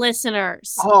female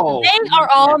listeners. Oh. They are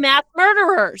all mass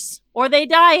murderers, or they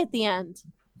die at the end.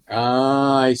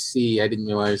 Oh, I see. I didn't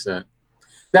realize that.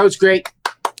 That was great.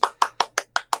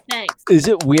 Thanks. Is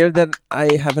it weird that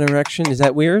I have an erection? Is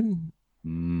that weird?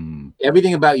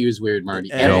 Everything about you is weird, Marty.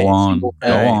 Go Go on. Everything.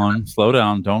 Go on. Slow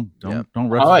down. Don't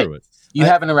rush All right. through it. You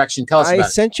have an erection. Tell us I about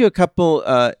it. sent you a couple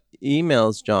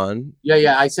emails, John.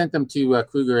 Yeah. I sent them to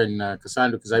Kruger and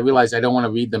Cassandra because I realized I don't want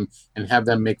to read them and have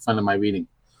them make fun of my reading.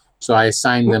 So I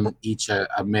assigned them each a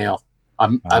mail. A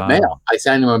mail. I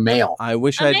signed them a mail. I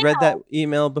wish A I'd read that mail.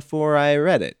 email before I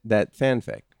read it, that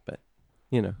fanfic. But,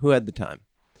 who had the time?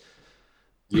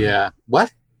 Yeah.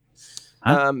 What?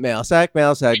 Huh? Mail sack,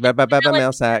 mail sack. Not.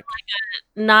 Mail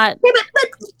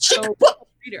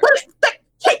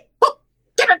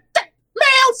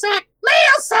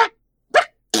sack.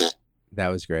 That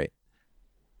was great.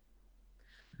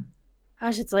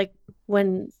 Gosh, it's like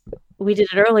when we did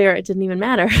it earlier, it didn't even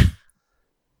matter.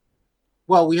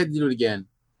 Well, we had to do it again.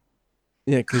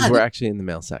 Yeah, because God. we're actually in the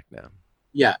mail sack now.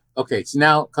 Yeah. Okay. So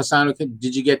now, Cassandra,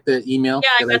 did you get the email? Yeah,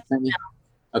 I that got sent you?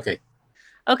 Okay.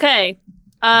 Okay.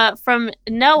 From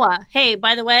Noah. Hey,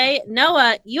 by the way,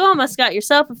 Noah, you almost got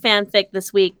yourself a fanfic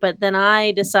this week, but then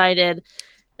I decided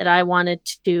that I wanted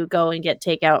to go and get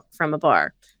takeout from a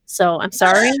bar. So I'm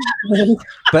sorry.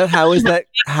 But how is that?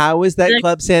 How is that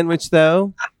club sandwich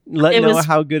though? Let It Noah was-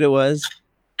 how good it was.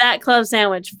 That club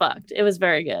sandwich fucked. It was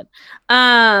very good.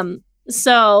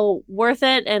 So worth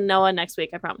it. And Noah next week,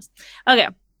 I promise. Okay.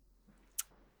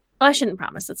 Well, I shouldn't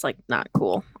promise. It's like not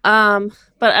cool. But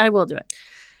I will do it.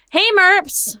 Hey,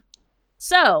 Merps.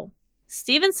 So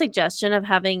Steven's suggestion of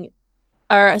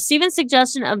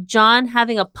John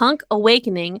having a punk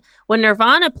awakening when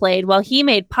Nirvana played while he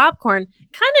made popcorn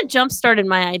kind of jump started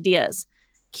my ideas.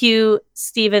 Cue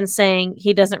Steven saying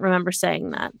he doesn't remember saying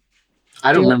that.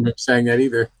 I don't remember saying that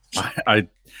either. I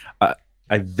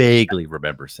vaguely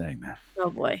remember saying that.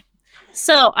 Oh boy.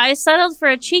 So I settled for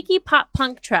a cheeky pop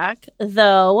punk track,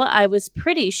 though I was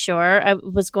pretty sure I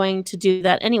was going to do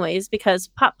that anyways because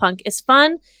pop punk is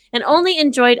fun and only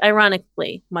enjoyed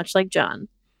ironically, much like John.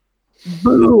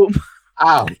 Boom.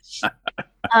 Ouch.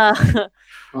 Uh,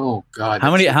 Oh God.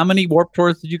 How many Warped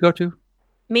Tours did you go to?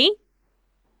 me?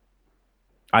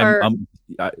 Or-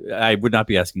 I would not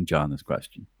be asking John this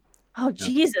question. Oh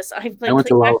Jesus! I I went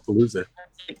to Lollapalooza.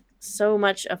 so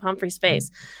much of Humphrey's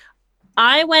face.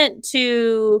 I went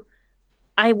to,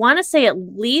 I want to say at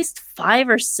least 5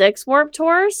 or 6 Warped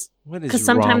Tours. What is Because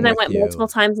sometimes wrong I went with you? multiple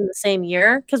times in the same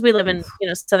year because we live in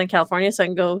Southern California, so I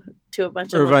can go to a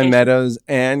bunch of Irvine locations. Meadows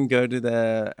and go to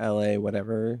the LA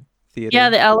whatever theater. Yeah,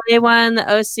 the LA one, the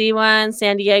OC one,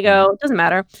 San Diego. It doesn't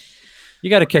matter. You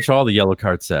got to catch all the yellow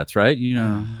card sets, right?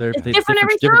 They're It's different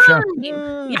every time. show.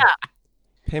 Yeah.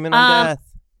 Payment on death.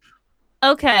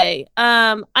 Okay.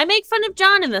 I make fun of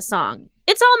John in the song.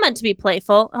 It's all meant to be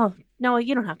playful. Oh no,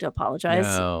 you don't have to apologize.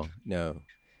 No.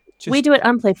 We do it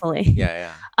unplayfully.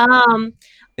 Yeah. I was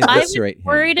Eviscerate him.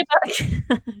 worried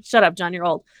about. Shut up, John. You're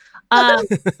old. I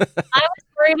was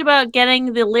worried about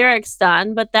getting the lyrics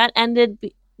done, but that ended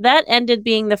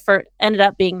being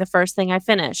the first thing I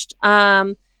finished.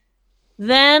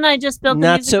 Then I just built the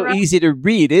Not music so around- easy to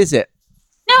read, is it?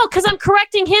 No, because I'm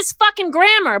correcting his fucking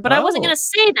grammar, but I wasn't Oh. gonna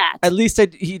say that. At least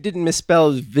he didn't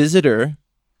misspell visitor.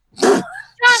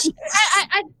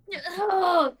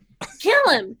 Oh, kill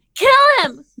him!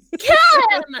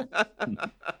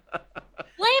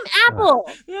 Blame Apple.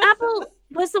 Apple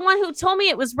was the one who told me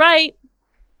it was right.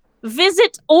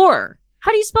 Visit or.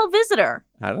 How do you spell visitor?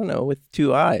 I don't know, with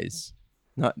 2 eyes,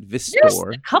 not There's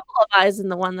Vistor. a couple of eyes in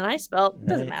the one that I spelled.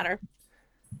 Doesn't matter.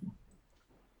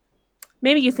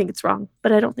 Maybe you think it's wrong,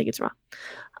 but I don't think it's wrong.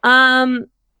 Oh,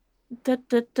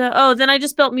 then I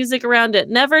just built music around it.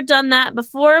 Never done that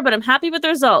before, but I'm happy with the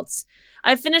results.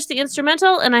 I finished the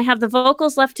instrumental and I have the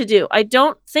vocals left to do. I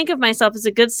don't think of myself as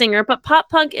a good singer, but pop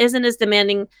punk isn't as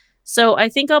demanding, so I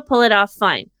think I'll pull it off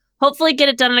fine. Hopefully get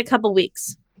it done in a couple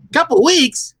weeks. Couple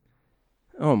weeks?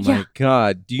 Oh my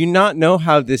God. Do you not know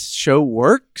how this show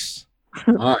works?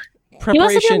 All right.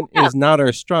 Preparation is not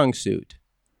our strong suit.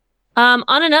 On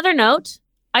another note,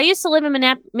 I used to live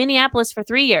in Minneapolis for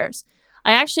 3 years.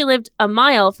 I actually lived a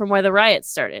mile from where the riots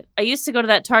started. I used to go to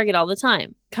that Target all the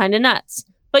time. Kind of nuts.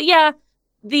 But yeah,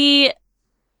 the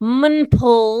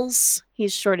Munpulls,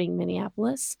 he's shorting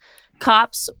Minneapolis,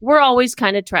 cops were always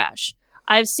kind of trash.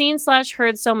 I've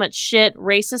seen/heard so much shit,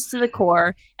 racist to the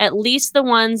core. At least the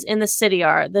ones in the city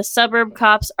are. The suburb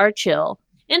cops are chill.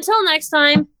 Until next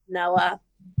time, Noah.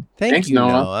 Thanks, you,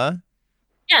 Noah.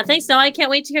 Yeah, thanks, Noah. I can't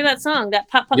wait to hear that song, that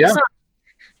pop punk song.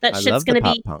 That I shit's love going to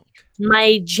the be pop punk.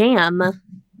 my jam.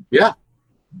 Yeah.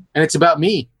 And it's about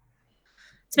me.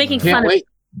 It's making Can't fun wait.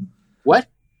 What?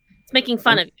 It's making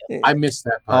fun of you. I missed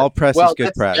that part. All press is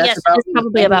good press. Yes, about it's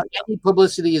probably about you. any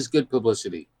publicity is good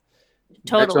publicity.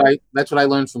 Totally. That's what I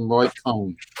learned from Roy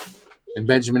Cohn and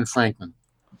Benjamin Franklin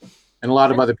and a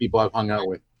lot of other people I've hung out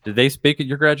with. Did they speak at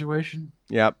your graduation?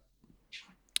 Yep.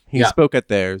 He Yeah. spoke at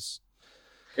theirs.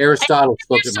 Aristotle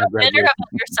spoke You're at so my bitter graduation. about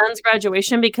your son's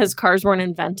graduation because cars weren't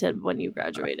invented when you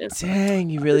graduated. Dang,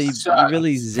 you really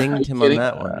zinged him on Kidding.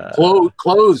 that one.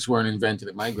 Clothes weren't invented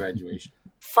at my graduation.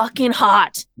 Fucking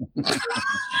hot.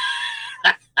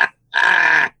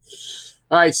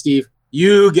 All right, Steve,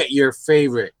 you get your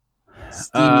favorite.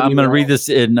 I'm going to read this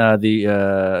in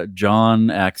the John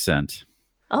accent.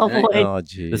 Oh Hey. boy. Oh,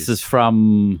 geez. This is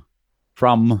from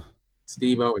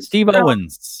Steve Owens. Steve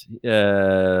Owens.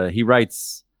 He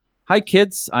writes, "Hi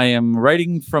kids, I am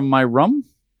writing from my room,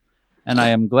 and I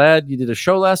am glad you did a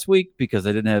show last week because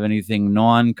I didn't have anything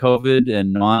non-COVID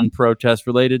and non-protest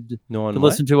related no one to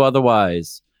listen to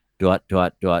otherwise. ...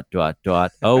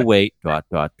 Oh wait, ...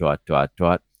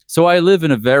 So I live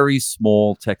in a very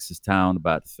small Texas town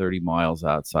about 30 miles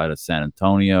outside of San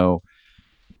Antonio."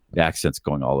 The accent's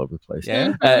going all over the place.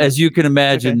 Yeah. As you can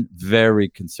imagine, very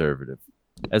conservative.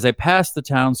 As I passed the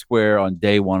town square on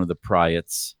day one of the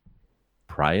riots,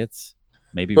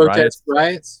 maybe riots. Protest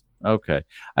riots. Okay.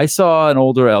 I saw an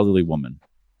older elderly woman,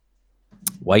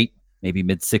 white, maybe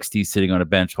mid-60s, sitting on a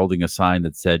bench holding a sign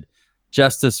that said,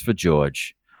 "Justice for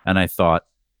George." And I thought,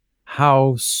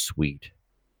 how sweet.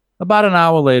 About an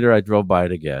hour later, I drove by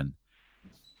it again.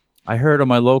 I heard on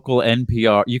my local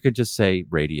NPR, you could just say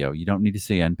radio. You don't need to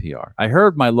say NPR. I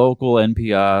heard my local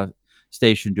NPR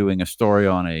station doing a story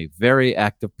on a very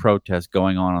active protest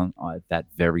going on at that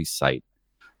very site.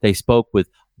 They spoke with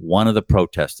one of the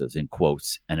protesters, in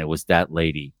quotes, and it was that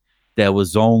lady. There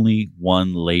was only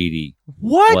one lady.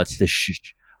 What?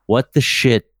 What the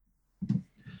shit?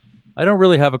 I don't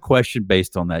really have a question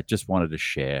based on that. Just wanted to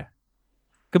share.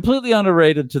 Completely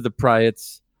unrelated to the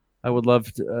riots. I would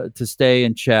love to stay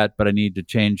and chat, but I need to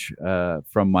change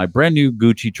from my brand new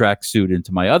Gucci tracksuit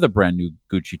into my other brand new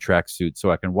Gucci tracksuit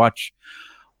so I can watch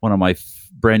one of my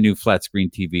brand new flat screen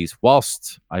TVs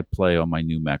whilst I play on my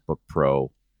new MacBook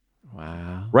Pro.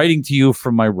 Wow. Writing to you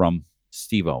from my room,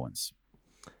 Steve Owens.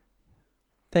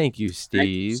 Thank you, Steve. Thank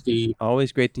you, Steve.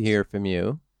 Always great to hear from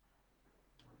you.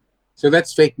 So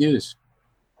that's fake news.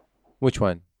 Which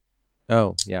one?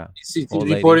 Oh, yeah. He's Old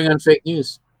lady. reporting on fake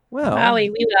news. Well,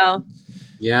 Wowie, we will.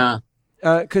 Yeah.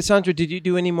 Cassandra, did you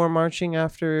do any more marching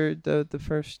after the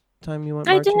first time you went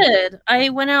I marching? did. I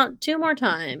went out 2 more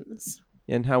times.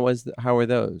 And how were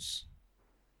those?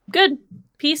 Good.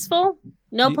 Peaceful.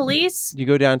 No You- police. Did you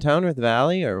go downtown or the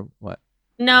valley or what?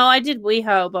 No, I did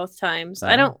WeHo both times.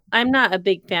 I'm not a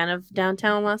big fan of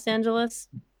downtown Los Angeles,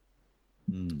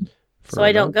 so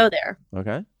I don't go there.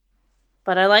 Okay.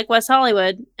 But I like West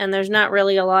Hollywood, and there's not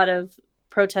really a lot of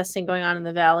protesting going on in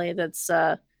the valley that's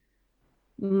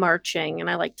marching, and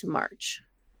I like to march.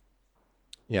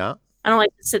 Yeah. I don't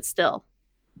like to sit still.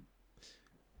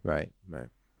 Right.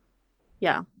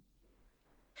 Yeah.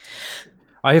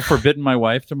 I have forbidden my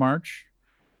wife to march,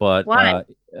 but Why?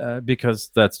 Because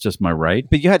that's just my right.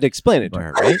 But you had to explain it to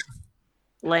her, right?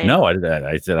 Lame. No,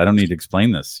 I said I don't need to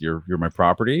explain this. You're my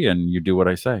property, and you do what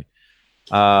I say.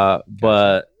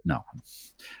 But no,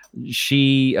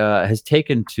 she has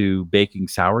taken to baking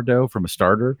sourdough from a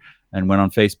starter and went on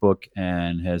Facebook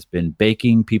and has been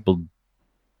baking people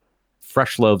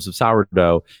fresh loaves of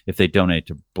sourdough if they donate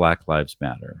to Black Lives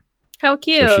Matter. How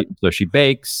cute. So she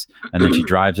bakes and then she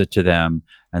drives it to them,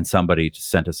 and somebody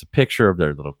just sent us a picture of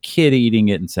their little kid eating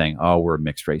it and saying, "Oh, we're a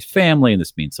mixed race family and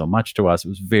this means so much to us." It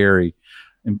was very,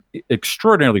 am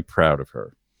extraordinarily proud of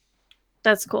her.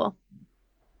 That's cool.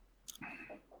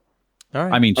 All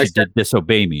right. I mean, she did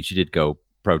disobey me. She did go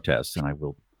protest, and I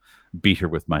will beat her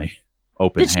with my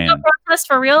open Did she go hand. protest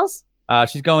for reals?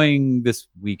 She's going this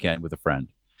weekend with a friend,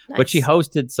 Nice. but she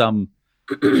hosted some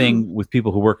thing with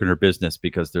people who work in her business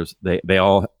because they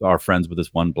all are friends with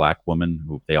this one black woman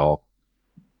who they all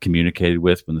communicated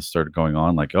with when this started going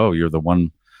on. Like, oh, you're the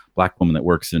one black woman that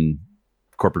works in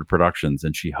corporate productions,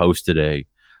 and she hosted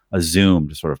a Zoom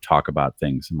to sort of talk about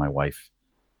things. And my wife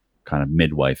kind of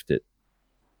midwifed it,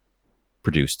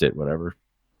 produced it, whatever.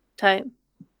 Tight.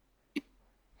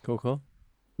 Cool.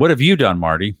 What have you done,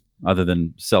 Marty, other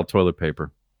than sell toilet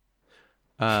paper?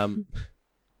 Did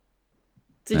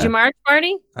you march,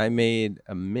 Marty? I made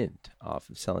a mint off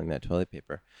of selling that toilet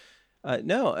paper.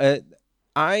 No,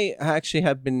 I actually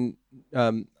have been.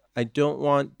 I don't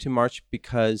want to march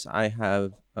because I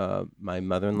have my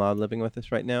mother-in-law living with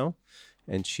us right now,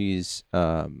 and she is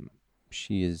a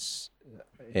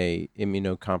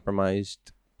immunocompromised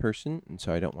person, and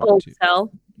so I don't want Old to. as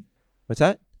hell. What's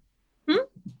that? Hmm?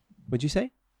 What'd you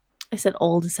say? I said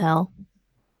old as hell.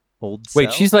 Old. Wait,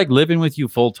 cell? she's like living with you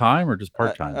full time or just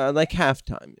part time? Like half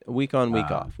time, week on, week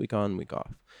off, week on, week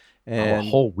off, and a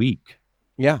whole week.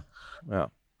 yeah.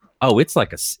 Oh, it's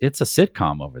like it's a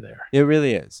sitcom over there. It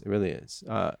really is. It really is.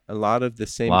 A lot of the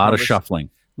same. A lot of shuffling.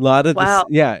 A lot of Wow.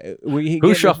 yeah.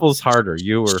 Who shuffles harder,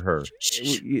 you or her?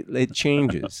 It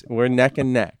changes. We're neck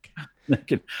and neck.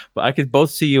 But I could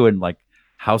both see you in like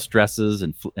house dresses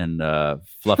and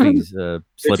fluffy If you guys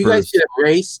slippers. did a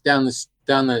race down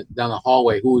the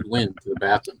hallway, who would win to the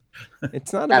bathroom?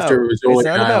 It's not After about. it was It's over not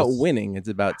the about aisles. winning. It's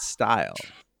about style.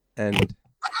 And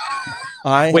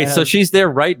Wait, so she's there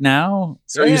right now?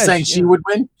 So you're saying she would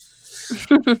win?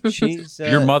 She's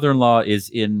Your mother-in-law is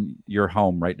in your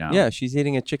home right now. Yeah, she's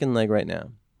eating a chicken leg right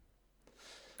now.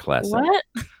 Classic. What?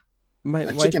 My A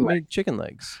wife chicken made chicken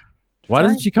legs. Why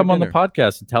doesn't she For come on the dinner.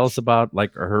 podcast and tell us about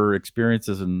like her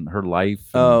experiences in her life?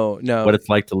 And Oh no! what it's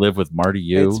like to live with Marty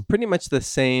Yu. It's pretty much the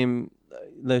same.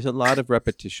 There's a lot of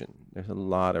repetition.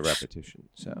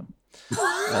 So,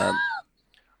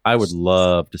 I would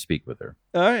love to speak with her.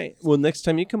 all right. Well, next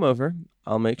time you come over,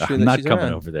 I'll make sure I'm that not she's coming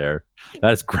around. over there.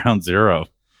 That's ground zero.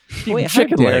 Wait, how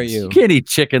chicken dare legs. you? You can't eat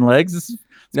chicken legs. It's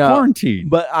No, quarantine.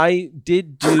 But I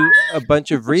did do a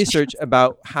bunch of research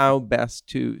about how best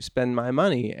to spend my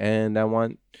money, and I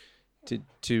want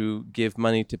to give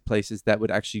money to places that would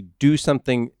actually do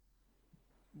something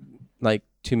like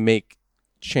to make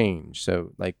change.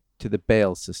 So, like to the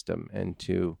bail system and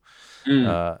to,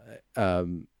 to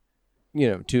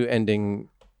ending.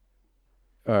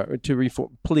 To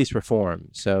police reform.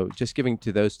 So just giving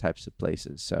to those types of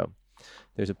places. So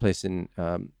there's a place in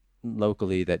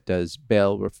locally that does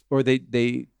bail or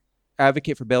they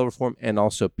advocate for bail reform and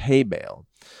also pay bail.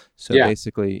 So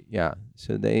basically,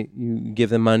 so you give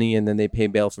them money and then they pay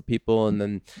bail for people, and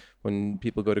then when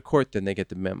people go to court, then they get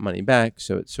the money back.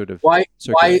 So it's sort of Why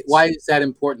circulates. is that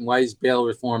important? Why is bail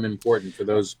reform important for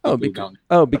those people who don't?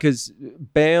 Because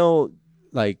bail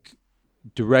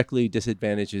directly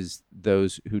disadvantages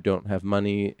those who don't have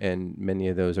money, and many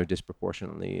of those are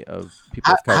disproportionately of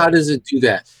people of color. How does it do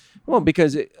that? Well,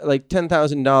 because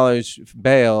 $10,000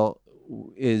 bail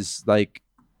is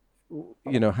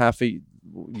half a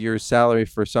year's salary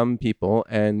for some people,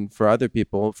 and for other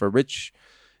people, for rich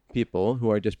people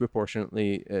who are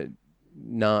disproportionately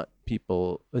not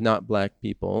black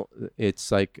people,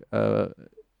 it's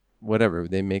whatever,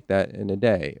 they make that in a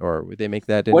day, or they make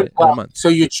that in a month. So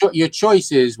your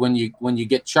choice is when you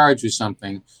get charged with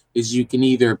something is you can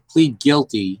either plead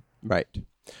guilty, right,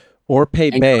 or pay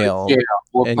and bail, go to jail,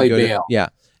 or and pay go bail.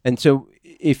 And so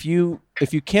if you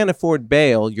can't afford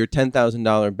bail, your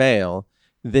 $10,000 bail,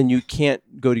 then you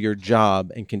can't go to your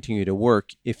job and continue to work.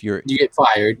 If you get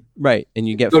fired, right, and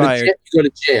you get you fired, go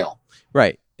to jail,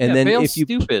 right. And then bail's if you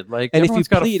stupid, and if you everyone's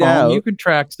got a plead phone, out, you can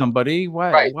track somebody.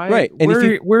 Why? Right.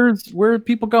 And where are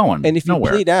people going? And if you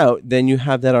Nowhere. plead out, then you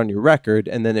have that on your record,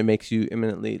 and then it makes you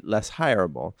imminently less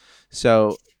hireable.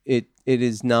 So it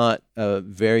is not a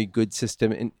very good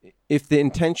system. And if the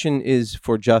intention is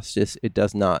for justice, it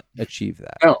does not achieve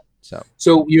that. No.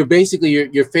 So you're basically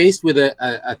you're faced with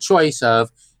a choice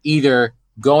of either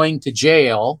going to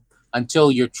jail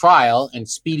until your trial, and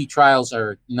speedy trials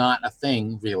are not a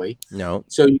thing really. No.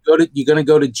 So you're going to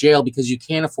go to jail because you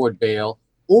can't afford bail,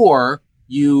 or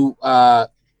you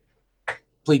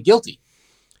plead guilty.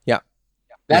 Yeah.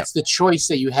 That's the choice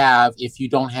that you have if you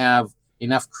don't have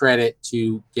enough credit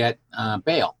to get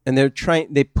bail. And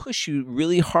they push you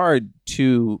really hard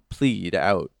to plead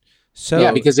out.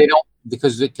 So because they don't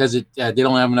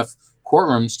have enough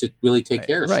courtrooms to really take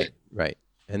care of it. Right.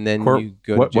 and then Court, you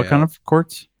go what to jail. what kind of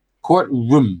courts?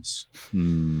 Courtrooms.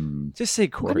 Just say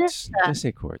What courts. is that? Just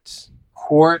say courts.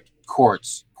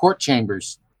 Court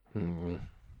chambers.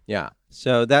 Yeah.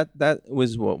 So that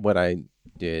was what I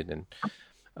did, and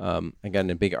I got in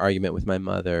a big argument with my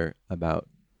mother about,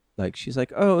 like, she's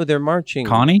like, "Oh, they're marching."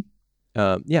 Connie?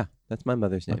 Yeah, that's my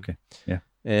mother's name. Okay. Yeah.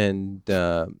 And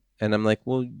I'm like,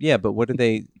 well, yeah, but what do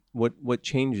they? What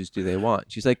changes do they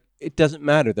want? She's like, it doesn't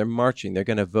matter. They're marching. They're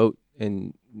going to vote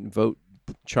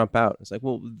Trump out. It's like,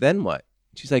 well, then what?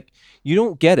 She's like, you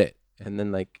don't get it. And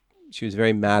then, like, she was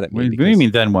very mad at me. What do you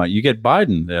mean then what? You get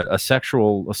Biden, a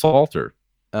sexual assaulter.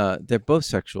 They're both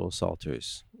sexual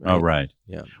assaulters. Oh, right.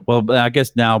 Yeah. Well, I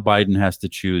guess now Biden has to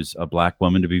choose a black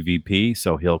woman to be VP,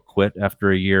 so he'll quit after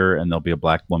a year and there'll be a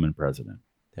black woman president.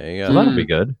 There you go. So that'll be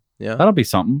good. Yeah. That'll be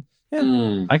something.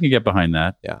 Mm. I can get behind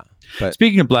that. Yeah. But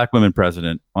Speaking of black women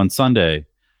president, on Sunday,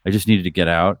 I just needed to get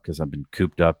out because I've been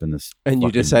cooped up in this. and you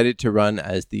fucking- decided to run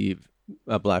as a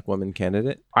black woman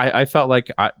candidate? I felt like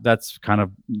that's kind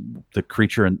of the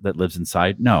creature that lives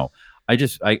inside. No, I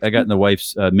got in the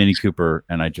wife's Mini Cooper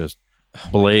and I just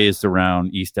blazed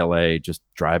around East LA, just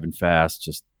driving fast,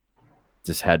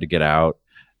 just had to get out.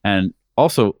 And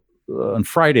also on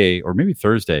Friday or maybe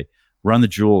Thursday, Run the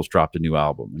Jewels dropped a new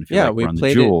album. And if you like we Run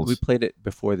played the it. Jewels, We played it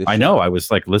before this. I know. I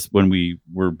was like, listen, when we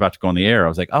were about to go on the air, I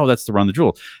was like, oh, that's the Run the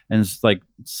Jewels. And it's like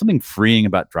something freeing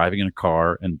about driving in a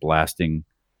car and blasting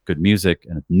good music.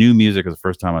 And new music was the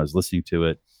first time I was listening to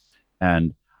it.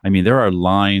 And I mean, there are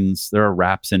lines, there are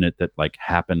raps in it that like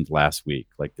happened last week.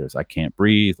 Like there's I Can't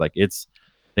Breathe. Like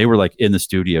they were like in the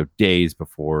studio days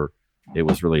before it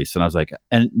was released. And I was like,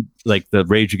 and like the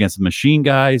Rage Against the Machine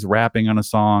guys rapping on a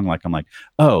song. Like, I'm like,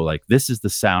 oh, like this is the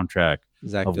soundtrack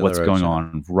Zach of De La what's going Rocha.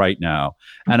 on right now.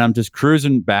 And I'm just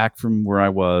cruising back from where I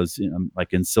was,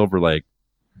 like in Silver Lake.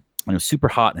 And it was super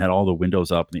hot and had all the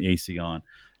windows up and the AC on.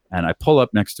 And I pull up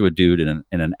next to a dude in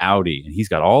an Audi, and he's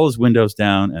got all his windows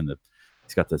down and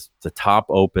he's got the top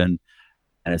open,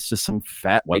 and it's just some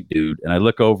fat white dude. And I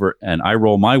look over and I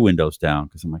roll my windows down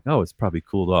because I'm like, oh, it's probably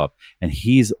cooled off. And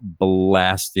he's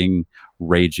blasting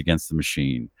Rage Against the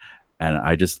Machine. And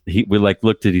we like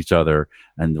looked at each other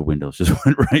and the windows just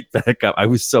went right back up. I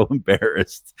was so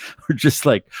embarrassed. We're just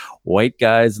like white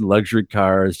guys in luxury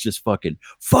cars, just fucking,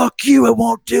 fuck you. I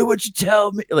won't do what you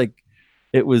tell me. Like,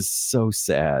 it was so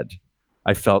sad.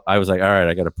 I was like, all right,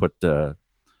 I got to put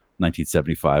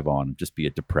 1975 on and just be a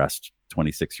depressed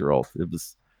 26-year-old.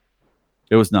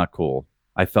 It was not cool.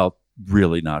 I felt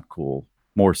really not cool.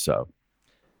 More so.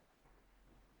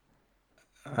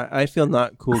 I feel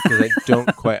not cool because I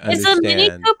don't quite Is understand. a Mini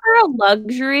Cooper a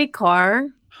luxury car?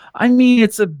 I mean,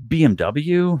 it's a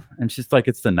BMW, and it's just like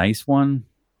it's the nice one.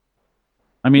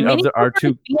 I mean, of Mini the Cooper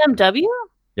R2, BMW?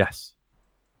 yes,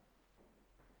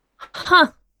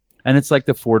 Huh. and it's like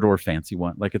the 4-door fancy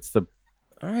one. Like it's the.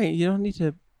 All right, you don't need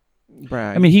to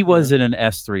brag. I mean, he you was know? in an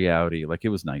S3 Audi. Like it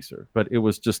was nicer, but it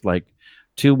was just like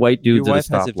two white dudes Your at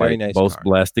a wife has a very stoplight, nice both car.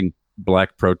 blasting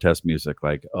black protest music.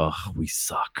 Like, oh, we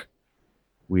suck.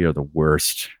 We are the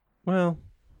worst. Well,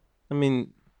 I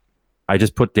mean, I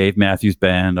just put Dave Matthews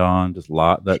Band on, just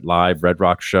that live Red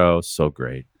Rock show. So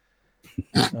great.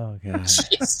 oh god,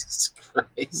 Jesus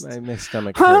Christ. my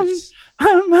stomach hurts.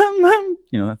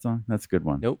 You know that song? That's a good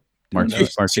one. Nope. March, No. Do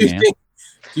you Ann. think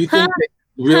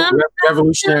that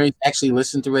revolutionaries actually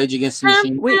listen to Rage Against the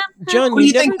Machine? Wait, John, What do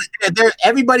you never... think?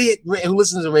 Everybody who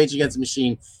listens to Rage Against the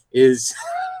Machine is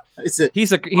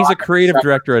He's a creative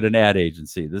director at an ad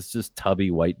agency. This is just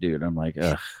tubby white dude. I'm like,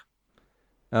 ugh.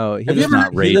 Oh, he Have you lives, ever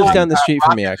not he Rage. lives down the street from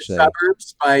Rock me, in the actually.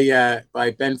 Suburbs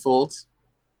by Ben Folds.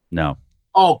 No.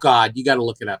 Oh God, you got to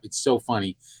look it up. It's so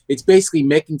funny. It's basically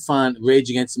making fun of Rage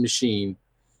Against the Machine.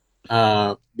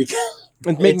 Because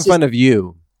It's making fun of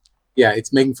you. yeah,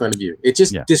 it's making fun of you. It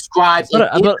just Yeah. describes.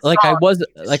 But like I wasn't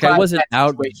describes that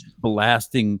out situation.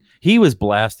 blasting. He was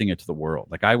blasting it to the world.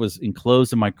 Like I was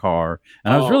enclosed in my car,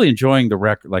 and I was Oh. really enjoying the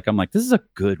record. Like I'm like, this is a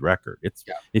good record. It's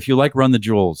if you like Run the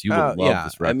Jewels, you will love yeah,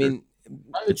 this record. I mean,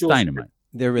 it's dynamite.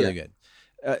 they're really good.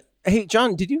 Hey,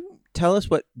 John, did you tell us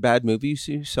what bad movies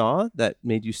you saw that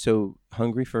made you so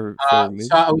hungry for movies?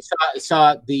 We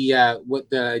saw the what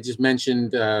I just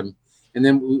mentioned, and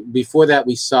then before that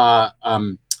we saw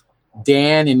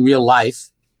Dan in Real Life,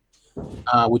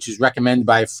 which was recommended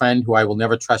by a friend who I will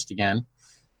never trust again.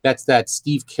 That's that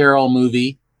Steve Carell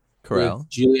movie Corral. with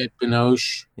Juliette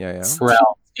Binoche, Yeah.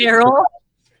 Carell, Carol?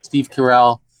 Steve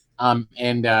Carell,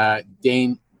 and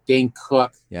Dane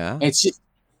Cook. Yeah. And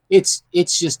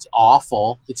it's just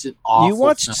awful. It's an awful. You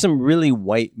watched film. some really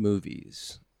white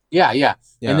movies. Yeah.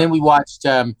 And then we watched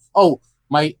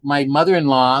my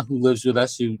mother-in-law who lives with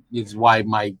us, who is why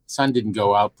my son didn't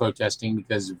go out protesting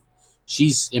because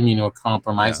she's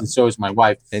immunocompromised, and so is my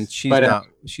wife. And she's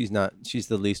not. She's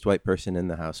the least white person in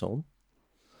the household.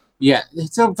 Yeah,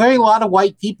 it's a very lot of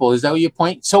white people. Is that what your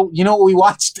point? So you know what we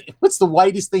watched? What's the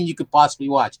whitest thing you could possibly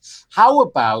watch? How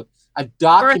about a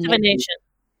documentary? Birth of a Nation.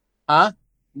 Huh?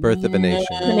 Birth of a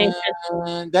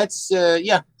Nation. That's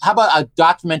yeah. How about a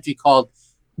documentary called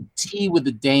Tea with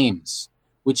the Dames,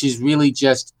 which is really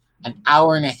just an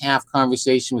hour and a half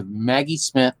conversation with Maggie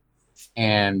Smith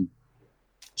and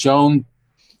Joan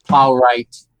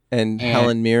Plowright And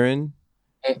Helen Mirren.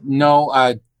 No,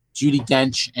 Judi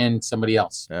Dench and somebody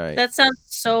else. All right. That sounds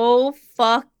so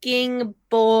fucking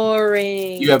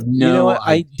boring. You have no. You know what?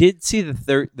 I idea. did see the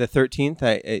 13th.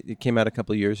 It came out a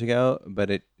couple of years ago, but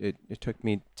it took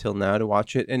me till now to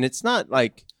watch it, and it's not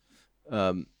like,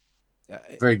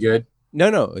 Very good.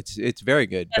 no, it's very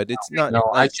good, but it's not. No,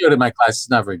 I showed it in my class. It's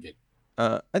not very good.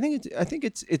 I think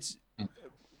it's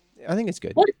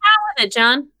good. What's wrong with it,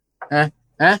 John? Huh?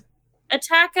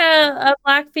 Attack a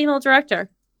black female director.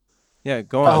 Yeah,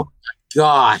 go on. Oh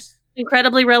God.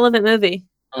 Incredibly relevant movie.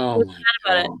 Oh What's my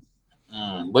bad about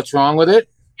God. What's wrong with it?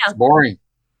 Yeah. It's boring.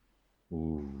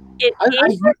 It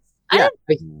is.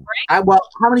 Well,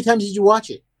 how many times did you watch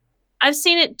it? I've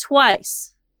seen it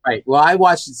twice. Right. Well, I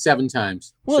watched it 7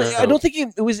 times. Well, So- I don't think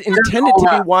it was intended to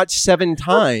be watched 7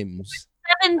 times.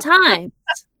 7 times.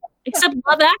 Except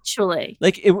Love Actually.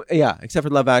 Like except for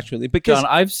Love Actually, because John,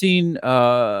 I've seen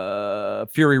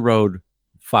Fury Road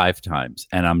 5 times,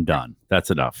 and I'm done. That's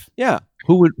enough. yeah,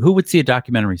 Who would see a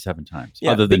documentary 7 times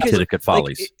Yeah, other than because, Titicut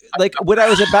Follies? like what I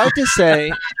was about to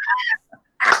say.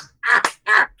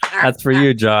 That's for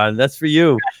you, John. That's for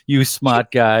you. You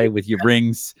smart guy with your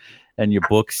rings and your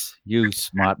books. You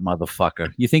smart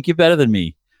motherfucker. You think you're better than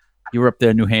me? You were up there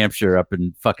in New Hampshire, up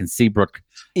in fucking Seabrook.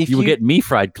 If You were getting me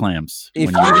fried clams.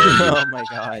 if when you, you were- oh my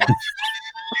god.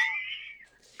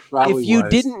 Probably If you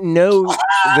was. didn't know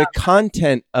the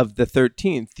content of the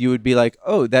 13th, you would be like,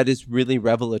 "Oh, that is really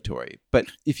revelatory." But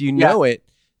if you know it,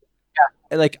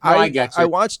 like No, I get you. I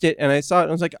watched it and I saw it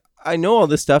and I was like, I know all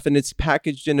this stuff, and it's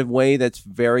packaged in a way that's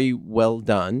very well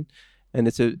done, and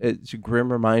it's a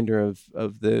grim reminder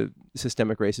of the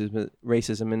systemic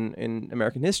racism in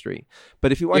American history.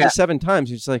 But if you watch Yeah. it 7 times,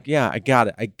 you're just like, yeah, I got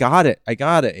it,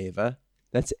 Ava.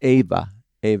 That's Ava.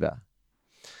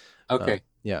 Okay.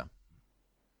 Yeah.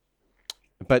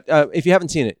 But if you haven't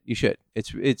seen it, you should.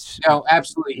 It's No,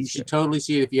 absolutely. You should totally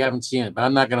see it if you haven't seen it, but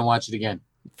I'm not going to watch it again.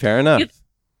 fair enough.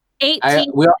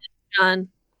 18 We minutes, John.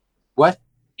 what?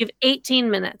 You have 18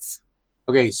 minutes.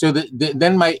 Okay, so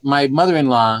then my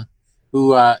mother-in-law,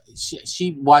 who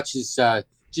she watches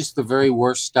just the very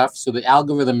worst stuff, so the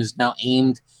algorithm is now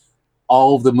aimed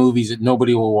all of the movies that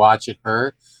nobody will watch at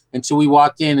her. And so we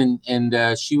walked in,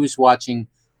 and she was watching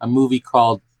a movie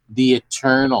called The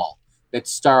Eternal that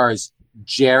stars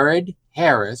Jared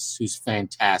Harris, who's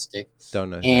fantastic, Don't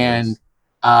know. who it and is.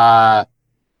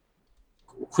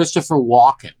 Christopher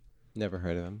Walken. Never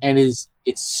heard of him. And it's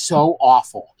so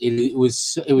awful. It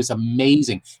was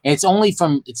amazing, and it's like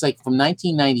from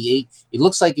 1998. It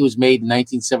looks like it was made in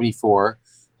 1974,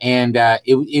 and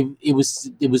it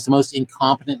was the most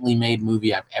incompetently made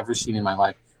movie I've ever seen in my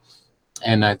life.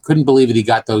 And I couldn't believe that he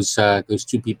got those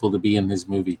 2 people to be in his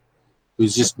movie. It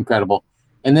was just incredible.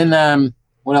 And then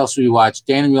what else did we watch?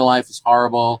 Dan in Real Life is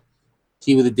horrible.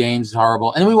 Tea with the Dames is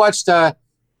horrible. And then we watched the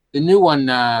new one,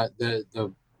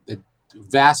 the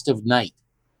Vast of Night.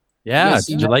 Yeah, Yes,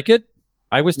 did you like it?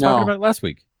 I was talking No. about it last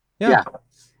week. Yeah.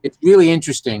 It's really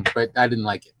interesting, but I didn't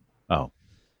like it. Oh.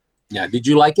 Yeah. Did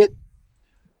you like it?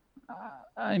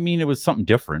 I mean, it was something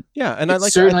different. Yeah, and I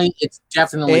like It's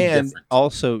definitely and different.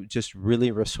 also just really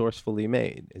resourcefully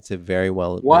made. It's a very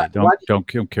well What? made.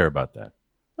 Don't care about that.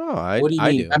 Oh, I What do you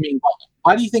mean? do. I mean,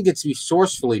 why do you think it's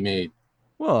resourcefully made?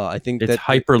 Well, I think It's that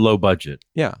hyper low budget.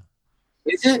 yeah.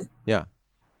 Is it?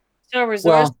 So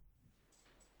resource.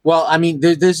 Well, I mean,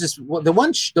 there's this the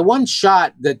one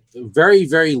shot, that very,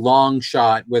 very long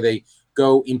shot where they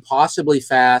go impossibly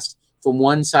fast from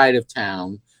one side of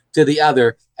town to the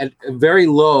other at very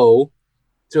low,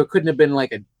 so it couldn't have been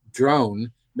like a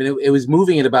drone, but it was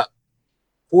moving at about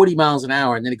 40 miles an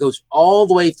hour, and then it goes all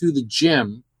the way through the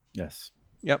gym Yes.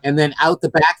 and then out the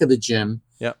back of the gym.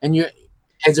 Yep. And you're,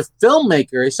 as a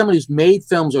filmmaker, as somebody who's made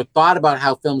films or thought about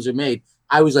how films are made,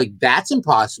 I was like, that's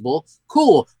impossible.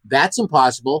 Cool. That's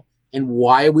impossible. And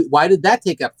why did that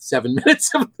take up 7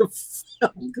 minutes of the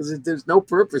film? Because there's no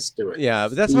purpose to it. Yeah,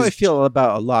 but that's how I feel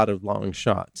about a lot of long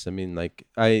shots. I mean, like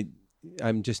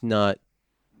I'm just not.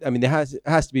 I mean, it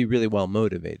has to be really well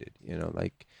motivated. You know,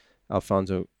 like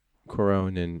Alfonso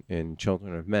Cuarón in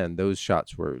Children of Men, those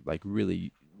shots were like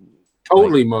really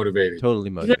Totally motivated. totally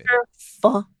motivated. You're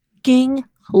fucking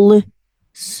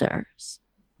losers.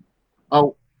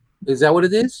 Oh, is that what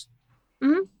it is?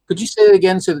 Mhm. Could you say it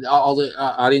again so that all the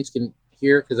audience can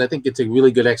hear? Because I think it's a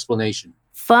really good explanation.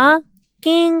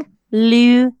 Fucking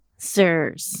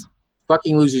losers.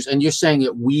 Fucking losers. And you're saying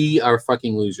that we are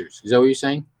fucking losers. Is that what you're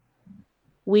saying?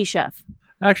 We chef.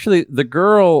 Actually, the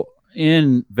girl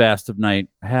in Vast of Night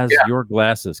has Yeah. your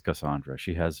glasses, Cassandra.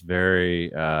 She has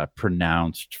very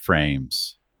pronounced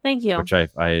frames, Thank you. which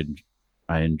I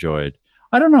enjoyed.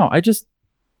 I don't know.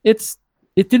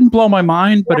 It didn't blow my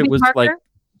mind, but it Warby was Parker? like,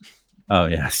 oh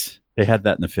yes, they had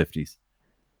that in the 50s.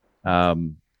 I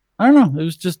don't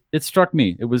know. It struck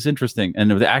me. It was interesting,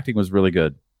 and the acting was really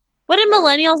good. What did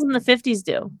millennials in the 50s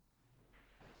do?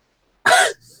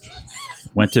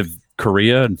 Went to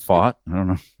Korea and fought. I don't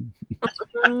know.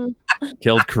 Mm,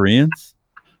 Killed Koreans,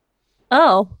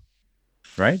 oh,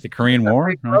 right? The Korean War.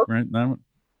 Very Right? That one.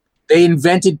 They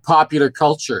invented popular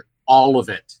culture. All of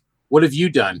it. What have you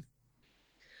done?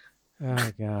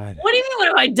 Oh God! what do you mean? What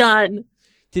have I done?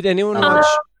 Did anyone watch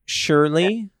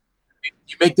Shirley?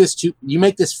 You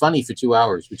make this funny for 2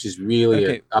 hours, which is really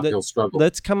Okay, an uphill struggle.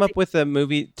 Let's come up with a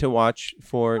movie to watch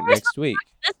for next week.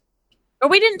 Or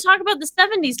we didn't talk about the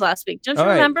 70s last week. Don't you All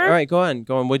right, remember? all right, go on.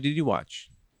 What did you watch?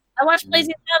 I watched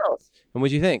Blazing Saddles. And what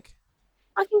did you think?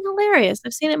 Fucking hilarious.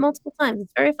 I've seen it multiple times.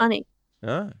 It's very funny.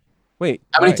 Wait. How many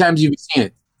all right. times have you seen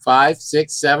it? 5,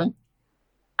 6, 7?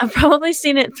 I've probably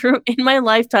seen it through in my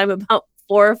lifetime about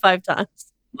 4 or 5 times.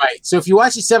 Right. So if you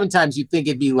watch it 7 times, you'd think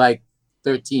it'd be like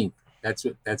 13. That's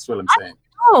what I'm saying.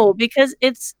 No, because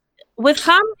it's with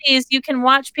comedies, you can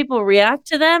watch people react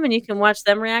to them and you can watch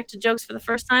them react to jokes for the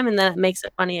first time, and then it makes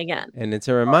it funny again. And it's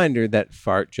a reminder that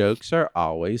fart jokes are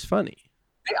always funny.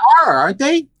 They are, aren't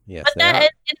they? Yes, But they that are.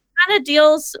 it kind of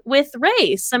deals with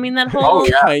race. I mean, that whole Oh,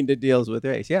 yeah. Kind of deals with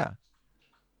race. Yeah.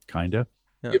 Kind of.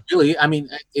 Yeah. It really. I mean,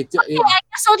 I guess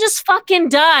I'll just fucking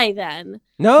die then.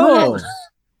 No,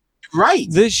 right.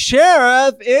 the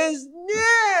sheriff is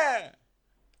near.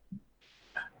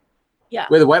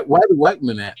 Where the white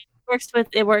man at?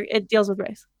 It deals with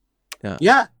race.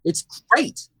 Yeah, it's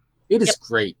great. It is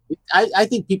great. I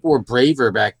think people were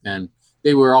braver back then.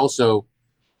 They were also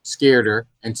scareder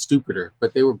and stupider,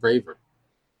 but they were braver.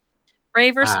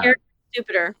 Braver, Ah. scared,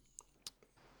 stupider.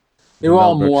 They were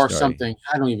all Mel Brooks more story. something.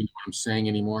 I don't even know what I'm saying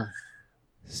anymore.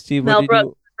 Steve, Mel what did Brooks.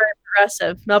 you? Very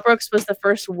progressive. Mel Brooks was the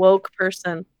first woke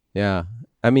person. Yeah,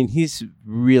 I mean, he's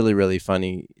really, really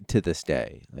funny to this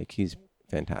day. Like, he's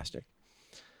fantastic.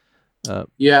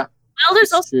 Yeah. Wilder's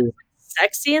it's also true.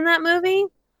 sexy in that movie.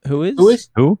 Who is? Who is?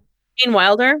 Who? Gene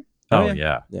Wilder. Oh, Oh, yeah.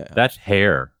 yeah. Yeah. That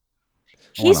hair. I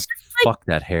He's wanna just like fuck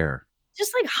that hair.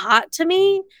 hot to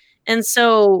me. And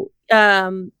so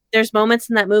there's moments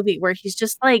in that movie where he's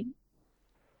just like,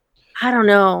 I don't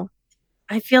know.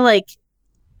 I feel like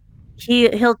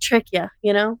he'll trick you,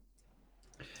 you know?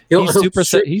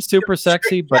 He's super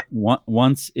sexy, but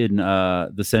once in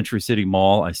the Century City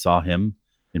Mall, I saw him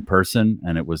in person,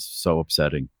 and it was so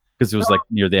upsetting because it was like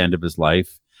near the end of his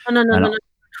life. Oh, no. And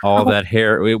all that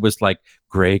hair, it was like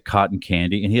gray cotton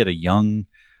candy, and he had a young,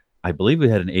 I believe he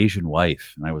had an Asian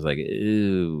wife, and I was like,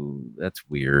 ew, that's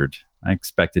weird. I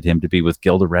expected him to be with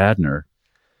Gilda Radner,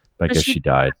 but I But guess she- she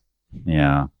died.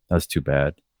 Yeah, that's too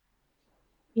bad.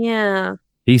 Yeah.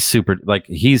 He's super, like,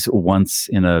 he's once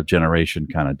in a generation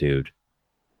kind of dude.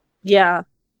 Yeah.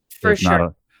 For There's sure.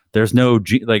 not there's no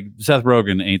like Seth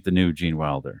Rogen ain't the new Gene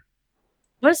Wilder.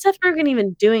 What is Seth Rogen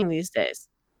even doing these days?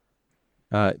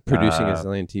 Producing a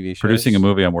zillion TV shows. Producing a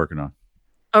movie I'm working on.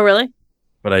 Oh, really?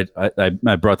 But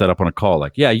I brought that up on a call.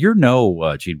 Like, yeah, you're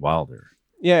no Gene Wilder.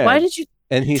 Yeah. Why did you?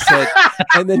 And he said,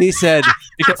 and then he said,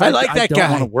 Because I like that don't guy.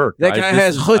 wanna work. that guy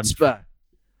has chutzpah.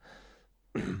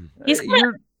 He's got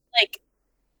You're- like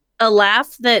a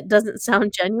laugh that doesn't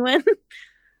sound genuine.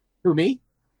 Who, me?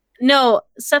 No,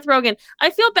 Seth Rogen.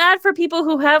 I feel bad for people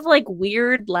who have like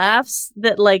weird laughs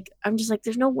that like I'm just like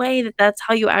there's no way that that's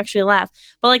how you actually laugh.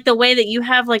 But like the way that you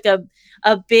have like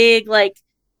a big like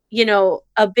you know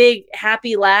a big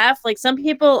happy laugh. Like some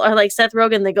people are like Seth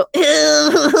Rogen. They go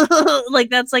like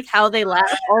that's like how they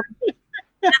laugh.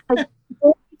 Like,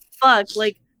 holy fuck!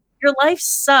 Like your life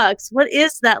sucks. What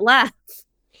is that laugh?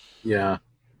 Yeah.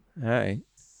 All right.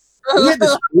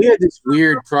 We had this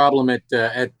weird problem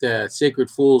at Sacred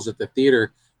Fools at the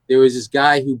theater. There was this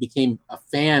guy who became a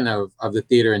fan of the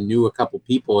theater and knew a couple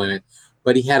people in it,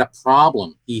 but he had a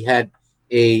problem. He had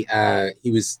he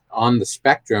was on the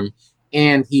spectrum,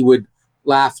 and he would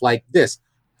laugh like this,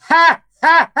 ha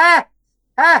ha ha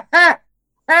ha ha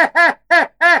ha ha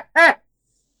ha ha,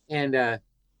 and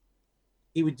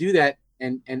he would do that,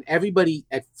 and everybody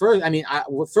at first, I mean,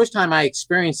 first time I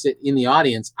experienced it in the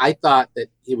audience, I thought that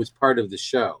it was part of the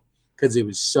show because it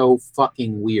was so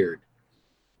fucking weird,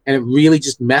 and it really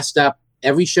just messed up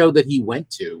every show that he went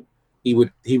to. He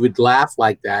would laugh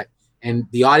like that, and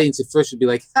the audience at first would be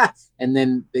like, ha, and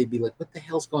then they'd be like, what the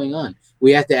hell's going on?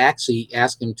 We had to actually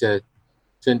ask him to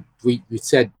we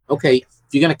said, okay, if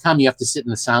you're gonna come, you have to sit in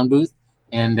the sound booth,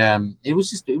 and it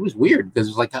was weird because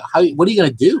it was like, what are you gonna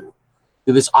do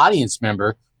to this audience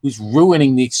member who's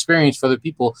ruining the experience for other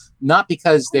people, not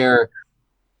because they're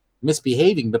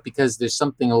misbehaving, but because there's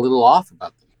something a little off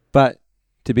about them. But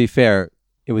to be fair,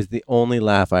 it was the only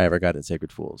laugh I ever got at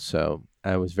Sacred Fools, so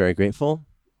I was very grateful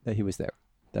that he was there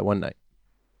that one night.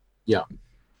 Yeah.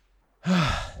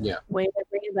 Yeah. Way to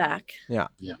bring it back. Yeah.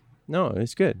 Yeah. No,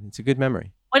 it's good. It's a good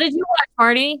memory. What did you watch,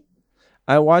 Marty?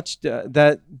 I watched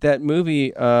that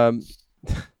movie.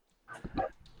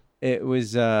 It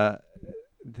was it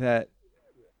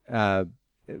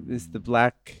was the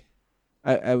black.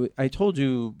 I told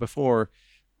you before.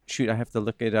 Shoot, I have to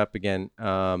look it up again.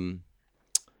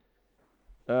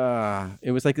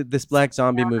 It was like this black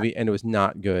zombie movie, and it was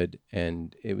not good,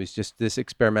 and it was just this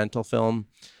experimental film.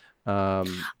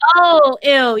 Oh,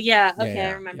 ew, yeah. Okay, yeah,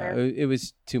 I remember. Yeah. It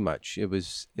was too much. It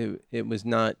was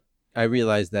not. I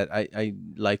realized that I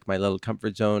like my little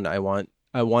comfort zone. I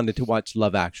wanted to watch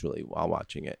Love Actually while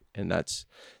watching it, and that's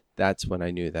when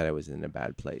I knew that I was in a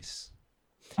bad place.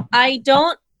 I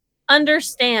don't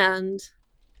understand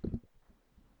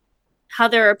how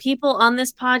there are people on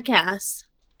this podcast.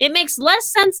 It makes less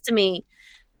sense to me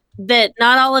that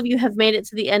not all of you have made it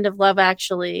to the end of Love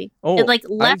Actually. Oh, it like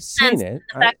less I've seen sense it. than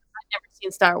the fact that I've never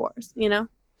seen Star Wars, you know?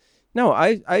 No,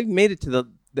 I made it to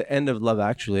the end of Love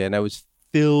Actually, and I was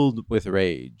filled with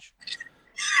rage.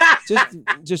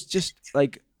 just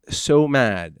like so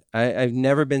mad. I've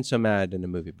never been so mad in a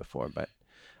movie before, but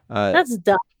that's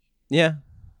dumb. Yeah,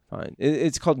 fine.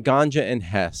 It's called Ganja and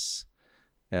Hess.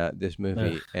 This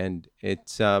movie, and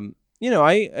it's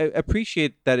I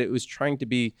appreciate that it was trying to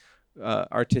be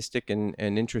artistic and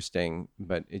interesting,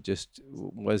 but it just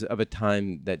was of a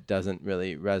time that doesn't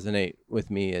really resonate with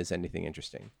me as anything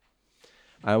interesting.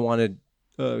 I wanted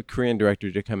a Korean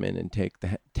director to come in and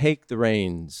take the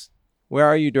reins. Where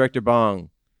are you, Director Bong?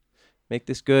 Make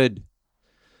this good.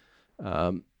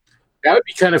 That would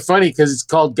be kind of funny because it's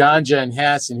called Ganja and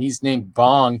Hess, and he's named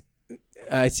Bong.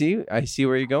 I see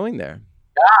where you're going there.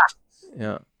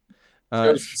 Yeah.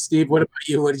 So, Steve, what about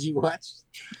you? What did you watch?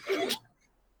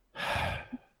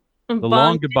 The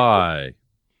Long Goodbye.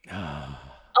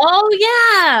 Oh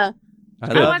yeah,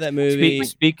 I love that movie.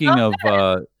 Speaking of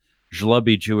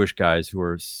schlubby Jewish guys who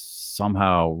are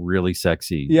somehow really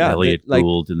sexy. Yeah, Elliot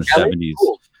Gould in the 70s.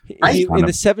 In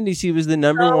the 70s, he was the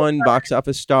number one box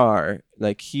office star.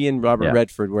 Like he and Robert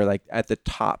Redford were like at the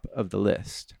top of the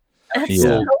list. That's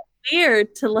so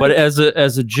weird to like. But as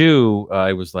a Jew,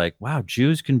 I was like, wow,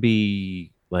 Jews can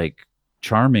be like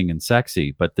charming and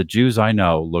sexy. But the Jews I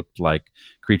know looked like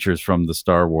creatures from the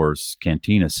Star Wars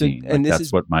cantina scene. And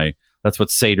that's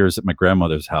what satyrs at my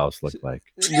grandmother's house looked like.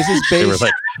 This is based.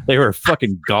 They were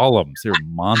fucking golems. They were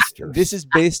monsters. This is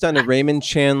based on a Raymond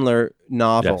Chandler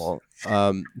novel.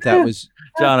 Yes. That was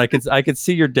John. I could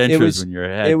see your dentures when your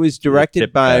head. It was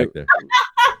directed by.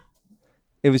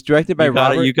 It was directed by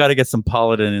Robert. You got to get some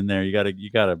Paladin in there. You got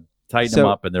to tighten them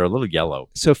up, and they're a little yellow.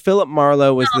 So Philip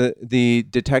Marlowe was the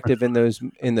detective in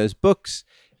those books.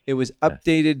 It was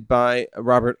updated by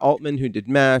Robert Altman, who did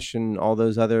MASH and all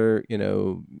those other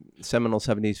seminal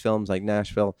 70s films like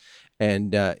Nashville,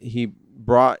 and he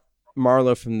brought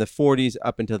Marlowe from the 40s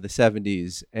up until the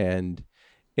 70s, and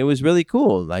it was really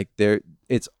cool. Like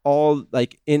it's all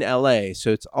like in LA,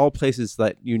 so it's all places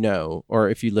that or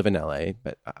if you live in LA,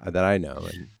 but that I know.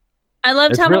 And I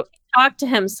loved how much he talked to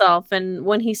himself, and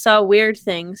when he saw weird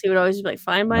things, he would always be like,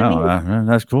 "Fine by me."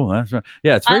 That's cool. That's right.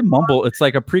 Yeah, it's very mumble. It's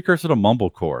like a precursor to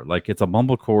mumblecore. Like it's a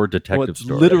mumblecore detective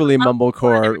story. Literally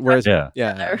mumblecore. Whereas yeah,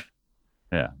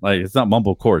 like it's not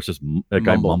mumblecore. It's just a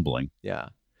guy mumbling. Yeah,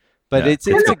 but it's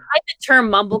the term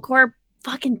mumblecore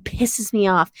fucking pisses me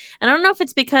off, and I don't know if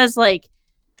it's because like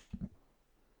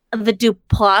the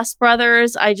Duplass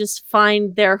brothers, I just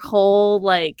find their whole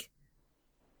like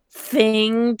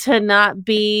thing to not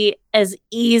be as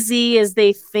easy as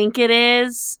they think it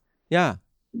is. Yeah.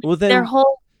 Well, then their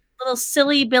whole little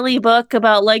silly Billy book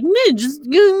about like, just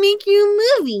go make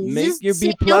your movies, make your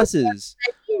B pluses,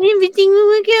 everything will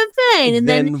work out fine, and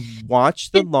then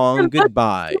watch The Long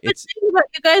Goodbye. It's about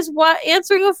you guys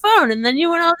answering a phone, and then you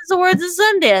went all these awards at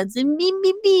Sundance, and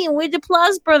and we're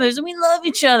Duplass brothers, and we love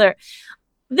each other.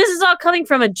 This is all coming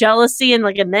from a jealousy and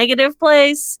like a negative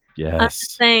place. I'm just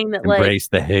Yes. saying that, like, Embrace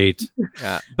the hate.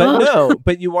 Yeah. But no,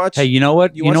 but you watch. Hey, you know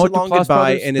what? You You know watch what? The Long Duplass Goodbye,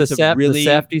 brothers, and the it's a really the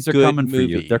Safdies are good coming for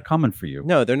you. movie. They're coming for you.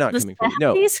 No, they're not the coming for you.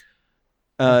 No.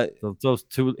 Safdies? Those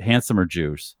two handsomer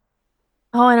Jews.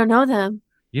 Oh, I don't know them.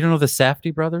 You don't know the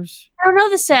Safdie brothers? I don't know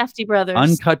the Safdie brothers.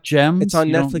 Uncut Gems. It's on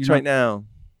You don't- Netflix you don't- right now.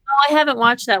 Oh, I haven't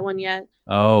watched that one yet.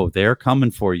 Oh, they're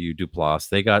coming for you, Duplass.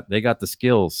 They got the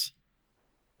skills.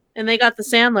 And they got the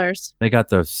Sandlers. They got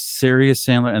the serious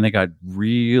Sandler, and they got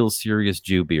real serious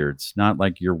Jew beards. Not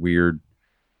like your weird,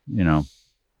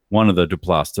 one of the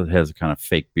Duplass that has a kind of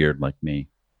fake beard like me.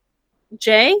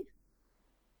 Jay?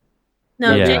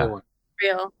 No, Yeah. Jay Other one.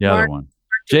 real. The other one.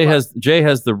 Jay has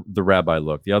the rabbi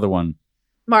look. The other one,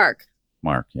 Mark.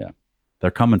 Mark. Yeah,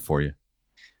 they're coming for you.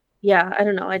 Yeah, I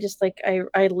don't know. I just like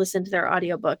I listened to their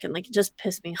audiobook and like it just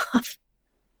pissed me off.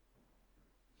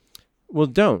 Well,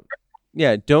 don't.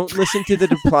 Yeah, don't listen to the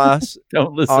Duplass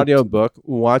Don't listen. audiobook.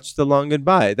 Watch The Long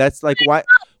Goodbye. That's like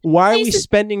why are we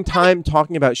spending time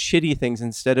talking about shitty things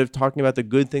instead of talking about the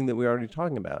good thing that we're already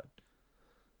talking about?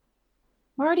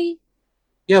 Marty,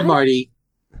 Yeah, Marty.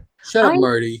 Shut up, I'm-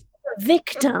 Marty.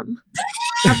 victim.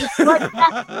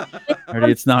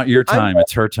 Marty, it's not your time.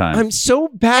 It's her time. I'm so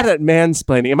bad at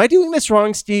mansplaining. Am I doing this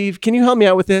wrong, Steve? Can you help me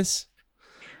out with this?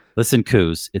 Listen,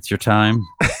 Coos, it's your time.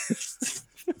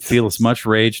 Feel as much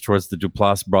rage towards the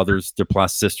Duplass brothers,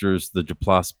 Duplass sisters, the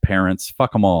Duplass parents.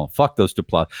 Fuck them all. Fuck those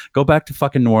Duplass. Go back to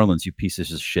fucking New Orleans, you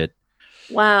pieces of shit.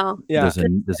 Wow. Yeah.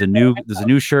 There's a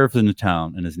new sheriff in the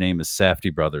town, and his name is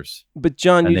Safdie Brothers. But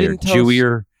John, And you they're didn't tell us.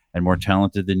 Jewier and more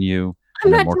talented than you, I'm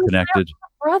and they're not more Jewish. connected.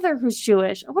 Brother who's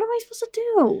Jewish. What am I supposed to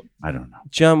do? I don't know.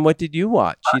 John, what did you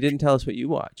watch? You didn't tell us what you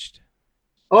watched.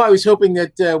 Oh, I was hoping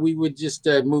that we would just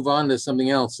move on to something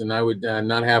else, and I would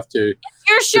not have to.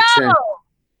 Your show. pretend-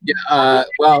 Yeah.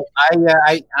 Well,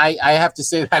 I have to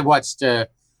say that I watched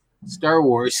Star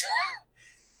Wars.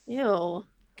 Ew. All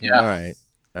right.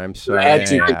 I'm sorry. I had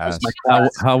to. I It was asked. my How,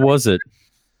 class. how was it?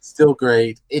 Still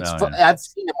great. It's Oh, fu- I've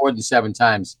seen it more than 7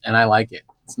 times, and I like it.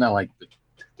 It's not like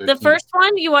The 13. first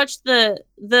one you watched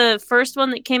the first one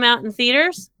that came out in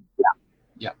theaters?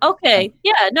 Yeah. Okay.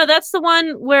 Yeah, no, that's the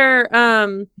one where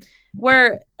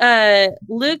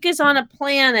Luke is on a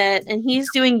planet and he's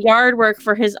doing yard work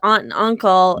for his aunt and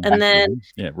uncle, and then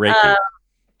raking.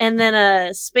 and then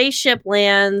a spaceship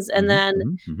lands, and then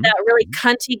Mhm. that really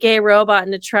cunty gay robot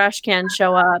in a trash can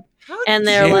show up, and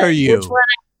they're dare like, you.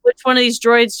 which one of these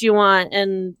droids do you want?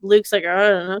 And Luke's like, I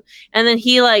don't know. And then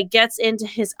he like gets into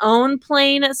his own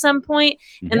plane at some point,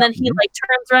 and then he like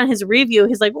turns around his review.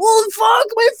 He's like, "Oh fuck,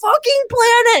 my fucking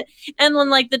planet!" And then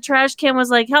like the trash can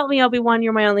was like, "Help me, Obi-Wan,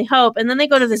 you're my only hope." And then they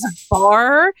go to this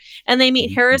bar and they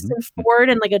meet Harrison Ford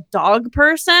and like a dog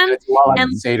person, It's a lot like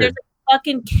and Seder. there's a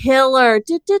fucking killer,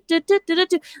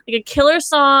 like a killer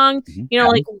song.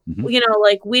 Like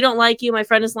we don't like you, my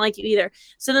friend doesn't like you either.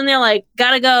 So then they're like,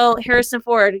 gotta go, Harrison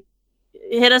Ford,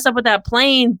 hit us up with that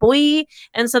plane, boy.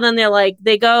 And so then they're like,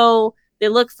 they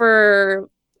look for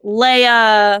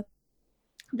Leia.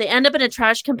 They end up in a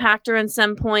trash compactor at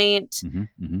some point.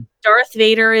 Darth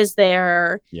Vader is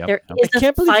there. Yep. There Yep. is I a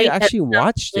can't believe fight you at actually some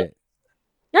watched point. it.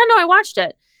 Yeah, no, I watched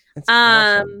it. That's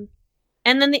awesome.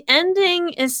 And then the ending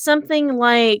is something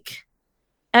like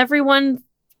everyone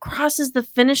crosses the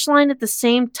finish line at the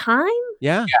same time.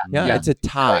 Yeah, Yeah. it's a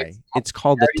tie. It's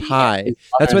called a Very tie. end.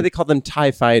 That's why they call them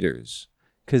tie fighters,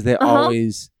 because they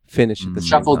always finish at the same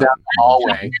Shuffle time. down the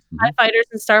hallway. TIE Fighters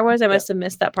in Star Wars. I must have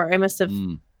missed that part. I must have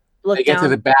Mm. looked They get down. to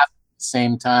the bathroom at the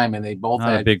same time, and they both Not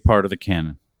a had big part of the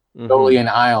canon. Mhm. Jolie and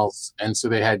Isles, and so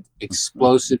they had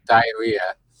explosive diarrhea.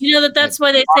 You know that's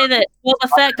why they say that Boba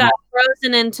Fett got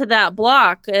frozen into that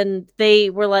block, and they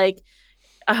were like,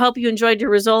 "I hope you enjoyed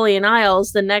your Rizzoli and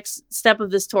Isles. The next step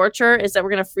of this torture is that we're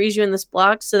going to freeze you in this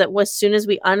block, so that as soon as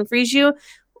we unfreeze you,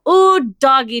 ooh,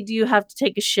 doggy, do you have to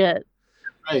take a shit?"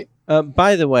 Right.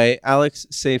 By the way, Alex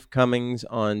Safe Cummings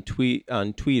on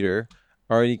Twitter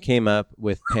already came up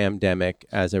with Pandemic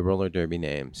as a roller derby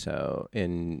name. So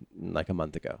in like a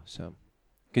month ago. So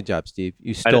good job, Steve.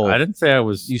 You stole. I didn't say I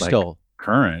was You like, stole.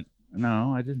 current.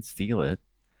 No, I didn't steal it.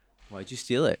 Why'd you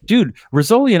steal it? Dude,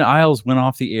 Rizzoli and Isles went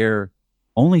off the air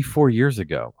only 4 years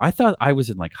ago. I thought I was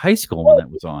in like high school when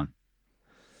that was on.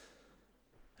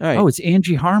 All right. Oh, it's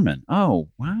Angie Harmon. Oh,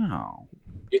 wow.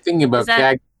 You're thinking about Is that-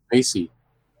 Gag Macy.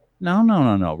 No.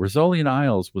 Rizzoli and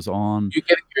Isles was on. You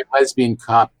get your lesbian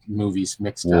cop movies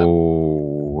mixed up.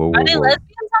 Whoa. Are they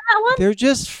lesbians on that one? They're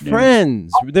just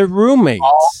friends. They're roommates.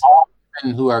 All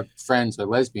men who are friends are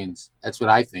lesbians. That's what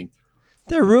I think.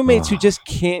 They're roommates who just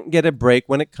can't get a break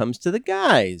when it comes to the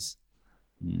guys.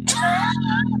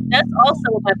 That's also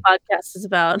what my podcast is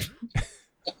about.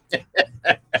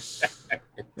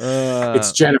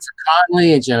 It's Jennifer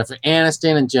Connelly and Jennifer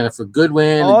Aniston and Jennifer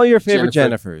Goodwin. all and your favorite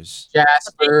Jennifer Jennifers.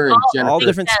 Jasper and Jennifer, All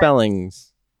different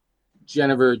spellings.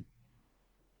 Jennifer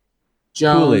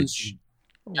Jones, Coolidge.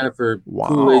 Jennifer Wow.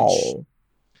 Coolidge,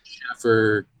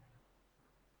 Jennifer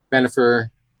Benifer,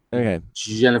 Okay.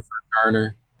 Jennifer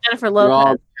Garner. Jennifer They're all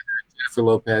Lopez. together. Jennifer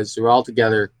Lopez. They're all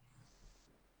together.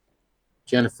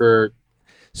 Jennifer.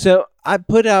 So I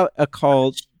put out a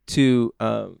call to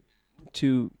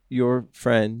your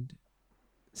friend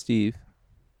Steve.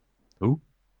 Who?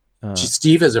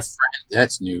 Steve as a friend.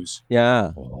 That's news.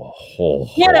 Yeah.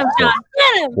 Get him, John.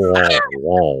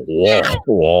 Get him.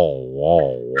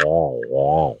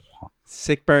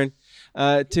 Sick burn.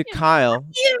 To Kyle.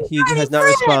 He has not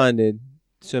responded.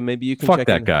 So maybe you can Fuck check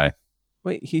that in. guy.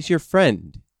 Wait, he's your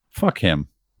friend. Fuck him.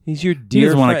 He's your He dear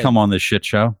doesn't want to friend. come on this shit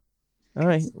show. All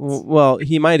right. Well,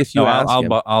 he might if you No, ask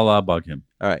him. I'll bug him.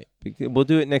 All right. We'll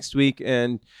do it next week.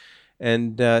 And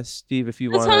Steve, if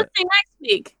you Who's want to. hosting next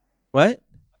week? What?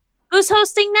 Who's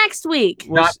hosting next week?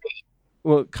 Well, Not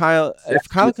well, Kyle, if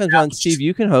Kyle comes on, Steve,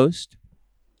 you can host.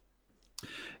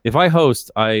 If I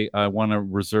host, I want to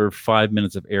reserve 5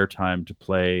 minutes of airtime to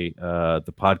play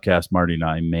the podcast Marty and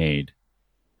I made.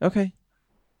 Okay.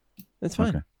 That's fine.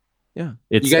 Okay. Yeah.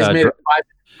 It's, You guys made a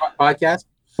podcast?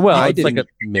 well, I it's didn't like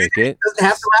make it. Does it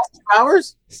have to last 2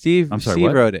 hours? Steve, I'm sorry, Steve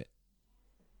what? wrote it.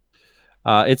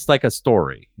 it's like a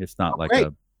story. It's not like great.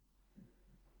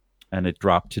 and it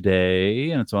dropped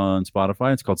today, and it's on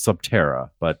Spotify. It's called Subterra,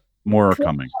 but more are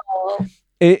coming.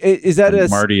 Is that And a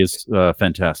Marty is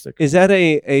fantastic. Is that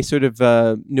a sort of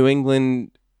New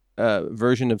England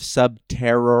version of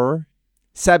Subterror?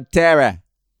 Subterra.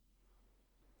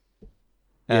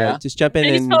 Yeah. Just jump in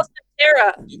Maybe and it's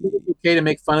Sarah. Do you think it's okay to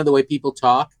make fun of the way people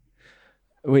talk?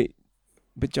 wait.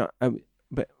 But John, oh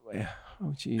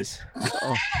jeez.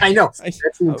 Oh, I know. I-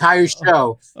 That's the entire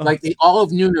show. oh. Like all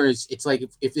of Nooners, it's like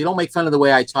if they don't make fun of the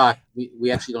way I talk,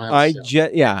 we actually don't have a show.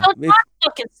 Yeah. Don't talk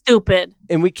fucking stupid.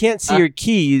 And we can't see your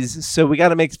keys, so we got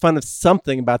to make fun of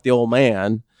something about the old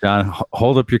man. John,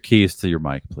 hold up your keys to your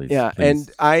mic, please. Yeah, please.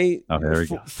 and I Oh, there we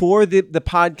go. for the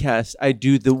podcast, I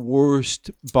do the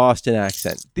worst Boston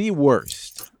accent, the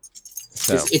worst.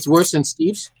 So It's worse than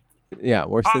Steve's. yeah,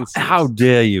 worse than Steve's. How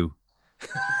dare you?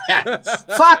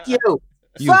 Fuck you.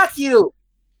 Fuck you.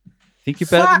 Think you're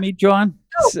better than me, John?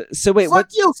 So wait, Fuck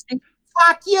you, Steve.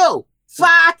 Fuck you.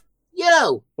 Fuck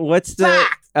you. what's the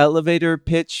Fuck. elevator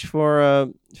pitch for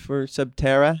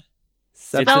Subterra?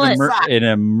 It's an, Spell it. an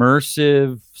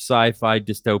immersive sci-fi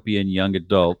dystopian young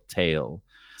adult tale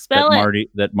Spell it.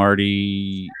 that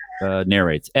Marty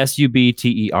narrates.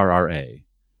 Subterra.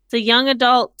 It's a young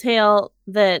adult tale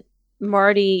that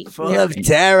Marty Full of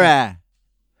terror.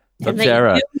 and that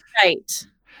Subterra. you write.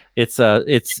 It's a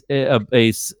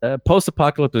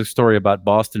post-apocalyptic story about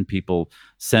Boston people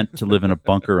sent to live in a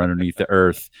bunker underneath the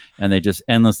earth, and they just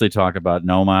endlessly talk about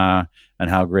Noma and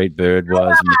how great Bird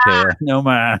was in the tale.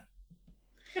 Noma.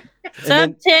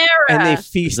 Subterra. And they Is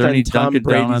feast there on any Tom Dunkin'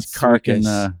 Brady's Donuts?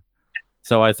 carcass.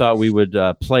 So I thought we would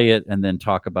play it and then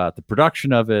talk about the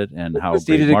production of it and how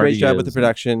Steve did a Marty great job with the is.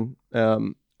 production.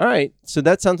 All right, so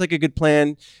that sounds like a good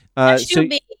plan. So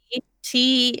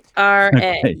SUBTRA.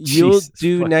 Okay, you'll Jesus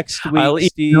do fucking- next I'll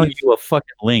week, email Steve, you a fucking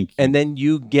link. and then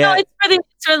you No, get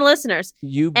it's for the listeners.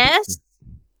 you.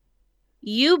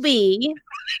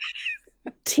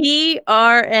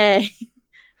 SUBTRA.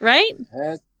 Right?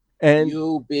 And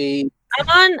You be.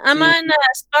 I'm on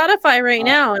Spotify right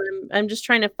now, and I'm just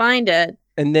trying to find it.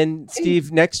 And then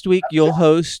Steve, next week you'll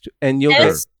host, and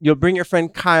Yes. you'll bring your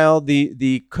friend Kyle,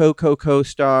 the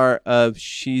co-star of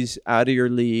She's Out of Your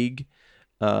League.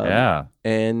 Yeah,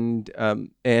 and some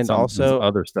also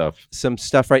other stuff. some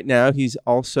stuff right now. He's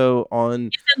also on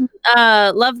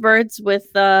Lovebirds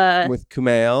with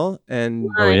Kumail, and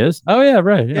Oh, he is. Oh, yeah,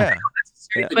 right. yeah,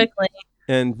 very quickly.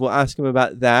 and we'll ask him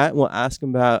about that. We'll ask him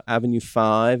about Avenue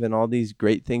 5 and all these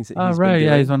great things that Oh, he's right. been Yeah,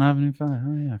 doing. he's on Avenue 5.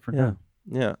 Oh, yeah, I forgot.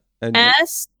 Yeah. And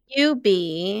SUB.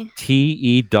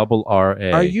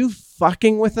 TERRA. are you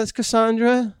fucking with us,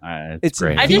 Cassandra? It's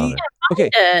great. I V- just Okay,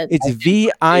 it. it's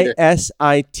VISITOR.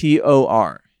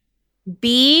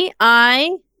 BIS.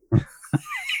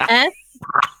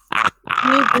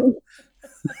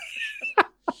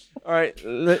 All right.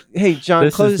 Hey, John,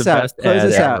 This close is this the out. best Close ad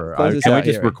this out. ever. Close this Can we out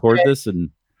just here. record this and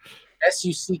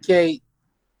SUCKMYDICH.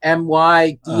 Oh,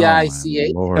 my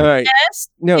Lord. All right.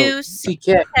 No,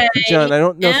 CK. John, I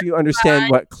don't know if you understand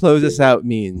what close us out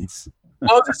means.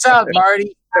 Close this out,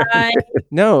 Marty.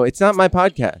 No, it's not my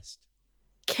podcast.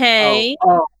 K. Oh,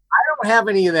 I don't have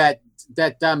any of that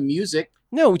dumb music.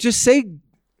 No, just say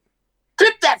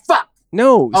Clip that fuck.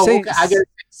 no. Oh, say okay. I got to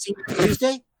see you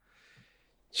Tuesday.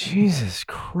 Jesus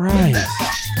Christ.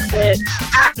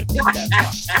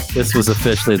 This was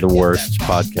officially the worst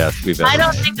podcast we've ever I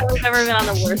don't made. think I've ever been on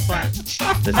the worst one.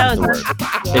 This That is the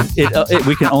was worst.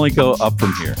 We can only go up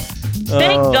from here.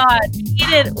 Thank Oh,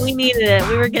 God. We needed it.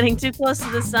 We were getting too close to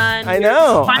the sun. I We were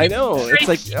know. finally It's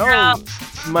like, figure out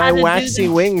my how to do waxy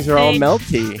the wings are all thing.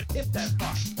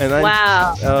 melty. And I,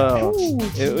 Wow. oh,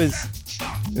 it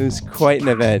was quite an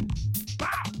event.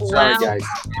 Sorry, Wow. guys.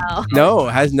 Wow. No,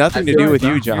 it has nothing to I feel do with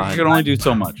you, You John. can only do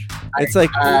so much. It's like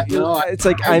it's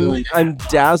like I'm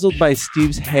dazzled by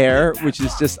Steve's hair, which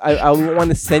is just I want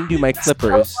to send you my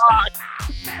clippers.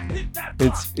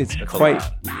 It's That's a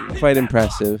quite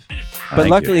impressive. But Thank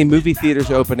luckily, movie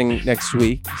theaters are opening next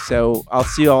week, so I'll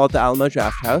see you all at the Alamo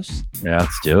Draft House. Yeah,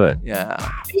 let's do it. Yeah.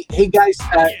 Hey guys,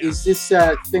 is this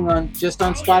thing just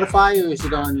on Spotify or is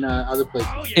it on other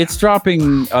places? It's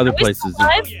dropping other Are we places. still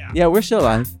live? Yeah, we're still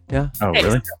live. Yeah. Oh, Okay,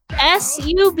 really?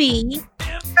 SUB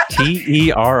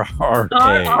TERRA.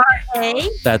 RRA.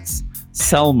 That's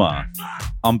Selma,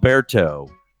 Umberto,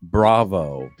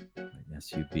 Bravo.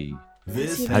 SUB.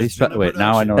 How do you spell? Wait,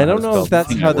 now I know. I how don't to know spell if that's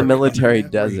the how the word. military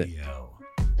does it.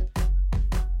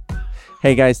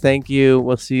 Hey guys, thank you.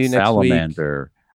 We'll see you next week. Salamander.